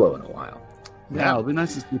Pablo in a while. Yeah, it'll be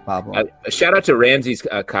nice to see Pablo. A shout out to Ramsey's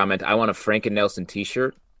comment. I want a Frank and Nelson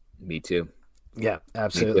t-shirt. Me too. Yeah,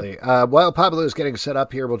 absolutely. While Pablo is getting set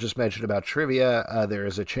up here, we'll just mention about trivia. There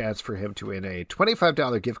is a chance for him to win a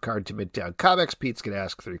 $25 gift card to Midtown Comics. Pete's going to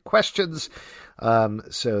ask 3 questions.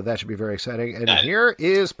 So that should be very exciting. And here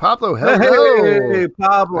is Pablo. Hello. Hey,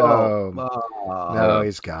 Pablo. No,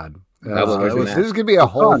 he's gone. This is going to be a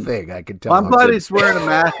whole thing, I can tell. I'm glad he's wearing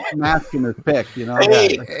a mask in his pick, you know.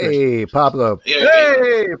 Hey, Pablo.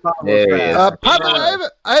 Hey, Pablo. Pablo,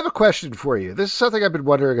 I have a question for you. This is something I've been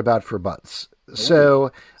wondering about for months.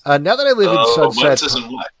 So now that I live in Sunset,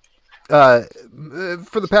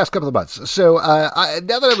 for the past couple of months. So now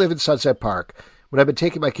that I live in Sunset Park, when I've been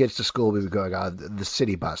taking my kids to school, we've been going on the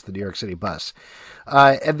city bus, the New York City bus.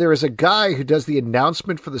 And there is a guy who does the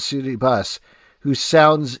announcement for the city bus who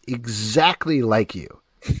sounds exactly like you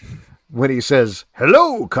when he says,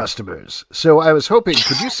 hello, customers. So I was hoping,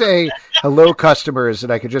 could you say hello, customers,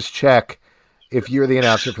 and I could just check if you're the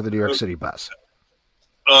announcer for the New York City bus?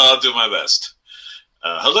 I'll do my best.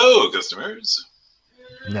 Hello, customers.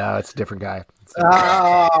 No, it's a different guy.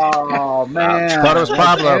 Oh, man. I thought it was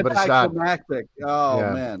Pablo, but it's not.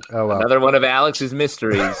 Man. Oh, well. Another one of Alex's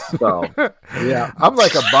mysteries. So. Yeah. I'm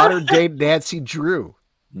like a modern day Nancy Drew.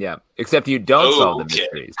 Yeah, except you don't solve the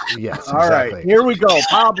mysteries. Yes, All exactly. right, here we go.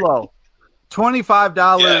 Pablo,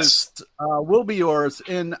 $25 will be yours.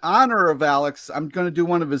 In honor of Alex, I'm going to do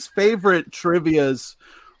one of his favorite trivias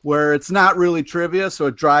where it's not really trivia, so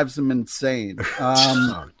it drives him insane.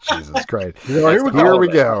 Oh, Jesus Christ. Here we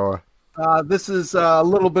go. go. This is a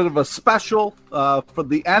little bit of a special for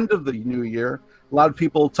the end of the new year. A lot of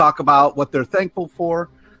people talk about what they're thankful for.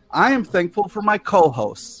 I am thankful for my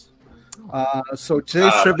co-hosts. So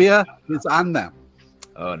today's trivia is on them.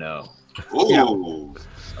 Oh, no. Ooh.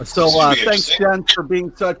 Yeah. So thanks, Jen, for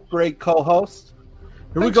being such great co-host.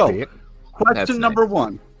 Here we go. Pete. Question number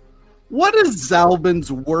 1. What is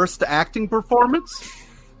Zalbin's worst acting performance?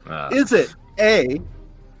 Is it A,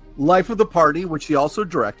 Life of the Party, which he also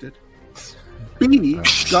directed, B,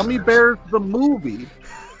 Gummy Bears the movie,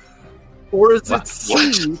 or is it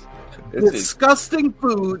C, Disgusting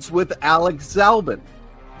Foods with Alex Zalbin?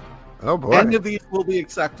 Oh, boy. Any of these will be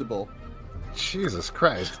acceptable. Jesus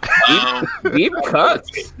Christ. Deep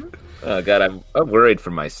cuts. Oh, God, I'm worried for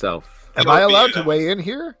myself. Am I allowed to weigh in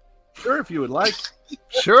here? Sure, if you would like.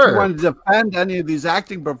 Sure. If you want to defend any of these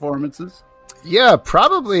acting performances. Yeah,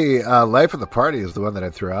 probably Life of the Party is the one that I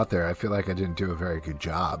threw out there. I feel like I didn't do a very good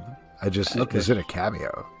job. I just was in a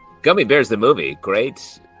cameo. Gummy Bears the movie.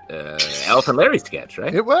 Great Elephant Larry sketch,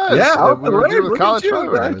 right? It was. Yeah, Elephant Larry with College Fun.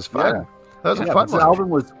 Right? It was fun. Yeah. That was a fun one. Zalbin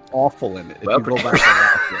was awful in it. If you go back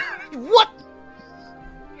to What?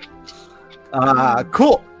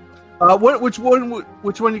 Cool. Which one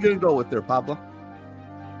are you going to go with there, Pablo?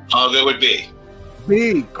 I'll go with B.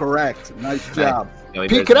 B, correct. Nice job.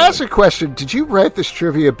 Pete, can I ask a question? Did you write this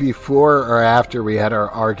trivia before or after we had our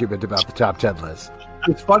argument about the top 10 list?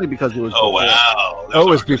 It's funny because it was Oh, before. wow. Oh, it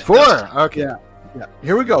was before? Okay. Yeah.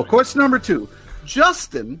 Here we go. Question number 2.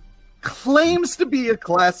 Justin claims to be a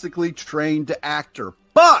classically trained actor,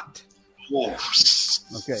 but...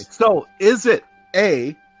 Okay, so is it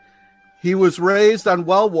A, he was raised on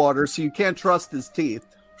well water, so you can't trust his teeth?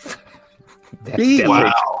 B,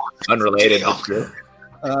 unrelated.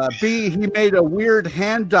 B, he made a weird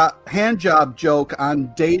hand job joke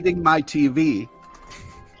on Dating My TV.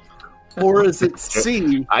 Or is it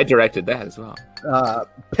C? I directed that as well.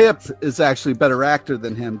 Pip is actually a better actor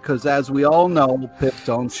than him because, as we all know, Pip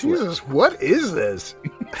don't swim. Jesus, what is this?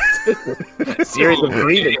 Series of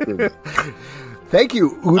grievances. Thank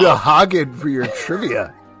you, Uta Hagen, for your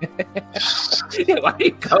trivia. Why are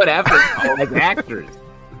you going after all the actors?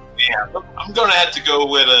 Yeah, I'm going to have to go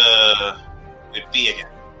with B again.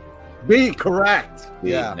 B, correct.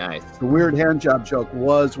 B, yeah, nice. The weird hand job joke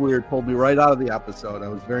was weird. Pulled me right out of the episode. I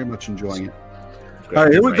was very much enjoying it. All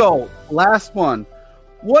right, here we go. Last one.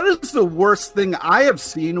 What is the worst thing I have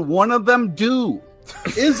seen one of them do?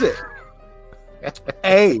 Is it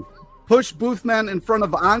A, push Boothman in front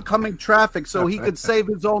of oncoming traffic so he could save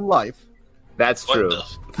his own life? That's true.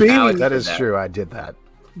 B, that is true. I did that.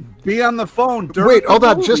 Be on the phone. During Wait, hold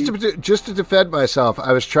on. movie. Just to defend myself,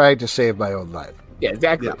 I was trying to save my own life. Yeah,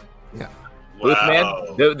 exactly. Yeah. Wow.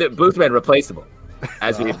 Boothman, the Boothman replaceable,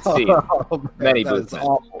 as we've seen. Many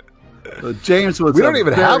Boothman. James was. We don't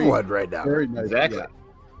even have one right now. Very nice. Exactly.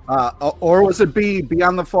 Yeah. Or was it B, be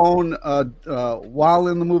on the phone while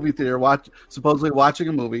in the movie theater, supposedly watching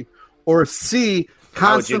a movie? Or C,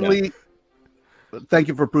 constantly. Thank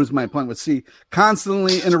you for proving my point with C.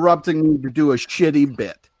 Constantly interrupting me to do a shitty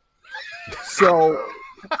bit. So,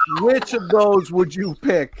 which of those would you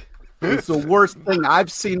pick? It's the worst thing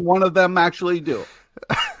I've seen one of them actually do.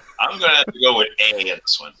 I'm going to have to go with A in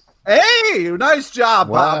this one. Hey, nice job,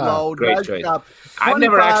 Wow. Pablo. Great nice choice. job. I've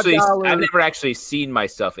never $25. actually seen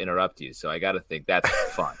myself interrupt you, so I got to think that's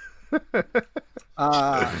fun.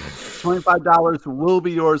 $25 will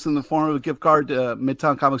be yours in the form of a gift card to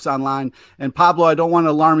Midtown Comics Online. And Pablo, I don't want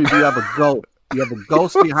to alarm you, but you have a goat. You have a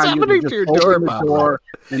ghost behind you. happening That to your just door, opened the Pablo? door,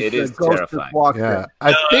 and It the is ghost just terrifying. walked Yeah, in.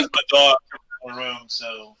 I No, think. that's my dog in the room,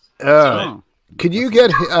 so. Oh. Can you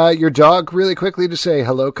get your dog really quickly to say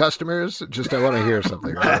hello, customers? Just I want to hear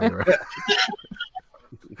something.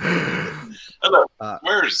 Hello.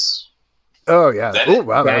 Where's? Oh yeah. That- Oh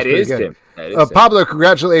wow. That That was is pretty good. him. That is him. Pablo,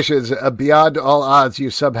 congratulations. Beyond all odds, you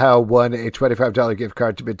somehow won a $25 gift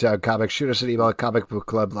card to Midtown Comics. Shoot us an email at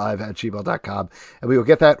comicbookclublive@gmail.com, and we will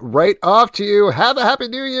get that right off to you. Have a happy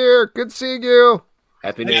new year. Good seeing you.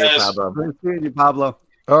 Happy New Year, Yes. Pablo. Great seeing you, Pablo.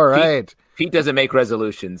 All right. Pete doesn't make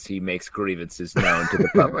resolutions; he makes grievances known to the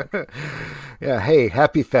public. Yeah. Hey,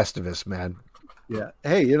 happy Festivus, man. Yeah.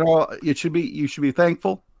 Hey, you should be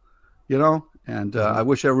thankful. And I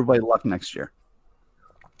wish everybody luck next year.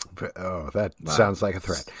 Oh, that sounds like a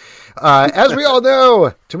threat. As we all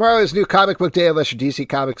know, tomorrow is New Comic Book Day, unless you're DC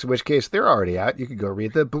Comics, in which case they're already out. You can go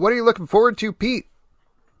read them. But what are you looking forward to, Pete?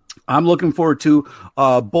 I'm looking forward to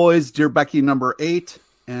Boys, Dear Becky #8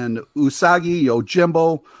 and Usagi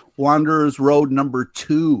Yojimbo Wanderers Road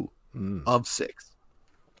 #2 of 6.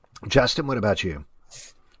 Justin, what about you?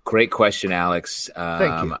 Great question, Alex.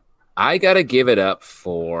 Thank you. I got to give it up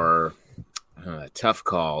for a tough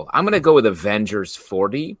call. I'm going to go with Avengers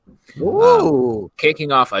 40. Ooh.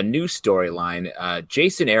 Kicking off a new storyline.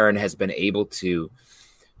 Jason Aaron has been able to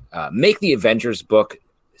make the Avengers book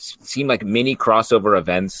seem like mini crossover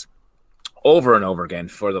events over and over again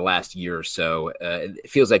for the last year or so. It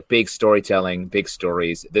feels like big storytelling, big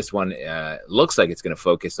stories. This one looks like it's going to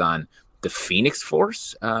focus on the Phoenix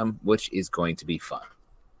Force, which is going to be fun.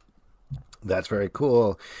 That's very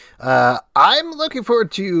cool. I'm looking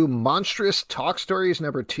forward to Monstrous Talk Stories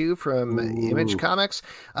 #2 from Image Comics.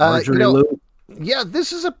 Marjorie Liu. Yeah,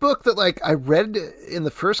 this is a book that I read in the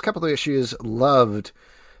first couple of issues, loved,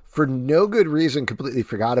 for no good reason, completely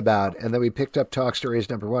forgot about. And then we picked up Talk Stories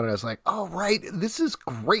 #1, and I was like, oh, right, this is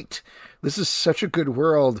great. This is such a good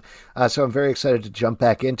world. So I'm very excited to jump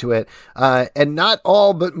back into it. And not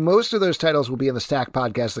all, but most of those titles will be in the Stack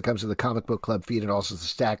podcast that comes to the Comic Book Club feed and also the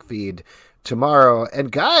Stack feed tomorrow.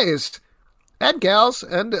 And guys and gals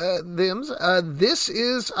and thems, this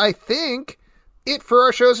is, I think, it for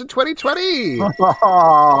our shows in 2020. Good There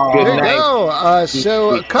you night. go.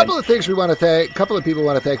 So a couple of things we want to thank, a couple of people we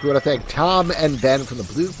want to thank. We want to thank Tom and Ben from the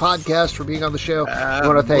Blue Podcast for being on the show. We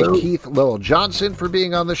want to thank Keith Lowell Johnson for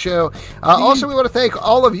being on the show. Also, we want to thank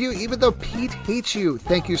all of you, even though Pete hates you.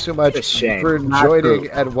 Thank you so much A shame. for joining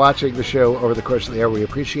and watching the show over the course of the air. We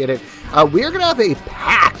appreciate it. We are going to have a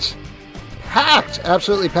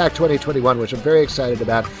absolutely packed 2021, which I'm very excited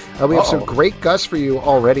about. We have some great guests for you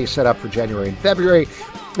already set up for January and February.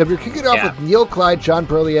 And we're kicking it off with Neil Clyde, John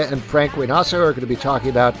Brolia, and Frank Reynoso are going to be talking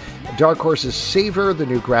about Dark Horse's Savor, the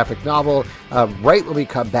new graphic novel, right when we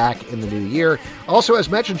come back in the new year. Also, as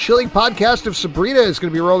mentioned, Chilling Podcast of Sabrina is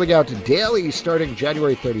going to be rolling out daily starting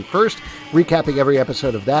January 31st, recapping every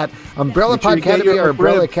episode of that. Umbrella Academy, our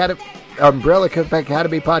Umbrella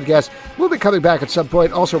Academy podcast will be coming back at some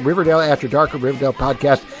point. Also, Riverdale After Dark, a Riverdale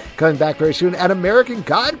podcast coming back very soon. And American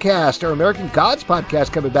Godcast, our American Gods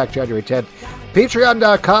podcast coming back January 10th.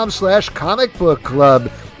 Patreon.com/Comic Book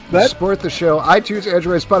Club. support the show. iTunes,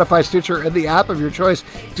 Android, Spotify, Stitcher, and the app of your choice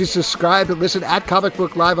to subscribe and listen at Comic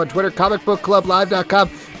Book Live on Twitter, comicbookclublive.com.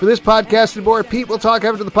 For this podcast and more, Pete will talk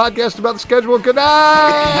after the podcast about the schedule. Good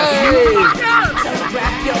night!